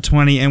a nat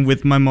 20, and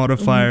with my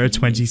modifier, a Amazing.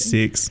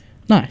 26.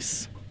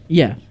 Nice.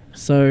 Yeah.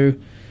 So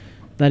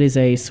that is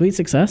a sweet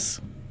success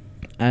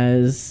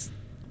as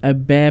a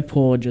bear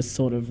paw just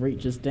sort of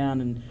reaches down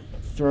and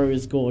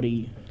throws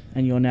Gordy,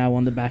 and you're now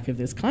on the back of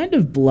this kind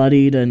of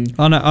bloodied and...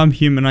 Oh no, I'm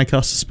human. I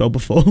cast a spell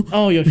before.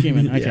 Oh, you're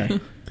human. Okay.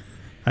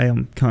 I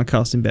can't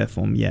cast in bear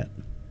form yet.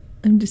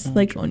 I'm just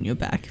like on your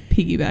back,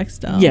 piggyback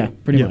style. Yeah,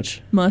 pretty Yeah.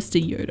 much. Master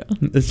Yoda.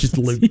 It's just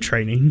loop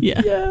training.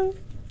 Yeah. Yeah.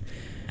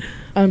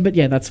 But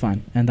yeah, that's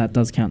fine. And that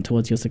does count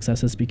towards your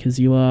successes because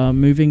you are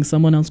moving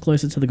someone else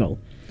closer to the goal.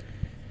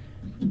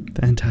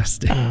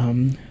 Fantastic.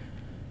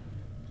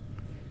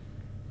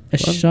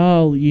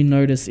 Ashal, you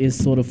notice, is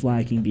sort of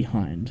lagging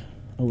behind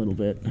a little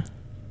bit.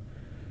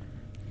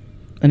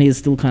 And he is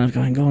still kind of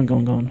going, go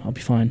on. I'll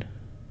be fine.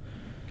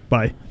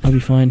 Bye. I'll be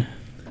fine.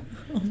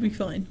 I'll be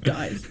fine.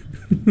 Dies.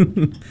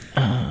 Looks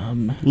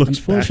back,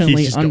 Unfortunately,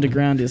 he's just gone.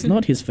 underground is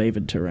not his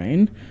favored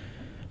terrain.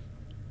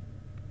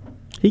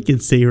 He can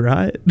see,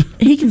 right?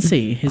 He can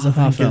see. He's a Oh,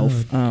 thank half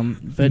elf.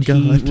 But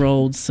he God.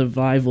 rolled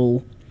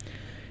survival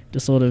to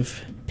sort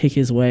of pick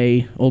his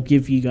way or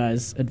give you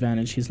guys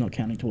advantage. He's not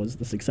counting towards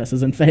the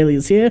successes and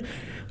failures here,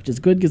 which is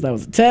good because that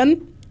was a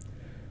 10.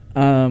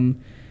 And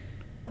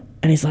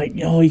he's like,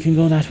 oh, you can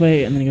go that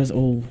way. And then he goes,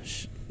 oh,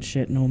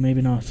 shit, no,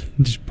 maybe not.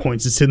 Just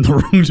points us in the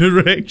wrong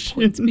direction.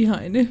 Points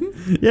behind him.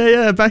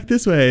 Yeah, back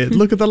this way.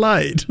 Look at the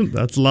light.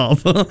 That's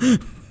lava.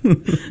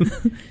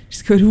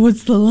 Just go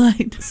towards the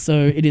light.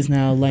 So it is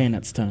now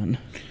Leonet's turn.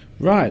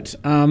 Right.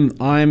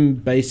 I'm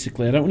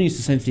basically... I don't want to use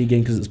the same thing again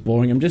because it's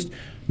boring. I'm just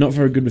not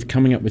very good with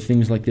coming up with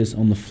things like this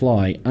on the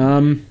fly.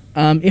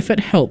 If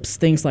it helps,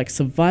 things like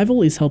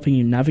survival is helping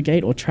you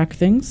navigate or track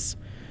things.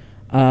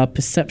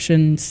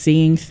 Perception,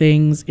 seeing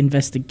things,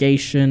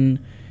 investigation.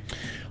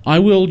 I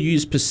will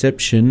use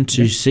perception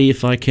to see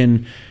if I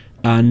can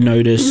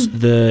notice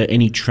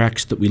any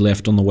tracks that we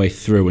left on the way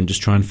through and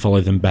just try and follow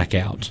them back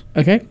out.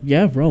 Okay,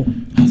 yeah, roll.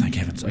 Oh, thank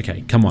heavens.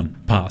 Okay, come on.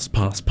 Pass.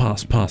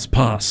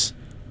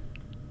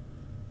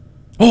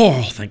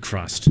 Oh, thank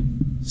Christ.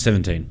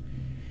 17.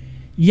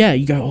 Yeah,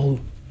 you go, oh,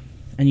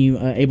 and you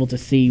are able to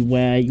see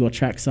where your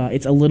tracks are.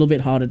 It's a little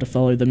bit harder to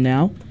follow them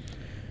now,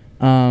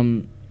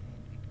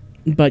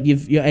 but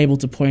you're able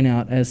to point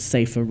out a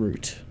safer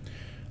route.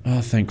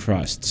 Oh, thank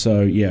Christ.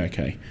 So, yeah,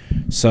 okay.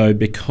 So,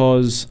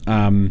 because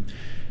I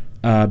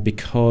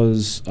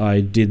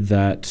did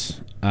that,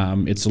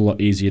 it's a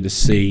lot easier to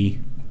see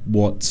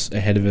what's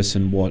ahead of us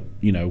and what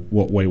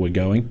way we're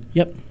going.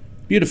 Yep.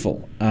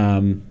 Beautiful.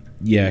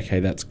 Yeah, okay,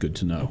 that's good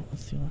to know.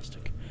 That's the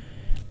elastic.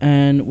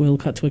 And we'll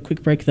cut to a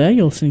quick break there.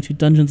 You're listening to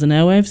Dungeons and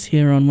Airwaves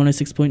here on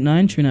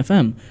 106.9 Tune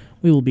FM.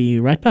 We will be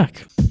right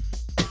back.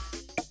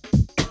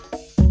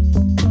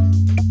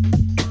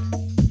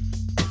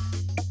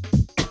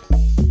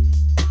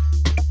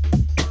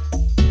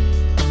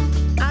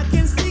 I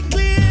can see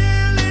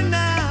clearly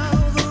now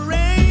the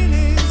rain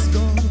is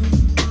gone.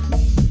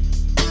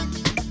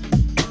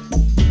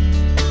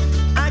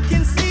 I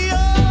can see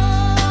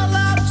all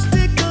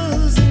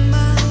obstacles in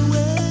my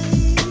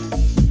way.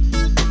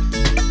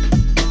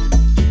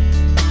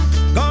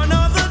 Gone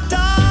are the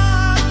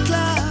dark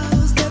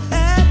clouds that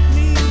had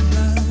me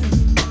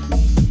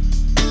blind.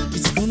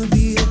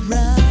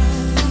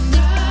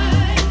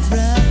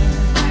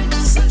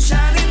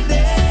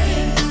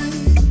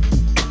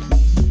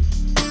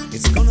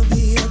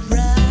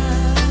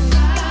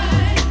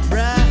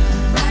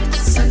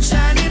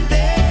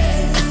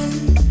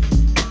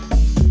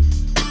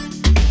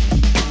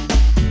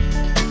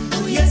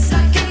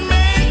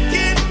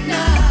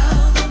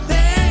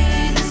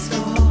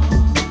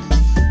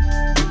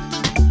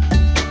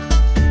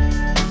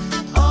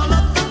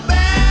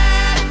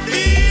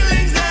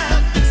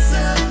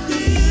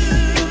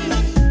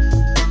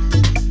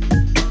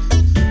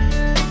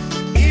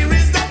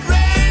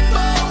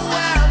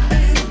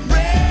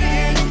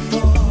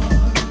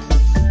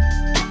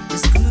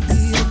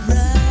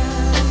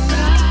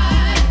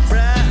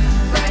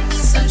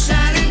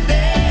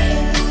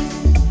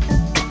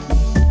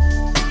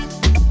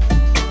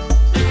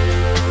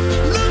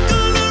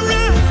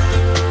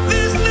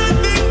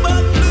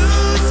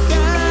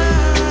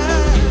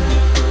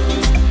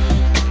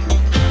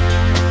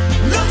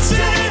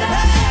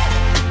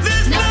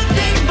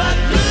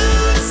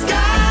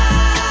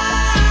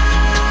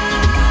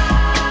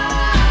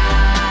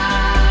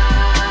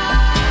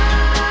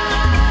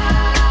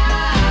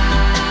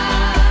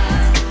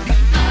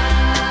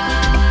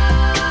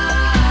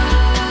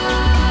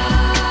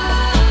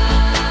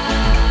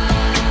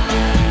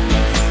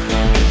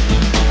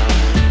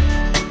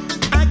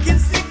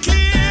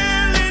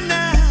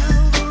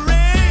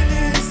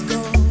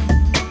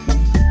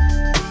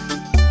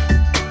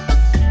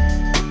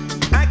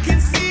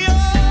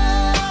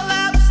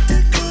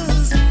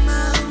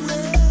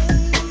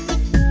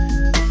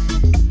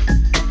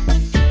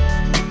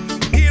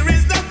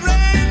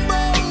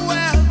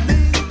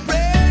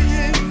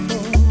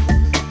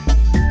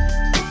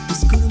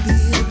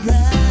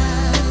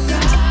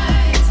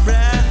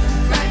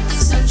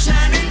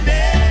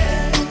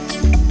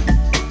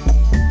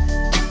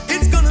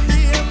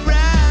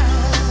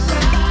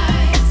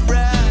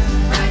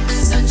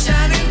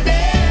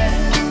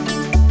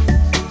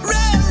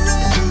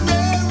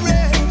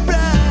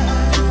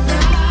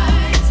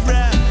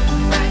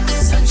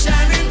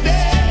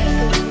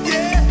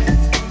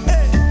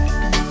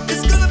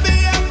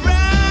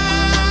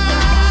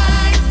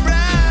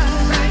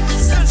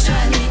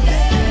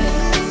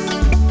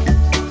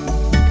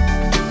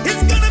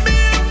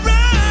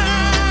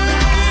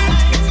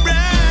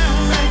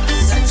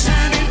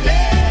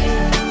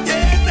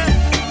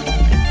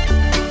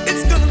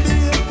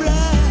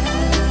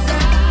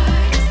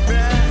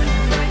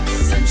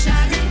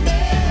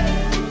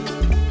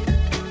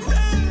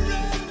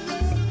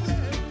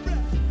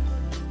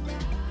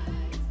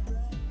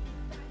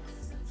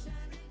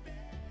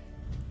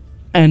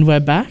 And we're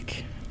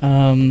back.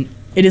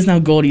 It is now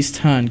Gordy's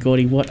turn.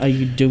 Gordy, what are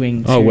you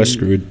doing? Oh, we're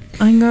screwed.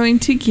 I'm going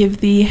to give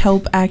the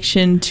help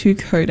action to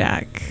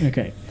Kodak.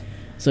 Okay.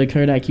 So,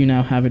 Kodak, you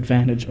now have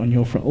advantage on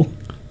your roll.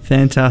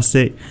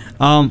 Fantastic.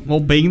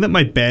 Well, being that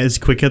my bear's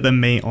quicker than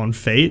me on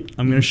feet,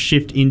 I'm going to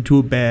shift into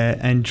a bear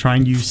and try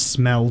and use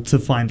smell to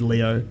find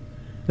Leo.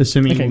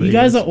 Assuming Okay, you Leo's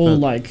guys are all fur-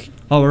 like...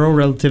 Oh, we're all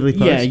relatively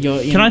close. Yeah,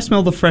 you're... Can I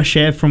smell the fresh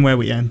air from where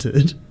we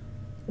entered?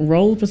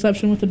 Roll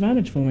perception with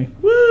advantage for me.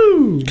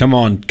 Woo! Come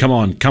on, come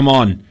on, come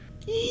on.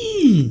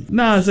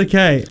 No, it's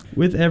okay.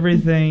 With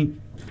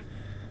everything.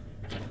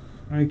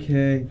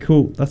 Okay,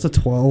 cool. That's a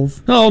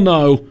 12. Oh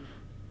no.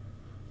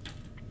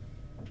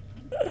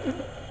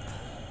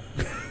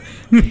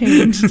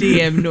 Page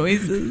DM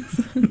noises.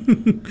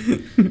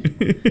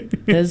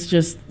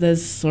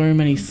 There's so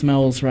many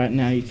smells right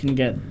now. You can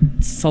get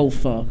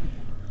sulfur,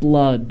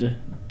 blood,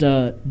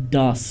 dirt,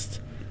 dust.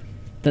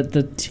 That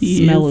the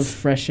smell of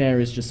fresh air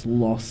is just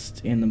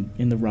lost in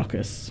the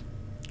ruckus.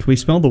 Can we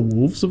smell the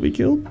wolves that we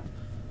killed?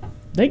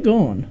 They're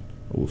gone.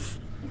 Oof.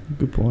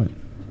 Good point.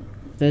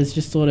 There's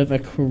just sort of a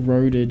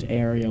corroded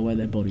area where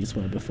their bodies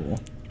were before.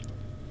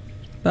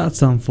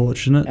 That's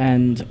unfortunate.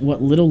 And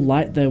what little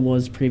light there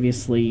was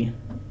previously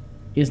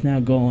is now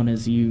gone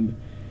as you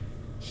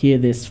hear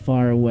this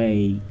far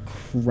away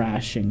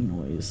crashing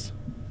noise.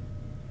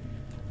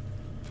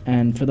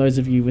 And for those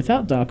of you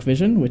without dark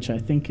vision, which I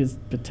think is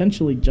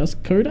potentially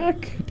just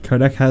Kodak,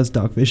 Kodak has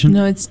dark vision.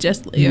 No, it's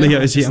just Leo.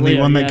 Leo's the It's only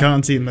Leo, one yeah. that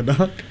can't see in the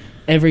dark.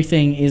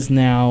 everything is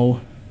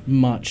now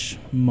much,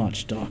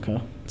 much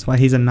darker. That's why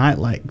he's a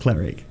nightlight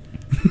cleric.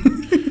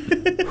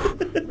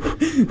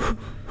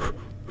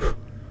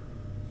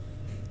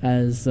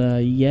 As,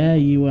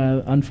 you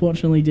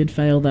unfortunately did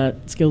fail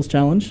that skills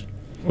challenge.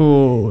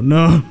 Oh,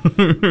 no.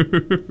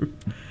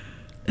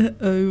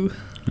 Uh-oh.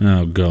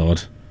 Oh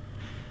god.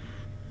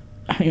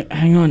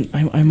 Hang on,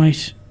 I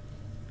might...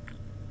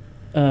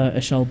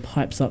 Ashel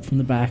pipes up from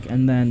the back,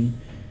 and then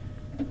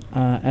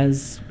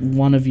as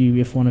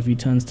if one of you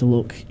turns to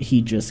look,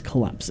 he just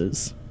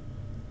collapses.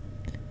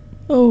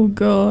 Oh,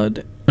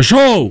 God. A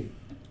show!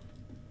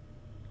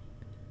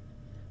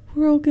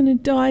 We're all gonna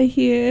die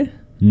here.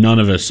 None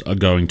of us are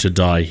going to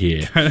die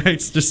here. Kodak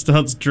just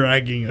starts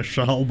dragging a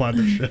shawl by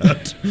the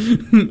shirt.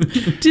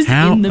 Just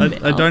How? in the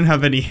mouth. I don't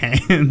have any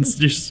hands,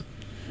 just...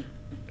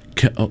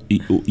 Okay,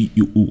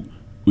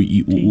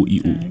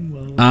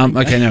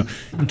 now,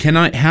 can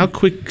I, how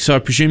quick, so I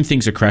presume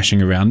things are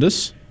crashing around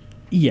us.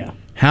 Yeah.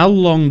 How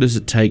long does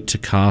it take to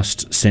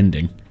cast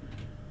Sending?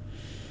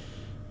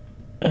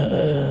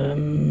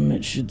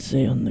 It should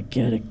say on the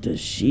character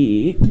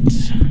sheet.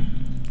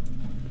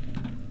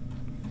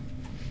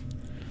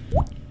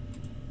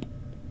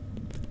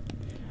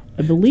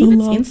 I believe The it's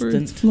lava instant.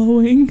 is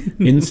flowing.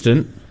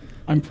 Instant.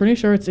 I'm pretty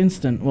sure it's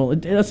instant. Well,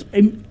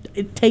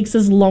 it takes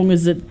as long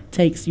as it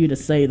takes you to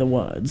say the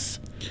words.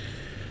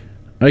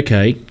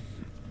 Okay.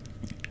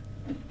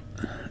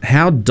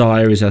 How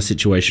dire is our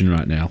situation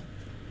right now?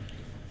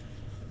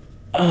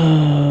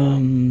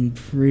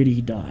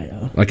 Pretty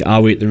dire. Like,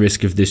 are we at the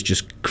risk of this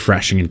just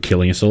crashing and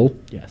killing us all?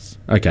 Yes.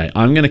 Okay,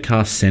 I'm going to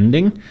cast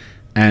Sending,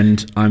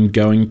 and I'm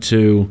going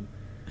to...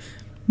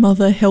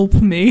 Mother, help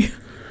me.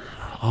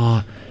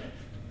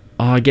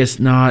 I guess,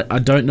 no, I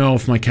don't know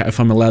if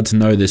I'm allowed to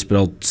know this, but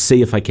I'll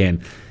see if I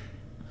can.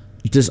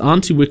 Does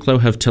Auntie Wicklow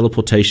have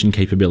teleportation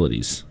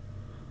capabilities?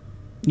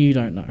 You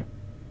don't know.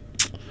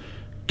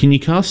 Can you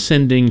cast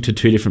Sending to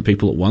two different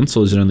people at once,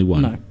 or is it only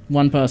one? No.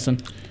 One person.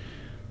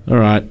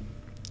 Alright.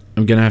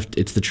 I'm going to have to...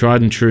 It's the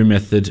tried and true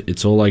method.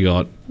 It's all I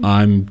got.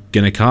 I'm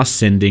going to cast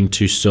Sending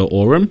to Sir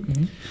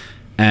Aurum,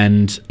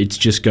 and it's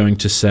just going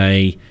to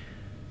say,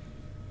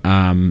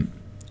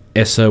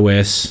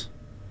 SOS,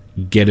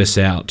 get us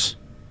out,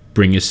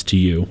 bring us to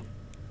you.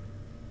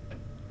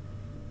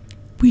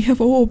 We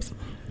have orbs.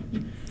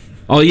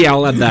 Oh, yeah,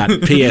 I'll add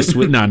that. P.S.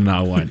 No,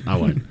 I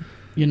won't.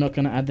 You're not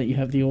going to add that you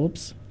have the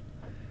orbs?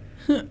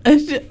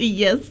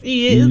 Yes,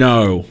 he is.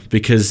 No,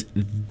 because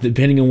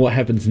depending on what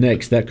happens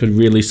next, that could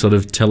really sort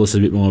of tell us a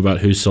bit more about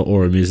who Sir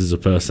Aurum is as a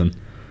person.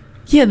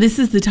 Yeah, this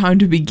is the time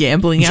to be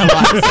gambling our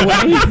lives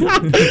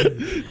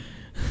away.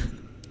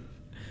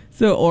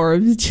 So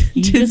Aurum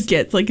just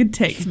gets like a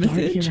text Don't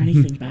message. hear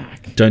anything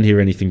back. Don't hear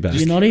anything back.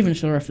 You're not even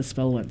sure if the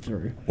spell went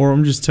through.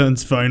 Aurum just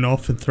turns phone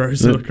off and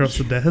throws it across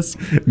the desk.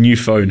 New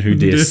phone, who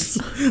dis?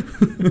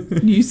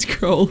 New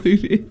scroll, who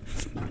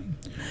is?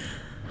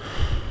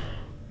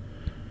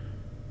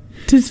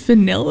 Does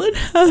Vanillin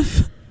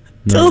have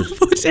No,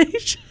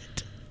 teleportation?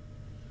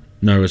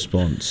 no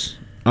response.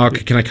 Oh,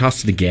 can I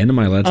cast it again? Am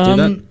I allowed to do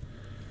that?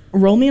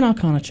 Roll me an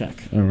Arcana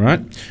check. All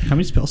right. How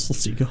many spell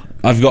slots do you got?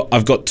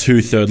 I've got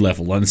 2 third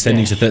level. I'm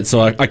sending to third,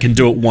 so I can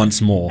do it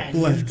once more. And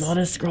you've got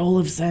a scroll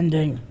of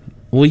sending.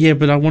 Well, yeah,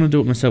 but I want to do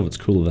it myself. It's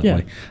cooler that Yeah.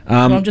 way. So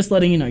I'm just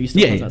letting you know you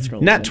still have Yeah, that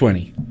scroll. of nat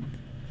sending. 20.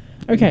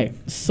 Okay,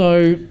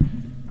 so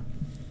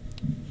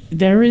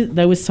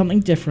there was something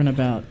different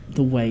about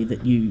the way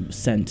that you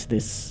sent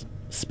this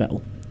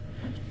spell.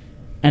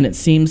 And it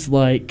seems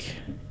like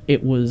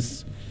it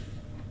was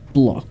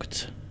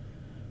blocked.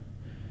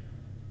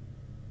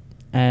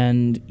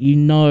 and you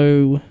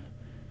know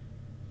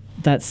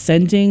that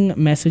sending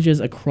messages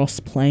across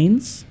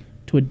planes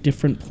to a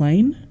different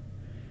plane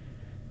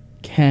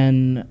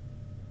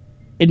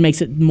it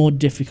makes it more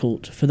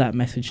difficult for that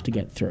message to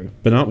get through.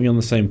 But aren't we on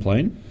the same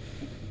plane?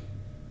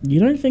 You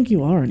don't think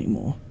you are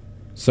anymore.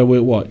 So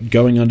we're what?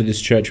 Going under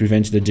this church, we've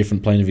entered a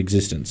different plane of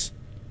existence.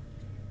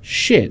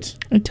 Shit.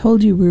 I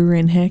told you we were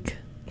in heck.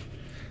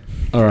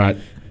 All right.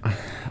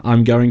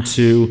 I'm going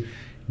to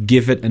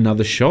give it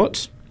another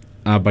shot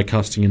by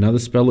casting another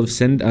spell of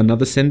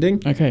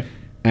sending. Okay.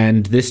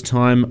 And this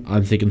time,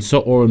 I'm thinking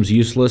Sot Orum's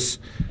useless.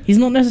 He's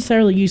not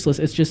necessarily useless,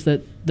 it's just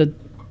that the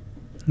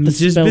He's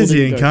just spell busy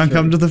didn't and go can't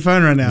come through. to the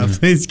phone right now.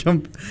 Please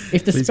come.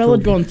 If the Please spell call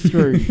had gone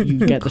through, you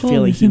get the Call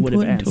feeling is he would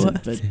have important to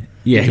answered. us. But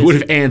Yeah, he would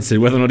have answered.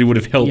 Whether or not he would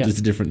have helped Yeah. is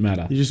a different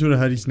matter. You just would have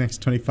heard his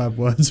next 25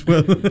 words.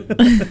 Well,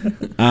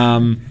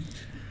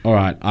 All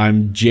right.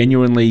 I'm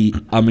genuinely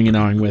umming and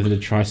ahhing whether to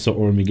try Sot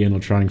Orum again or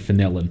trying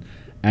Fenelon.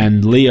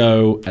 And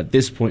Leo, at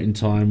this point in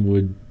time,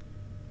 would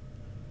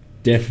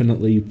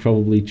definitely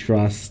probably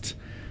trust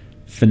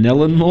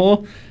Fenelon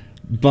more.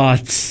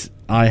 But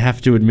I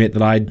have to admit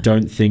that I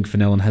don't think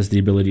Fenelon has the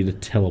ability to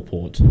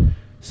teleport.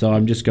 So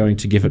I'm just going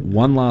to give it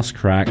one last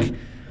crack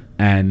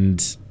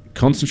and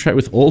concentrate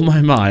with all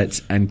my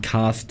might and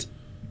cast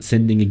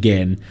sending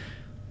again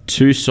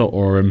to Sot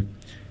Orum,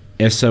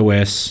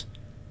 SOS,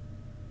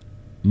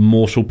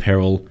 mortal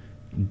peril,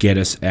 get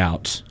us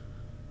out.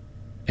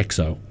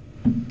 EXO.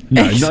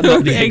 No, not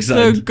the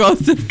EXO.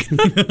 gossip.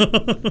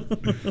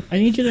 I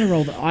need you to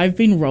roll that. I've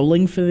been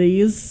rolling for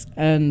these,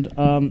 and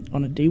on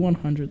a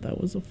D100, that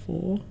was a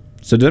 4.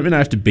 So does that mean I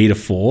have to beat a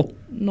 4?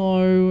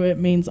 No, it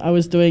means I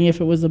was doing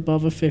if it was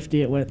above a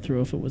 50, it went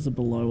through. If it was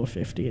below a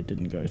 50, it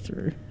didn't go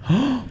through.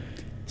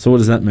 So what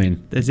does that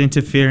mean? there's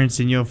interference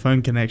in your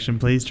phone connection.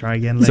 Please try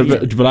again So,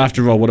 later. but I have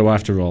to roll. What do I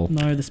have to roll?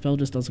 No, the spell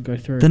just doesn't go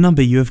through. The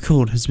number you have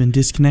called has been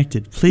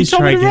disconnected. Please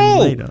told try me to again roll.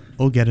 later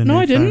or get a No, new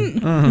I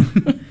phone.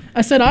 didn't.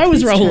 I said I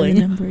was Please try the rolling.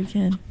 number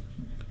again.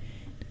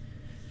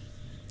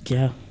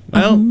 Yeah.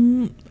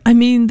 Well, I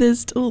mean, there's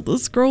still the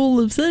scroll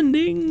of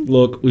sending.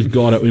 Look, we've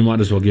got it. We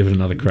might as well give it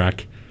another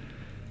crack.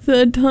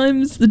 Third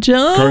time's the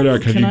charm.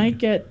 Kodak, Can I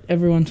get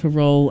everyone to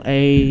roll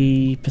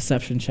a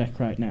perception check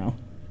right now?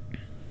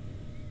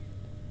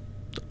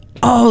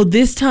 Oh,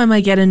 this time I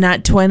get a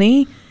nat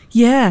 20?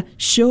 Yeah,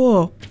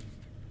 sure.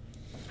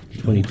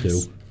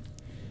 22.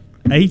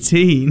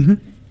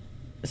 18.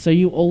 So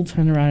you all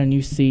turn around and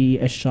you see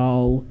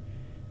Ashal,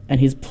 and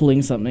he's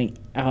pulling something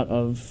out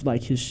of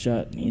like his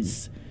shirt, and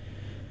he's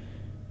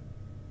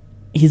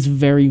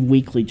very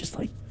weakly just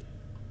like,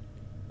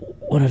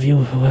 one of you,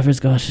 whoever's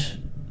got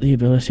the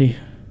ability,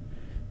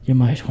 you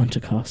might want to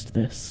cast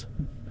this.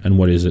 And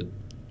what is it?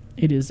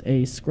 It is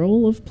a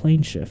scroll of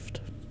plane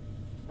shift.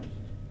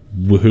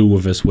 Who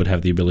of us would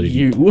have the ability to...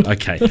 You.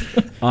 Okay.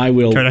 I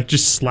will... Kodak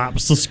just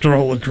slaps the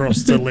scroll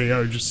across to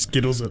Leo, just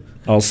skittles it.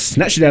 I'll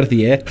snatch it out of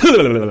the air.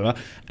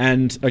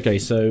 And, okay,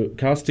 so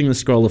casting the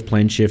scroll of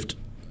plane shift...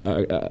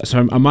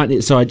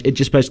 it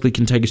just basically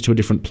can take us to a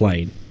different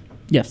plane.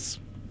 Yes.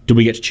 Do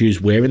we get to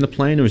choose where in the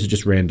plane, or is it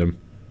just random?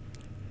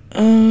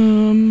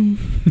 Do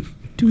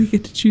we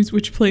get to choose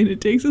which plane it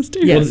takes us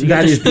to? Yes, Well,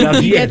 that is the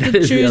other- you yeah, get that to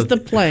is the choose other-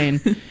 the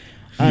plane.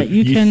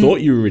 You You can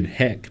thought you were in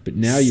heck, but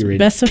now you're in...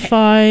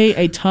 specify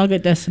a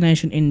target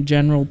destination in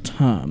general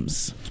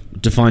terms.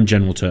 Define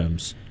general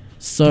terms.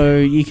 So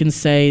you can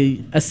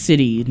say a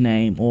city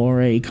name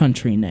or a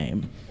country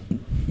name.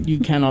 You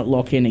cannot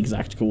lock in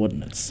exact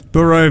coordinates.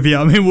 Barovia,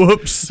 I mean,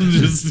 whoops.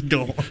 Just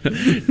go on.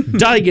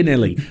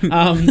 Diagonally.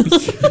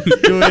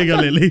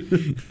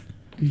 Doegalili.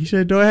 You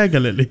said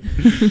Doegalili.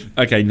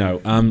 Okay,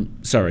 no.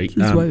 Sorry. This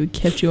is why we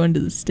kept you under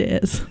the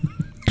stairs.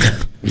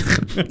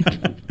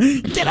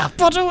 Get up,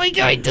 Potter, we're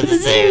going to the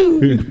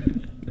zoo.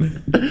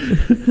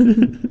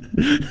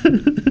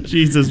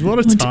 Jesus, what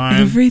a Want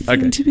time. everything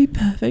Okay. to be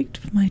perfect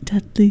for my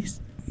Dudley's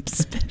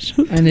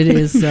special. And it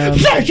is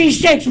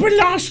 36, but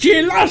last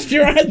year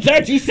I had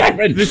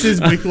 37. This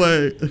is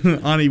Wicklow,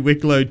 Arnie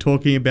Wicklow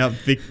talking about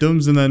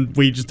victims, and then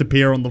we just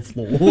appear on the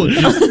floor.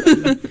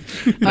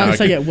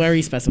 so yeah, where are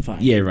you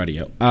specifying? Yeah,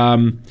 radio.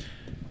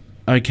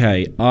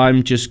 Okay,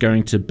 I'm just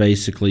going to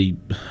basically...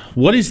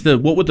 What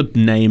would the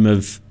name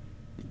of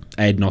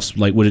Adnos...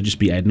 Like, would it just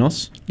be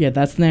Adnos? Yeah,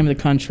 that's the name of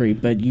the country,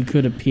 but you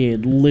could appear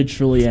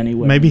literally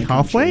anywhere. Maybe in the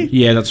halfway? country.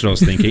 Yeah, that's what I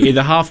was thinking.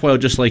 Either halfway or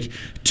just, like,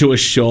 to a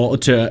shore,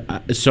 to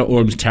Sot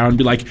Orum's tower and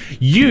be like,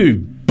 you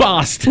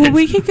bastard! Well,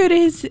 we could go to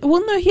his.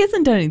 Well, no, he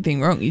hasn't done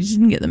anything wrong. He just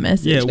didn't get the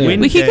message. Yeah,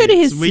 we could go to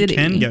his we city.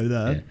 can go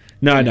there.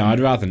 No, I'd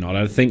rather not.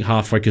 I think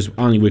halfway, because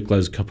only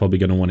Wicklow's probably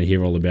going to want to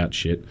hear all about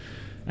shit.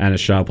 And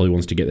Ashar probably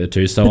wants to get there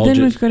too, so But I'll then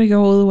just... we've got to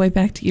go all the way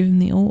back to give him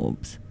the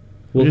orbs.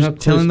 Well, We're how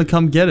just telling close, them to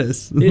come get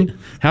us.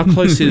 how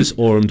close is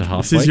Aurum to This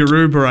halfway? is your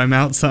Uber, I'm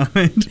outside.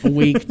 A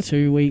week,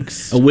 2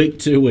 weeks. A week,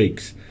 2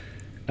 weeks.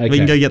 Okay. We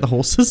can go get the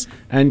horses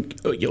And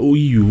where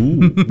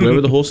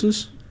were the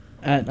horses?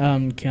 At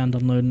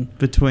Kandunluden.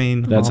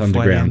 between That's halfway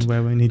underground. and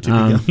where we need to be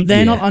going. They're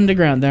Yeah. not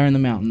underground, they're in the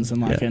mountains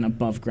and like Yeah. an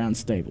above ground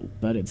stable,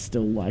 but it's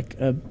still like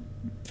a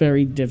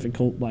very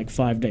difficult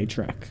 5-day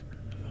trek.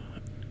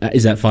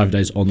 Is that 5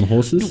 days on the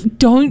horses?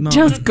 Don't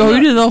just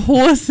go to the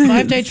horses.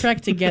 5-day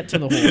trek to get to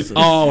the horses.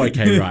 Oh,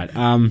 okay, right.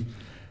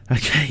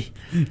 Okay.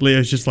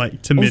 Leo's just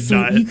like to Also,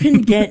 midnight. you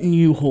can get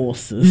new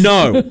horses.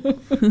 No.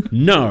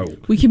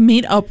 We can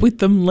meet up with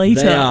them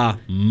later. They are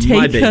my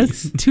Take bees.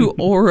 us to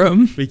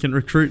Aurum. We can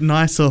recruit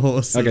nicer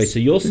horses. Okay, so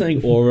you're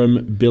saying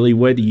Aurum, Billy.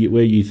 Where are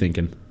you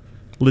thinking?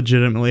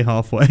 Legitimately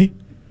halfway.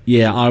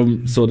 Yeah,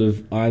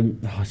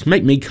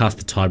 make me cast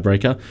the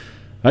tiebreaker.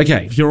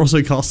 Okay. You're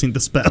also casting the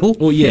spell.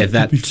 Well, yeah,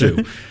 that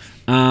too.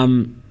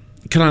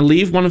 Can I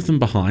leave one of them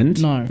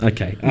behind? No.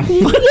 Okay.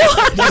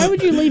 Why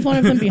would you leave one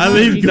of them behind? I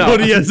leave You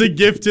Gordy as a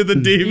gift to the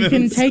can- demons. You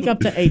can take up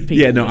to 8 people.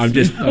 Yeah, no, I'm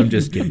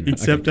just kidding.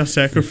 Accept our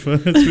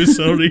sacrifice. We're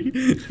sorry.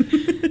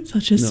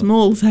 Such a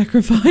small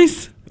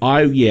sacrifice.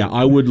 I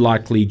would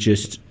likely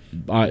just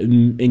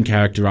in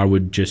character. I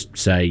would just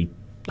say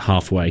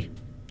halfway.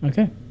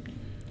 Okay.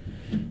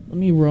 Let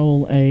me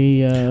roll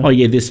a. Oh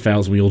yeah, this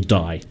fails. We all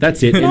die.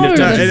 That's it. End No, of that's-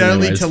 Dungeons It and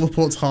only Dragons.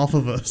 teleports half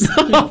of us.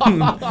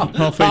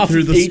 Halfway Half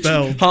through of the each-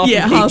 spell. Half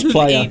of each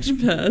player.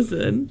 each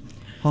person.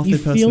 Half You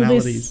their feel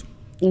personalities. this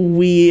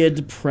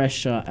weird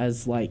pressure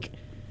as like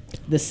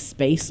the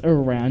space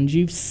around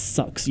you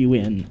sucks you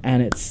in,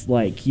 and it's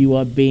like you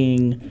are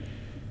being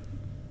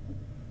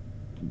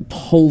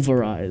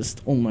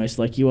pulverized, almost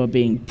like you are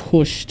being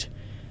pushed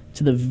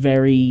to the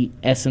very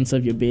essence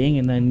of your being,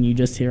 and then you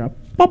just hear a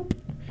pop,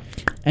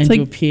 and It's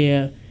you like-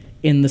 appear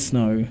in the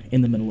snow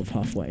in the middle of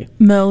halfway.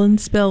 Merlin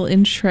spell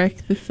in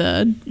Shrek the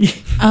Third.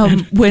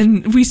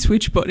 When we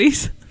switch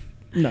bodies.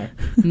 No,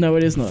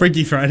 it is not.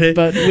 Freaky Friday.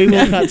 But we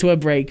will cut to a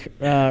break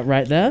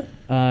right there.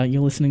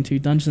 You're listening to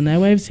Dungeons and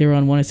Airwaves here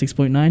on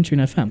 106.9 Tune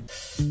FM.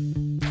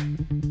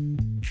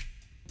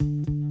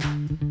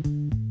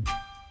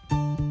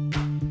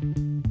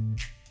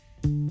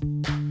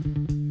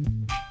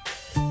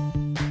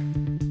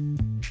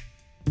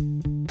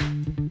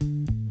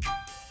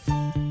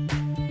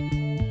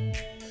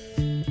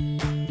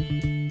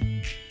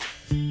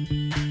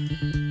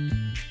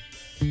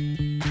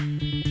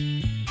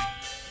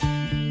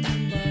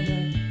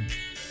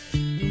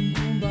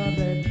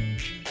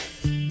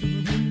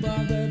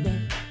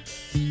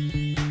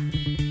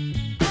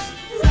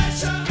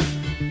 Pressure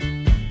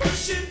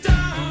pushing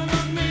down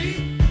on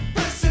me,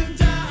 pressing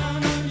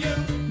down on you.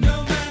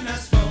 No man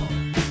has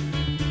fallen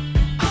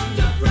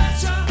under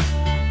pressure.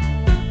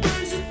 That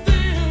brings a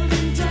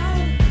feeling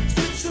down,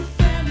 strips the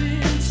family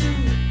in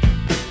two,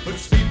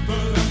 puts people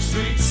on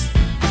streets.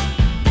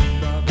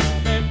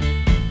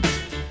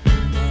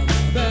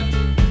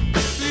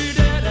 Eat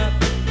it up,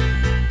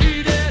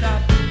 eat it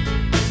up.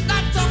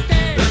 That's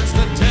okay. That's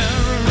the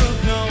terror of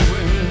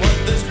knowing what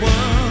this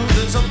world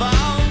is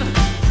about.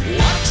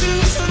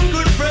 Watching some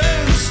good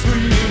friends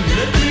screaming,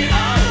 let me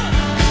out.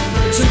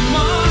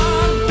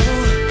 Tomorrow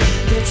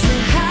gets me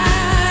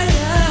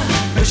higher.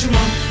 Pressure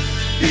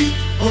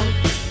on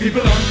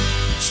people on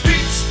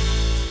streets.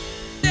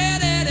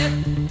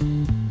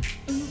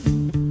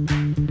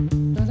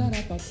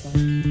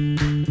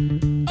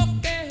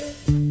 Okay.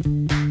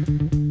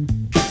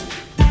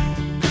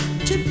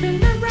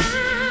 Tipping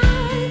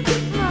around,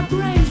 keep my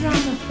brains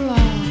round the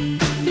floor.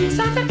 These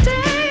are the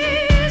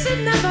days it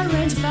never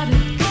rains, but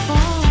it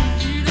falls.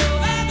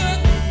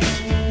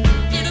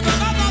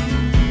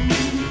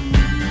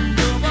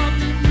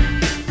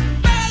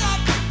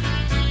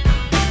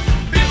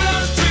 People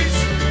on streets.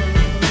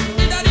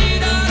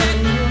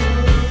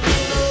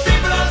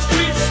 People on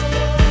streets.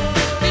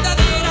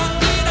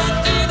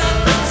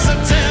 It's a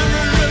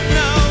terror of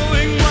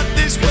knowing what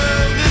this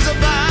world is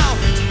about.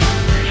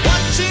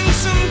 Watching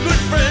some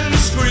good friends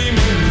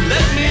screaming,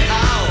 let me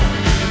out.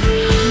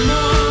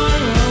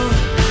 Tomorrow,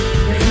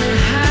 let me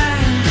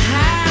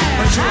high.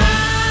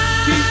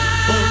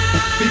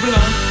 People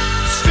on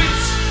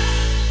streets.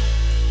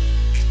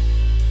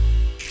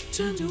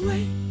 Turned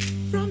away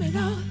from it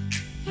all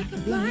like a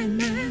blind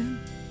man.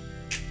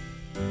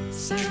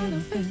 Sat on a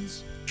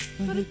fence,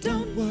 but it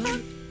don't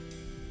work.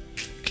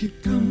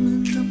 Keep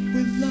coming up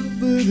with love,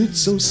 but it's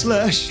so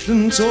slashed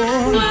and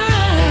torn.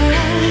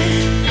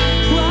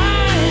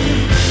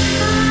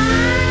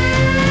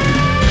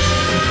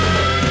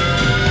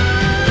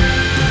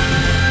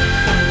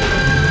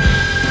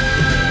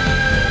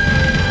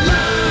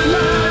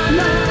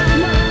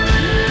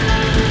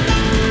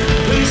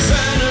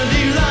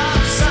 Insanity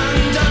laughs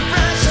under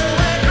pressure,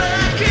 we're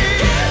cracking.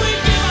 Can we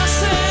give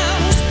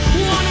ourselves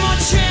one more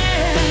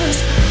chance?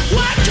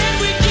 Why can't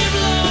we give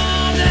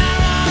love that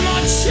one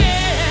more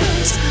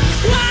chance?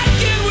 Why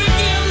can't we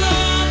give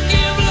love,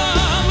 give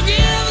love,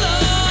 give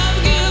love?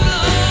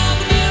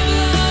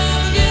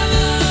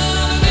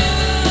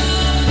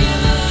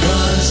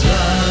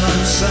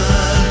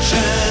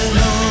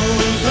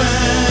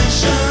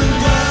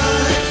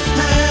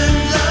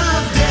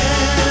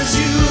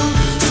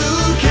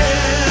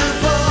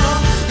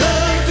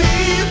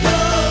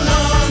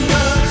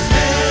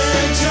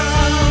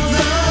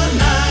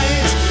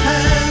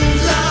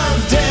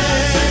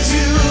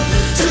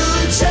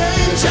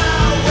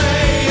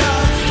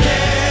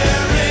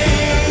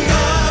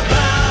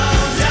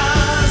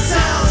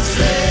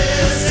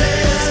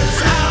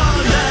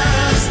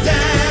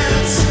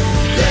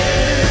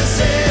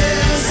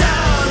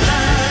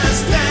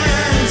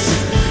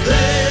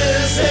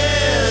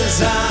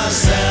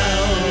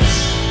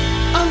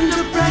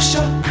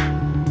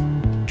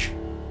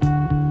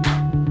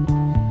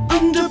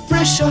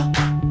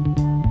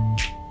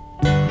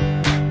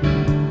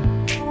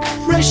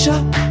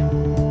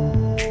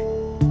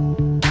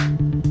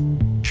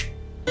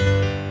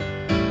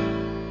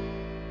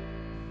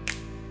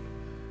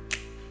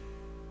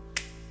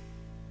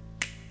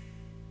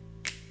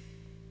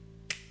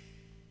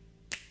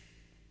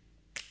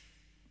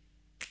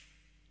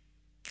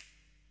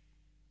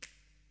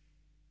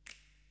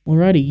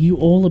 Alrighty, you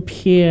all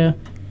appear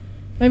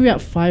maybe about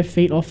 5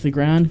 feet off the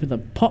ground with a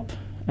pop,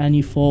 and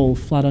you fall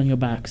flat on your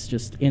backs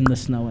just in the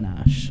snow and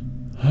ash.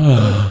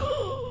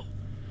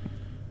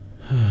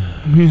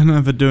 We're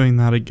never doing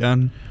that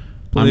again.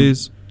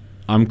 Please.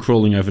 I'm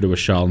crawling over to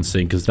Ashal and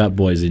seeing because that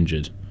boy's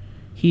injured.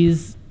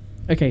 He's...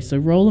 Okay, so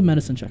roll a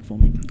medicine check for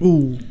me.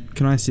 Ooh.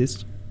 Can I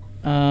assist?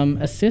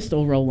 Assist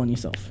or roll one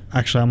yourself.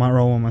 Actually, I might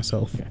roll one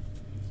myself. Okay.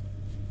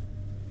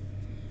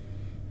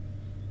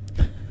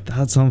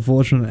 That's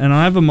unfortunate. And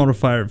I have a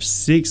modifier of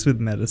 6 with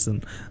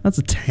medicine. That's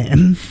a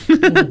 10.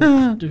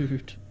 Oh,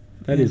 dude.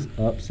 That is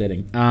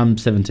upsetting.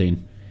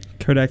 17.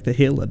 Kodak the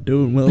Healer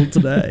doing well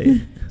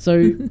today.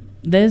 So,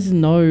 there's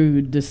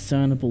no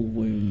discernible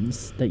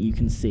wounds that you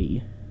can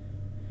see.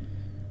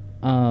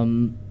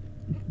 But,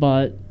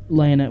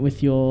 Leonette,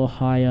 with your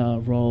higher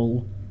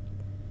roll,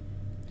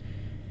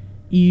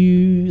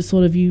 you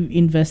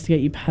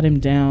investigate, you pat him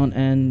down,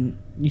 and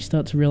you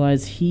start to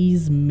realize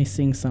he's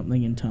missing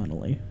something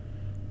internally.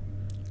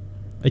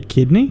 A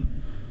kidney?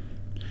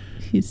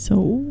 His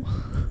soul.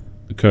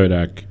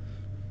 Kodak,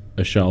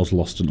 Ashal's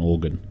lost an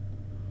organ.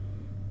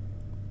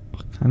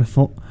 Kind of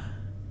thought.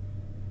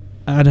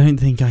 I don't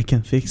think I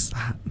can fix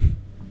that.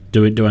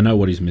 Do I know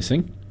what he's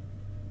missing?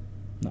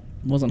 No,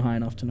 wasn't high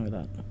enough to know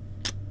that.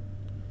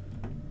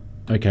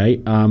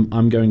 Okay,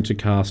 I'm going to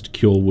cast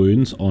Cure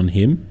Wounds on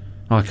him.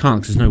 Oh, I can't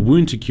because there's no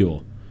wound to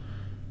cure.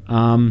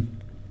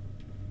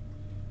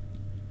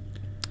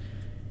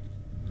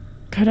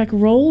 Kodak,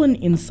 roll an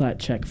insight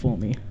check for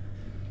me.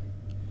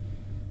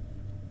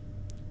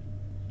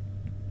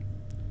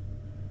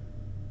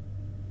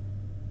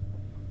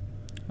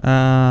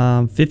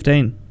 Um,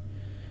 15.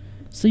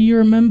 So you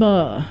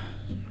remember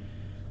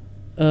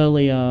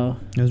earlier...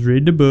 I was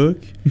reading a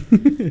book.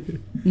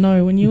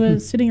 No, when you were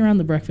sitting around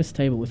the breakfast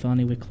table with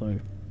Arnie Wicklow,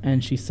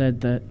 and she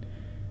said that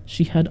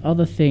she had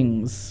other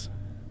things,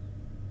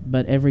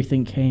 but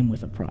everything came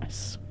with a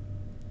price.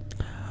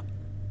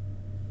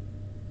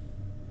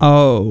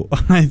 Oh,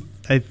 I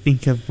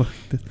think I've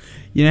worked this.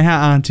 You know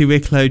how Auntie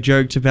Wicklow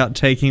joked about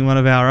taking one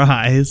of our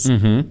eyes?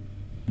 Mm-hmm.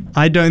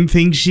 I don't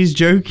think she's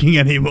joking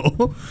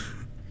anymore.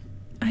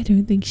 I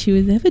don't think she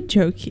was ever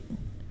joking.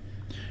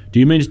 Do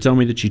you mean to tell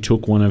me that she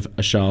took one of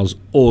Ashal's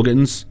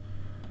organs?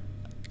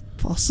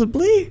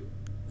 Possibly?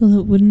 Well,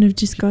 it wouldn't have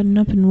just gotten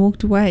up and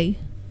walked away.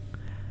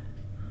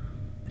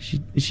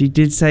 She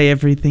did say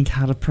everything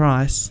had a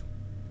price.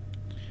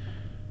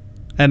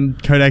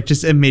 And Kodak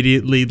just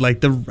immediately,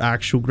 like, the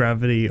actual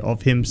gravity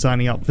of him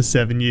signing up for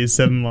 7 years,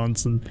 7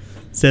 months, and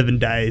 7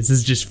 days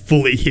has just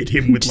fully hit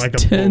him with, like, a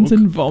turns book.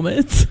 and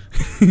vomits.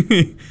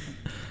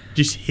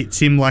 Just hits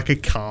him like a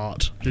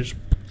cart. Just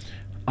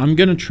I'm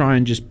going to try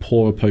and just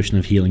pour a potion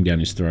of healing down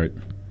his throat.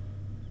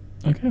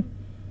 Okay.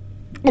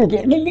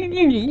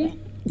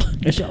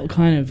 Ashal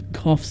kind of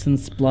coughs and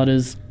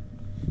splutters.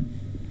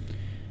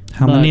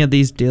 How But- many of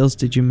these deals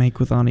did you make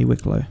with Arnie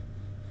Wicklow?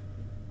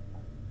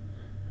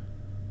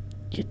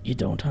 You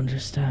don't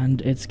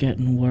understand. It's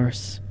getting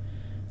worse.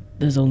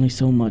 There's only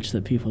so much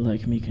that people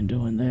like me can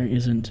do, and there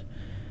isn't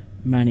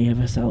many of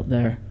us out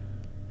there.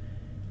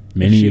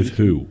 Many She- of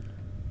who?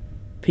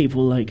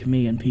 People like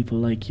me and people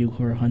like you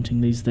who are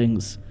hunting these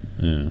things.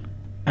 Yeah.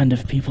 And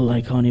if people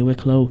like Arnie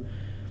Wicklow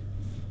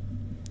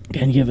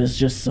can give us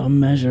just some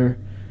measure,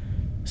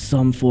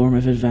 some form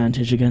of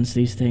advantage against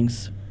these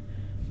things,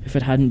 if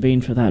it hadn't been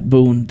for that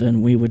boon,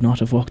 then we would not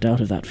have walked out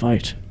of that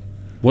fight.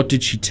 What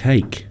did she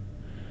take?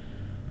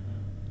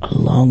 A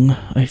lung,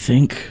 I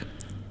think.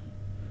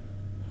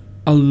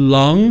 A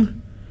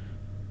lung?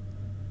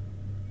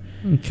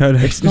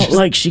 Kodak. It's not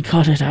like she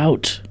cut it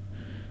out.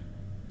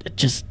 It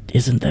just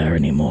isn't there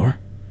anymore.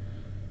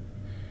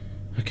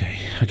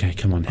 Okay,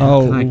 come on.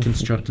 How Oh. can I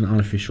construct an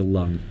artificial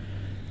lung?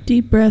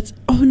 Deep breaths.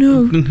 Oh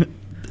no.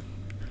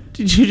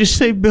 Did you just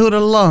say build a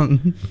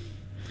lung?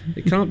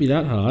 It can't be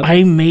that hard.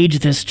 I made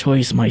this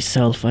choice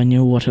myself. I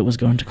knew what it was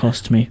going to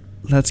cost me.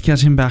 Let's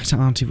get him back to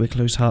Auntie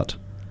Wicklow's hut.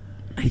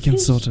 I We can think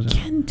sort it you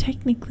out. can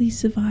technically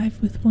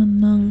survive with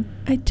one lung.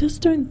 I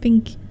just don't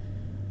think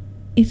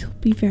it'll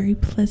be very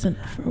pleasant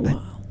for a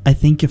while. I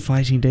think your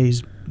fighting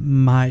days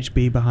might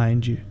be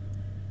behind you.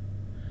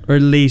 Or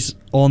at least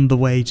on the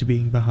way to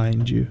being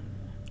behind you.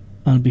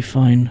 I'll be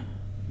fine.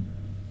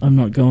 I'm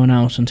not going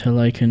out until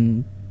I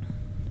can...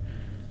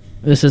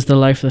 This is the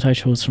life that I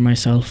chose for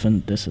myself,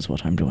 and this is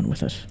what I'm doing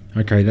with it.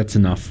 Okay, that's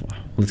enough.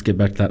 Let's get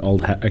back to that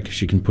old hack.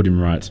 She can put him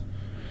right.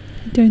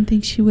 I don't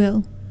think she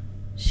will.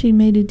 She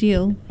made a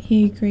deal.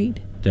 He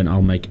agreed. Then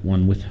I'll make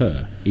one with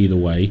her. Either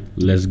way,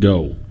 let's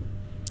go.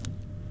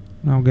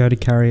 I'll go to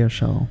carry a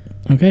shawl.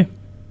 Okay.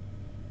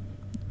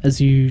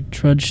 As you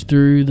trudge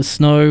through the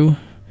snow,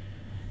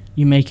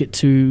 you make it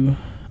to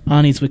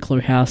Arnie's Wicklow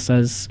house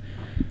as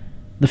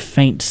the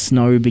faint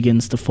snow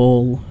begins to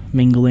fall,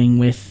 mingling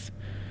with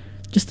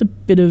just a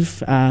bit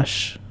of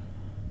ash.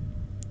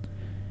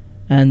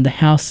 And the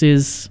house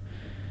is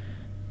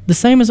the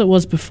same as it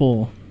was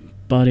before,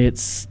 but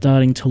it's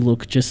starting to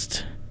look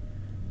just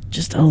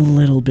a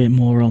little bit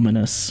more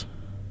ominous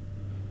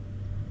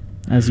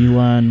as you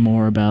learn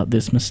more about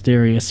this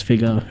mysterious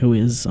figure who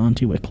is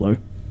Auntie Wicklow.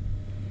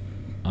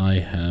 I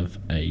have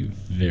a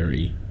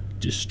very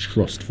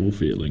distrustful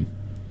feeling.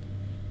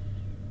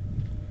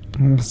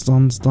 It's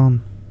done, it's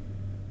done.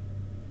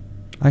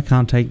 I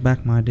can't take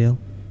back my deal.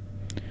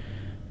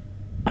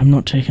 I'm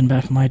not taking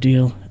back my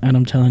deal, and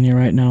I'm telling you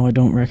right now, I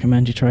don't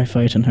recommend you try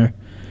fighting her.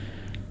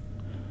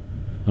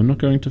 I'm not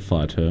going to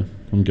fight her.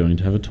 I'm going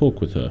to have a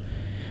talk with her.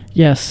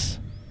 Yes,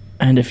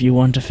 and if you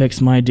want to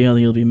fix my deal,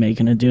 you'll be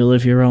making a deal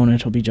of your own.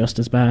 It'll be just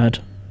as bad.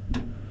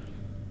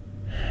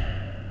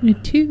 You're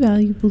too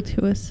valuable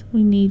to us.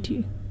 We need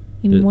you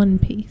in one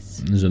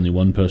piece. There's only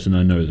one person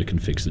I know that can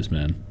fix this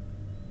man.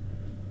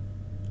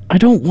 I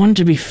don't want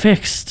to be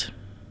fixed.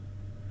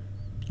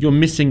 You're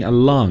missing a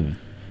lung.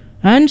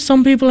 And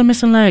some people are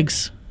missing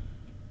legs.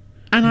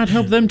 And I'd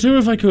help them too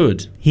if I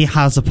could. He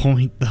has a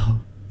point, though.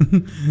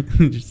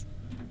 Just,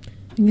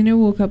 I'm going to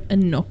walk up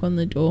and knock on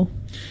the door.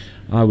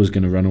 I was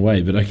going to run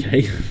away, but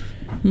okay.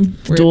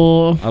 The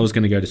door... I was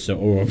going to go to Sir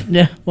Orum.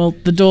 Yeah, well,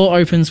 the door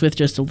opens with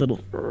just a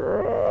little...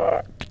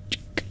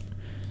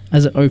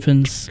 as it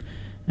opens,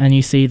 and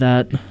you see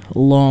that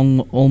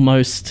long,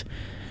 almost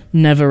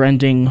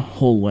never-ending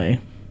hallway.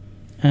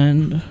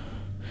 And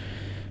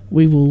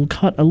we will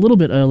cut a little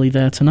bit early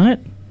there tonight,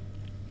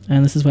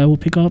 and this is where we'll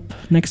pick up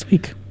next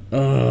week.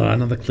 Oh,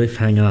 another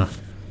cliffhanger.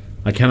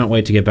 I cannot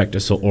wait to get back to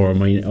Sir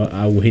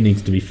Orum. He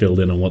needs to be filled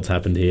in on what's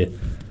happened here.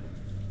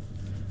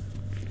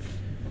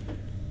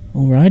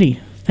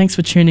 Alrighty. Thanks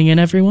for tuning in,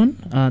 everyone.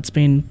 It's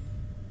been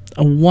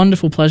a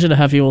wonderful pleasure to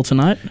have you all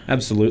tonight.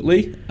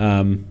 Absolutely.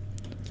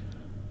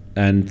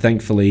 And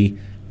thankfully,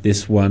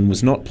 this one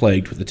was not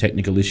plagued with the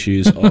technical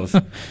issues of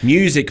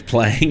music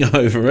playing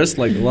over us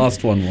like the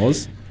last one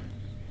was.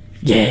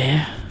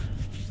 Yeah.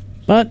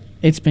 But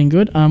it's been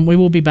good. We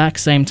will be back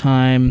same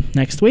time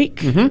next week.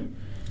 Mm-hmm.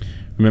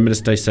 Remember to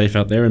stay safe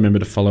out there. Remember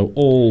to follow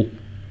all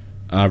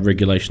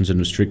regulations and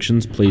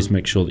restrictions. Please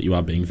make sure that you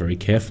are being very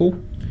careful.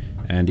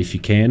 And if you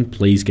can,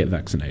 please get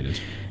vaccinated.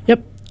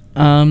 Yep.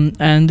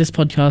 And this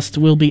podcast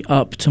will be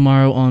up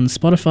tomorrow on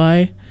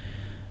Spotify.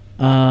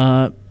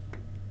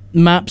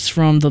 Maps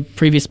from the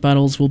previous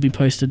battles will be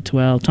posted to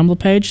our Tumblr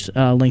page.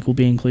 Link will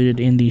be included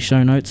in the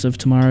show notes of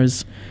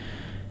tomorrow's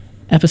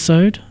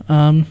episode.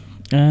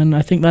 And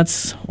I think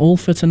that's all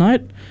for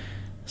tonight.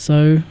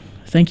 So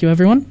thank you,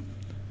 everyone.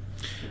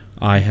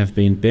 I have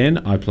been Ben.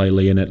 I play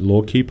Leonette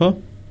Lawkeeper.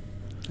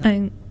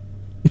 I'm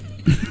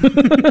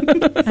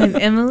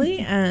Emily,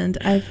 and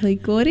I play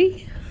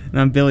Gordy. and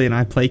I'm Billy, and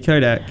I play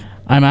Kodak.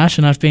 I'm Ash,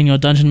 and I've been your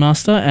Dungeon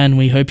Master, and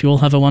we hope you all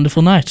have a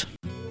wonderful night.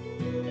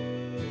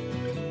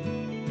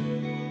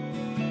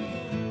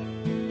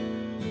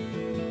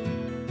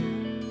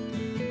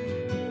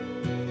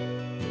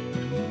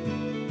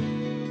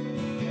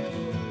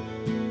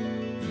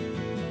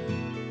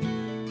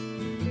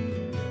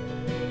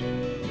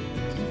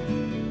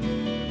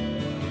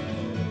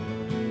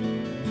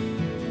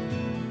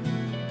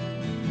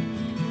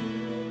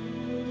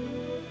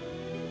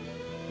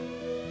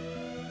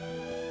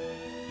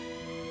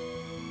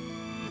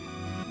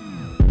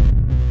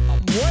 I'm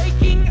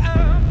waking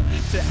up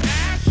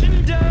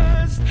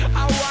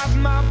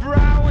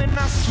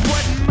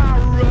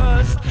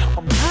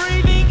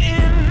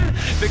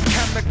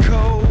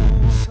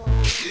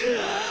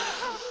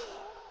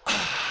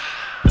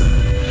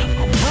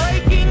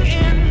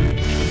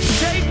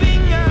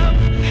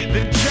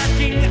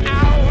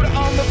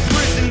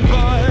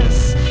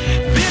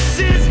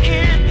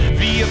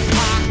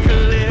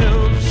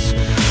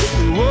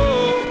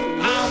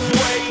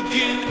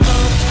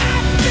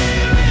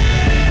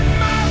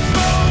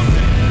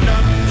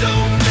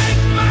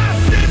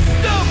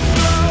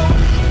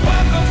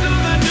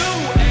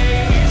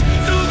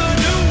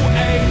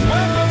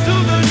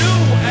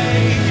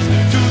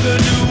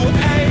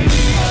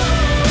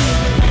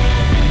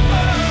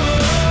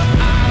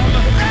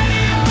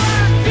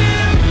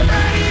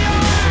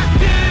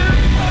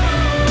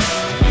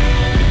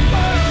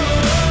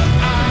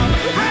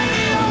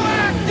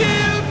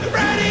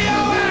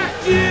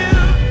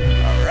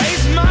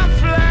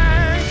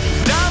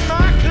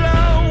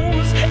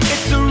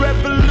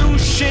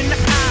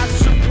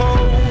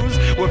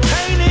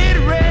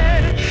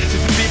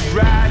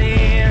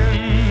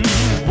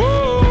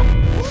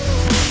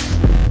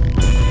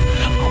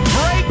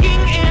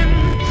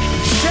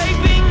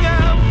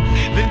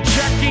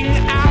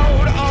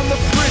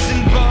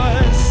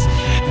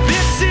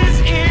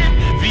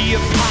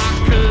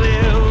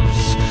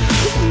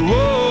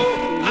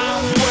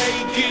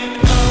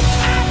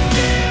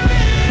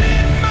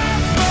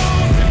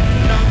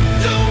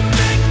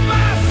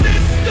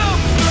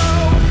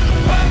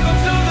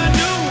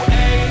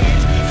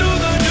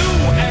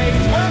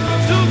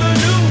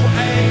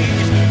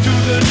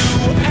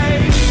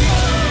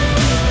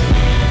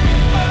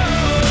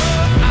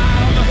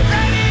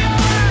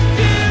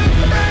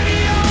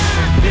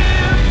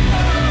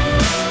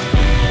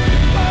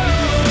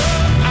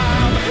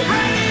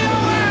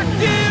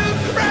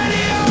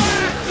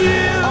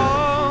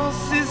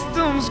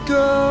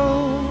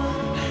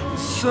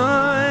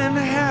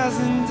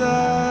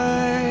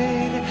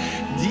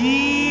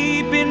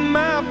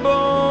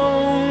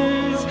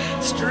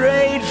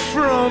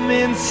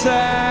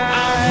sad.